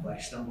all kind of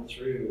like stumble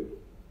through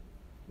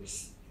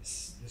this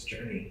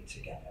journey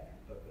together.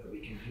 But we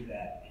can do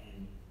that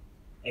in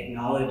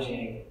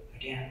acknowledging,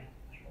 again,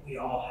 like we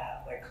all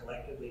have like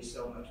collectively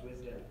so much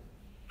wisdom.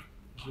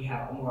 We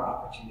have more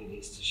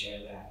opportunities to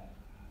share that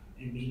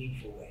in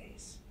meaningful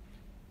ways.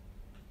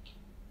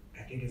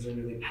 I think is a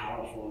really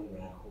powerful and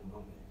radical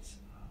moment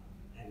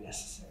and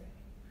necessary.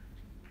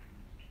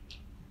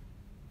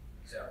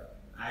 So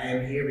I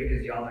am here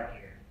because y'all are here.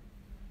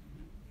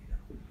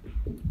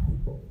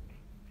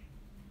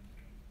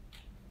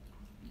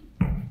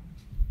 Are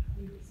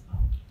we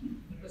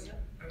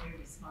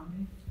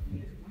responding?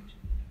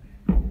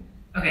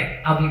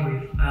 Okay, I'll be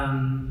brief.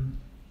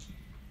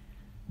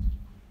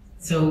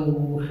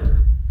 So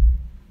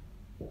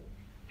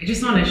I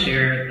just want to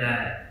share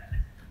that,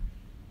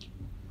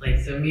 like,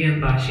 so me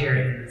and Bashi are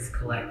in this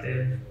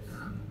collective,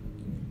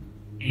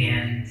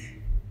 and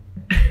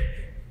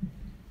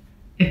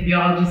if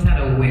y'all just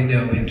had a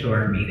window into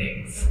our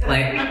meetings,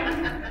 like,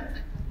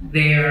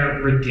 they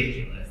are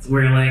ridiculous.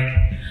 We're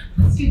like,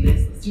 let's do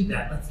this, let's do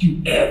that, let's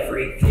do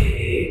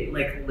everything.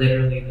 Like,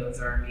 literally, those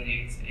are our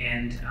meetings.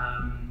 And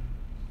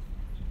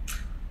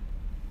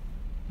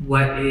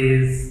what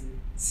is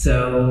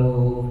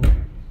so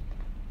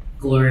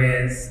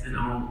glorious and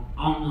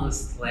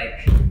almost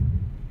like,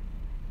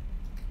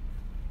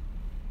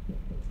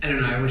 I don't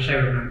know, I wish I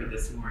remembered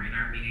this more in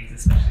our meetings,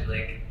 especially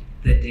like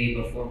the day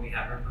before we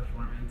have our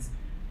performance,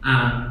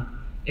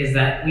 is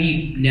that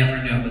we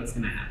never know what's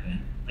gonna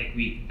happen. Like,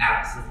 we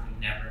absolutely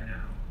never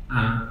know.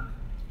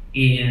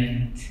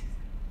 And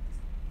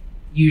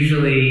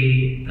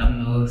usually the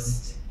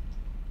most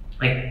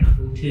like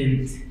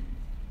potent,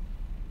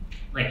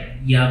 like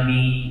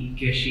yummy,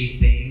 gushy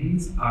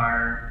things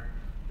are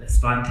the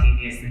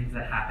spontaneous things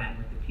that happen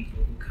with the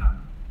people who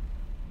come.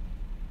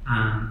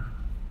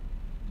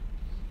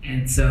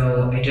 And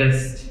so I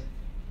just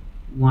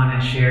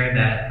want to share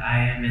that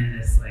I am in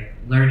this like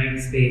learning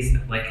space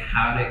of like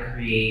how to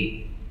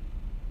create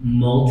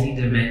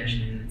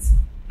multi-dimensions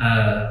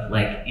of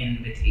like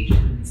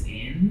invitations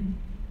in,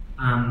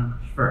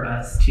 for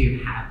us to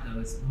have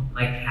those,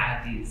 like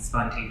have these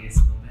spontaneous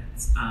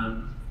moments.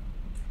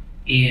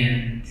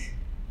 And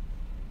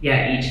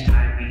yeah, each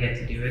time we get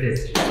to do it,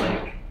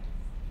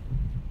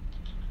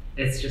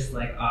 it's just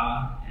like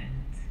awe,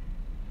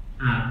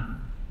 and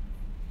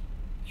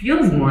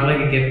feels more like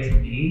a gift to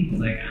me.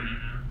 Like, I don't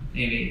know,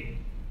 maybe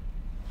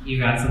you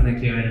got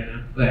something too, I don't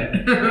know. But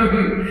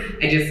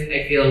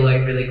I feel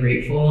like really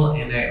grateful,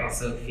 and I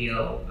also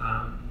feel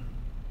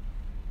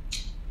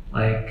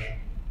like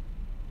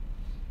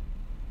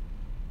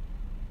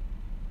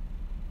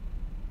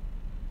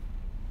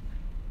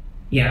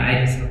yeah,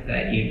 I just hope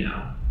that you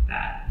know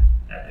that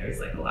there's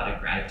like a lot of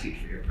gratitude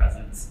for your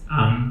presence.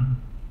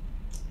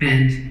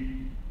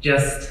 And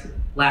just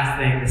last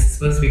thing, this is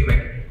supposed to be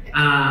quick,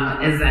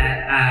 is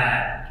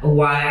that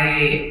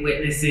why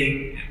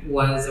witnessing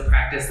was a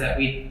practice that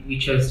we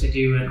chose to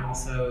do, and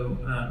also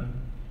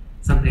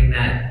something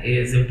that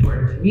is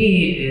important to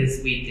me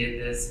is we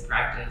did this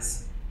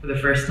practice for the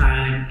first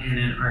time in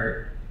an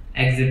art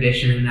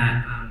exhibition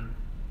that,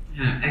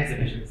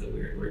 exhibition is a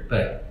weird word,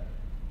 but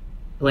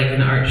like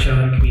an art show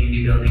and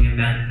community building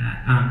event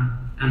that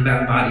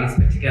Unbound Bodies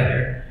put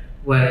together,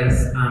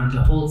 was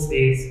to hold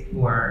space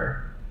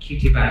for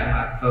QT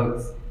BIPOC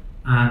folks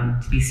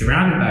to be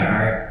surrounded by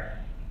art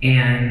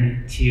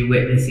and to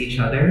witness each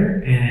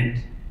other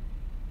and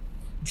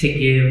to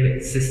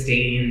give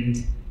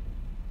sustained,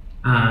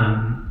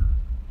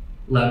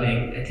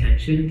 loving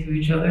attention to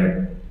each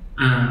other.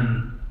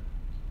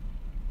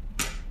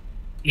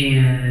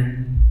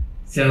 And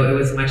so it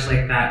was much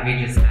like that.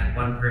 We just had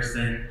one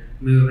person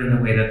move in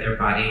the way that their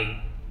body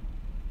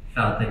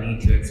felt the need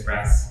to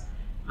express,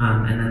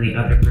 and then the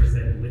other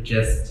person would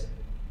just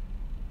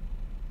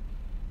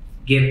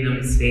give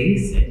them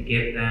space and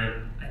give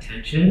them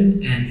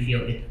attention and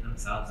feel into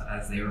themselves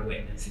as they were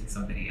witnessing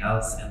somebody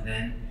else, and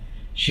then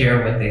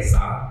share what they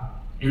saw.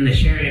 And the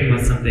sharing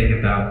was something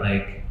about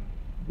like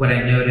what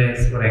I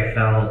noticed, what I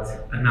felt.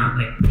 I'm not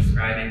like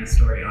prescribing the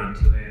story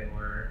onto it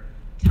or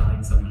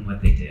telling someone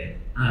what they did.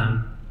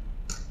 And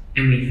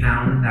we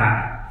found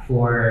that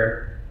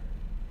for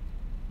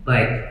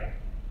like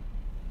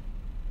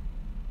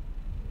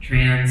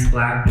trans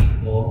Black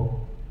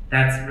people,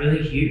 that's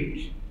really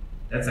huge.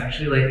 That's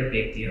actually like a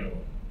big deal,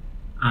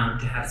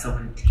 to have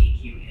someone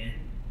take you in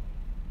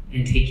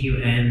and take you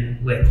in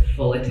with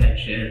full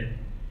attention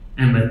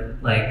and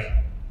with like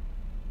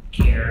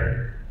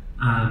care,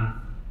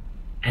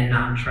 and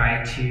not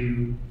try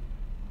to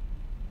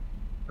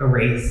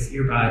erase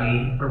your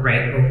body or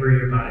write over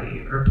your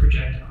body or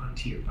project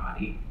onto your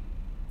body.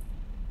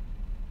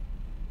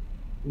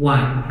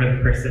 One, for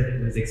the person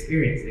who was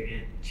experiencing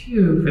it.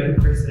 Two, for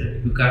the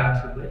person who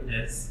got to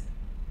witness.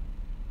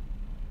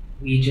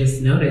 We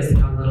just noticed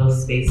how little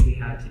space we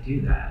had to do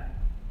that.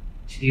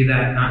 To do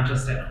that not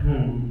just at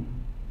home,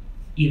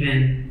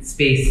 even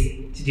space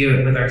to do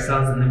it with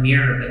ourselves in the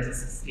mirror, but to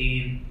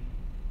sustain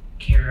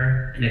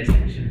care and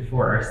attention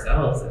for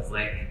ourselves. It's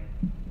like,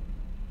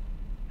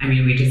 I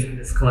mean, we just had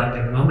this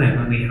collective moment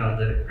when we held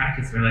the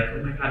practice. We're like,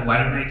 oh my God, why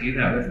don't I do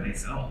that with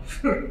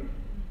myself?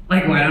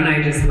 Like, why don't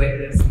I just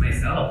witness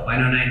myself? Why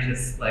don't I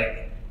just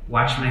like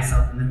watch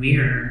myself in the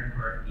mirror,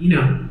 or, you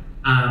know,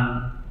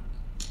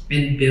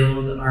 and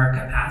build our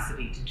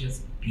capacity to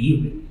just be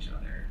with each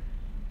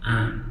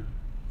other.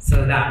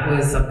 So that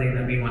was something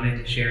that we wanted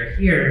to share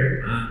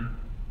here,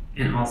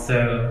 and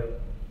also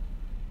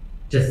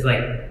just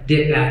like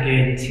dip back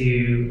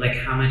into like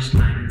how much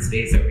time and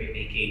space are we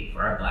making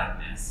for our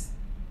Blackness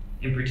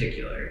in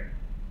particular?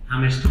 How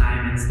much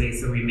time and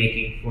space are we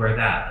making for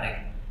that like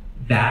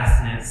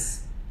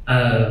vastness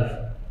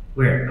of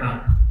where,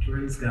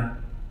 Jordan's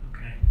gone,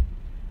 okay.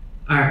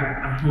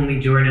 Our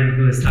homie Jordan,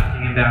 who was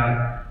talking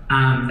about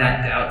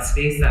that doubt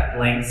space, that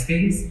blank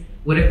space.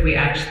 What if we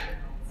actually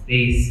held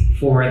space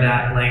for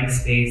that blank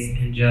space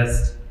and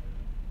just,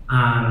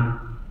 I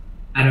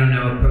don't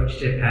know,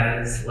 approached it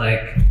as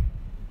like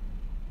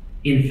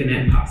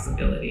infinite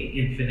possibility,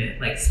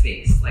 infinite like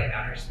space, like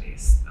outer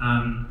space.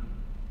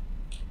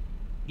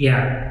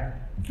 Yeah,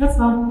 that's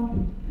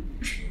all.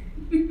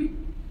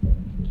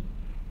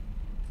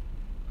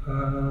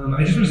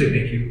 I just want to say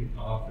thank you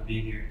all for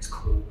being here. It's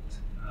cold.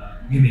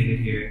 We made it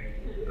here.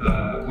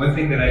 One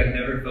thing that I've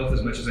never felt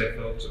as much as I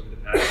felt over the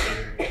past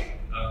year,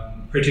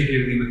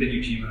 particularly within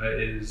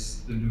Ujima,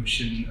 is the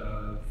notion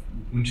of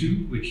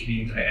Ubuntu, which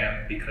means I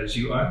am because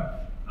you are.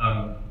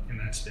 And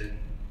that's been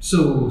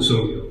so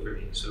real for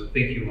me. So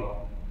thank you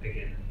all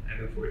again.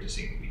 I look forward to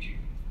seeing what we do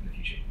in the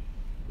future.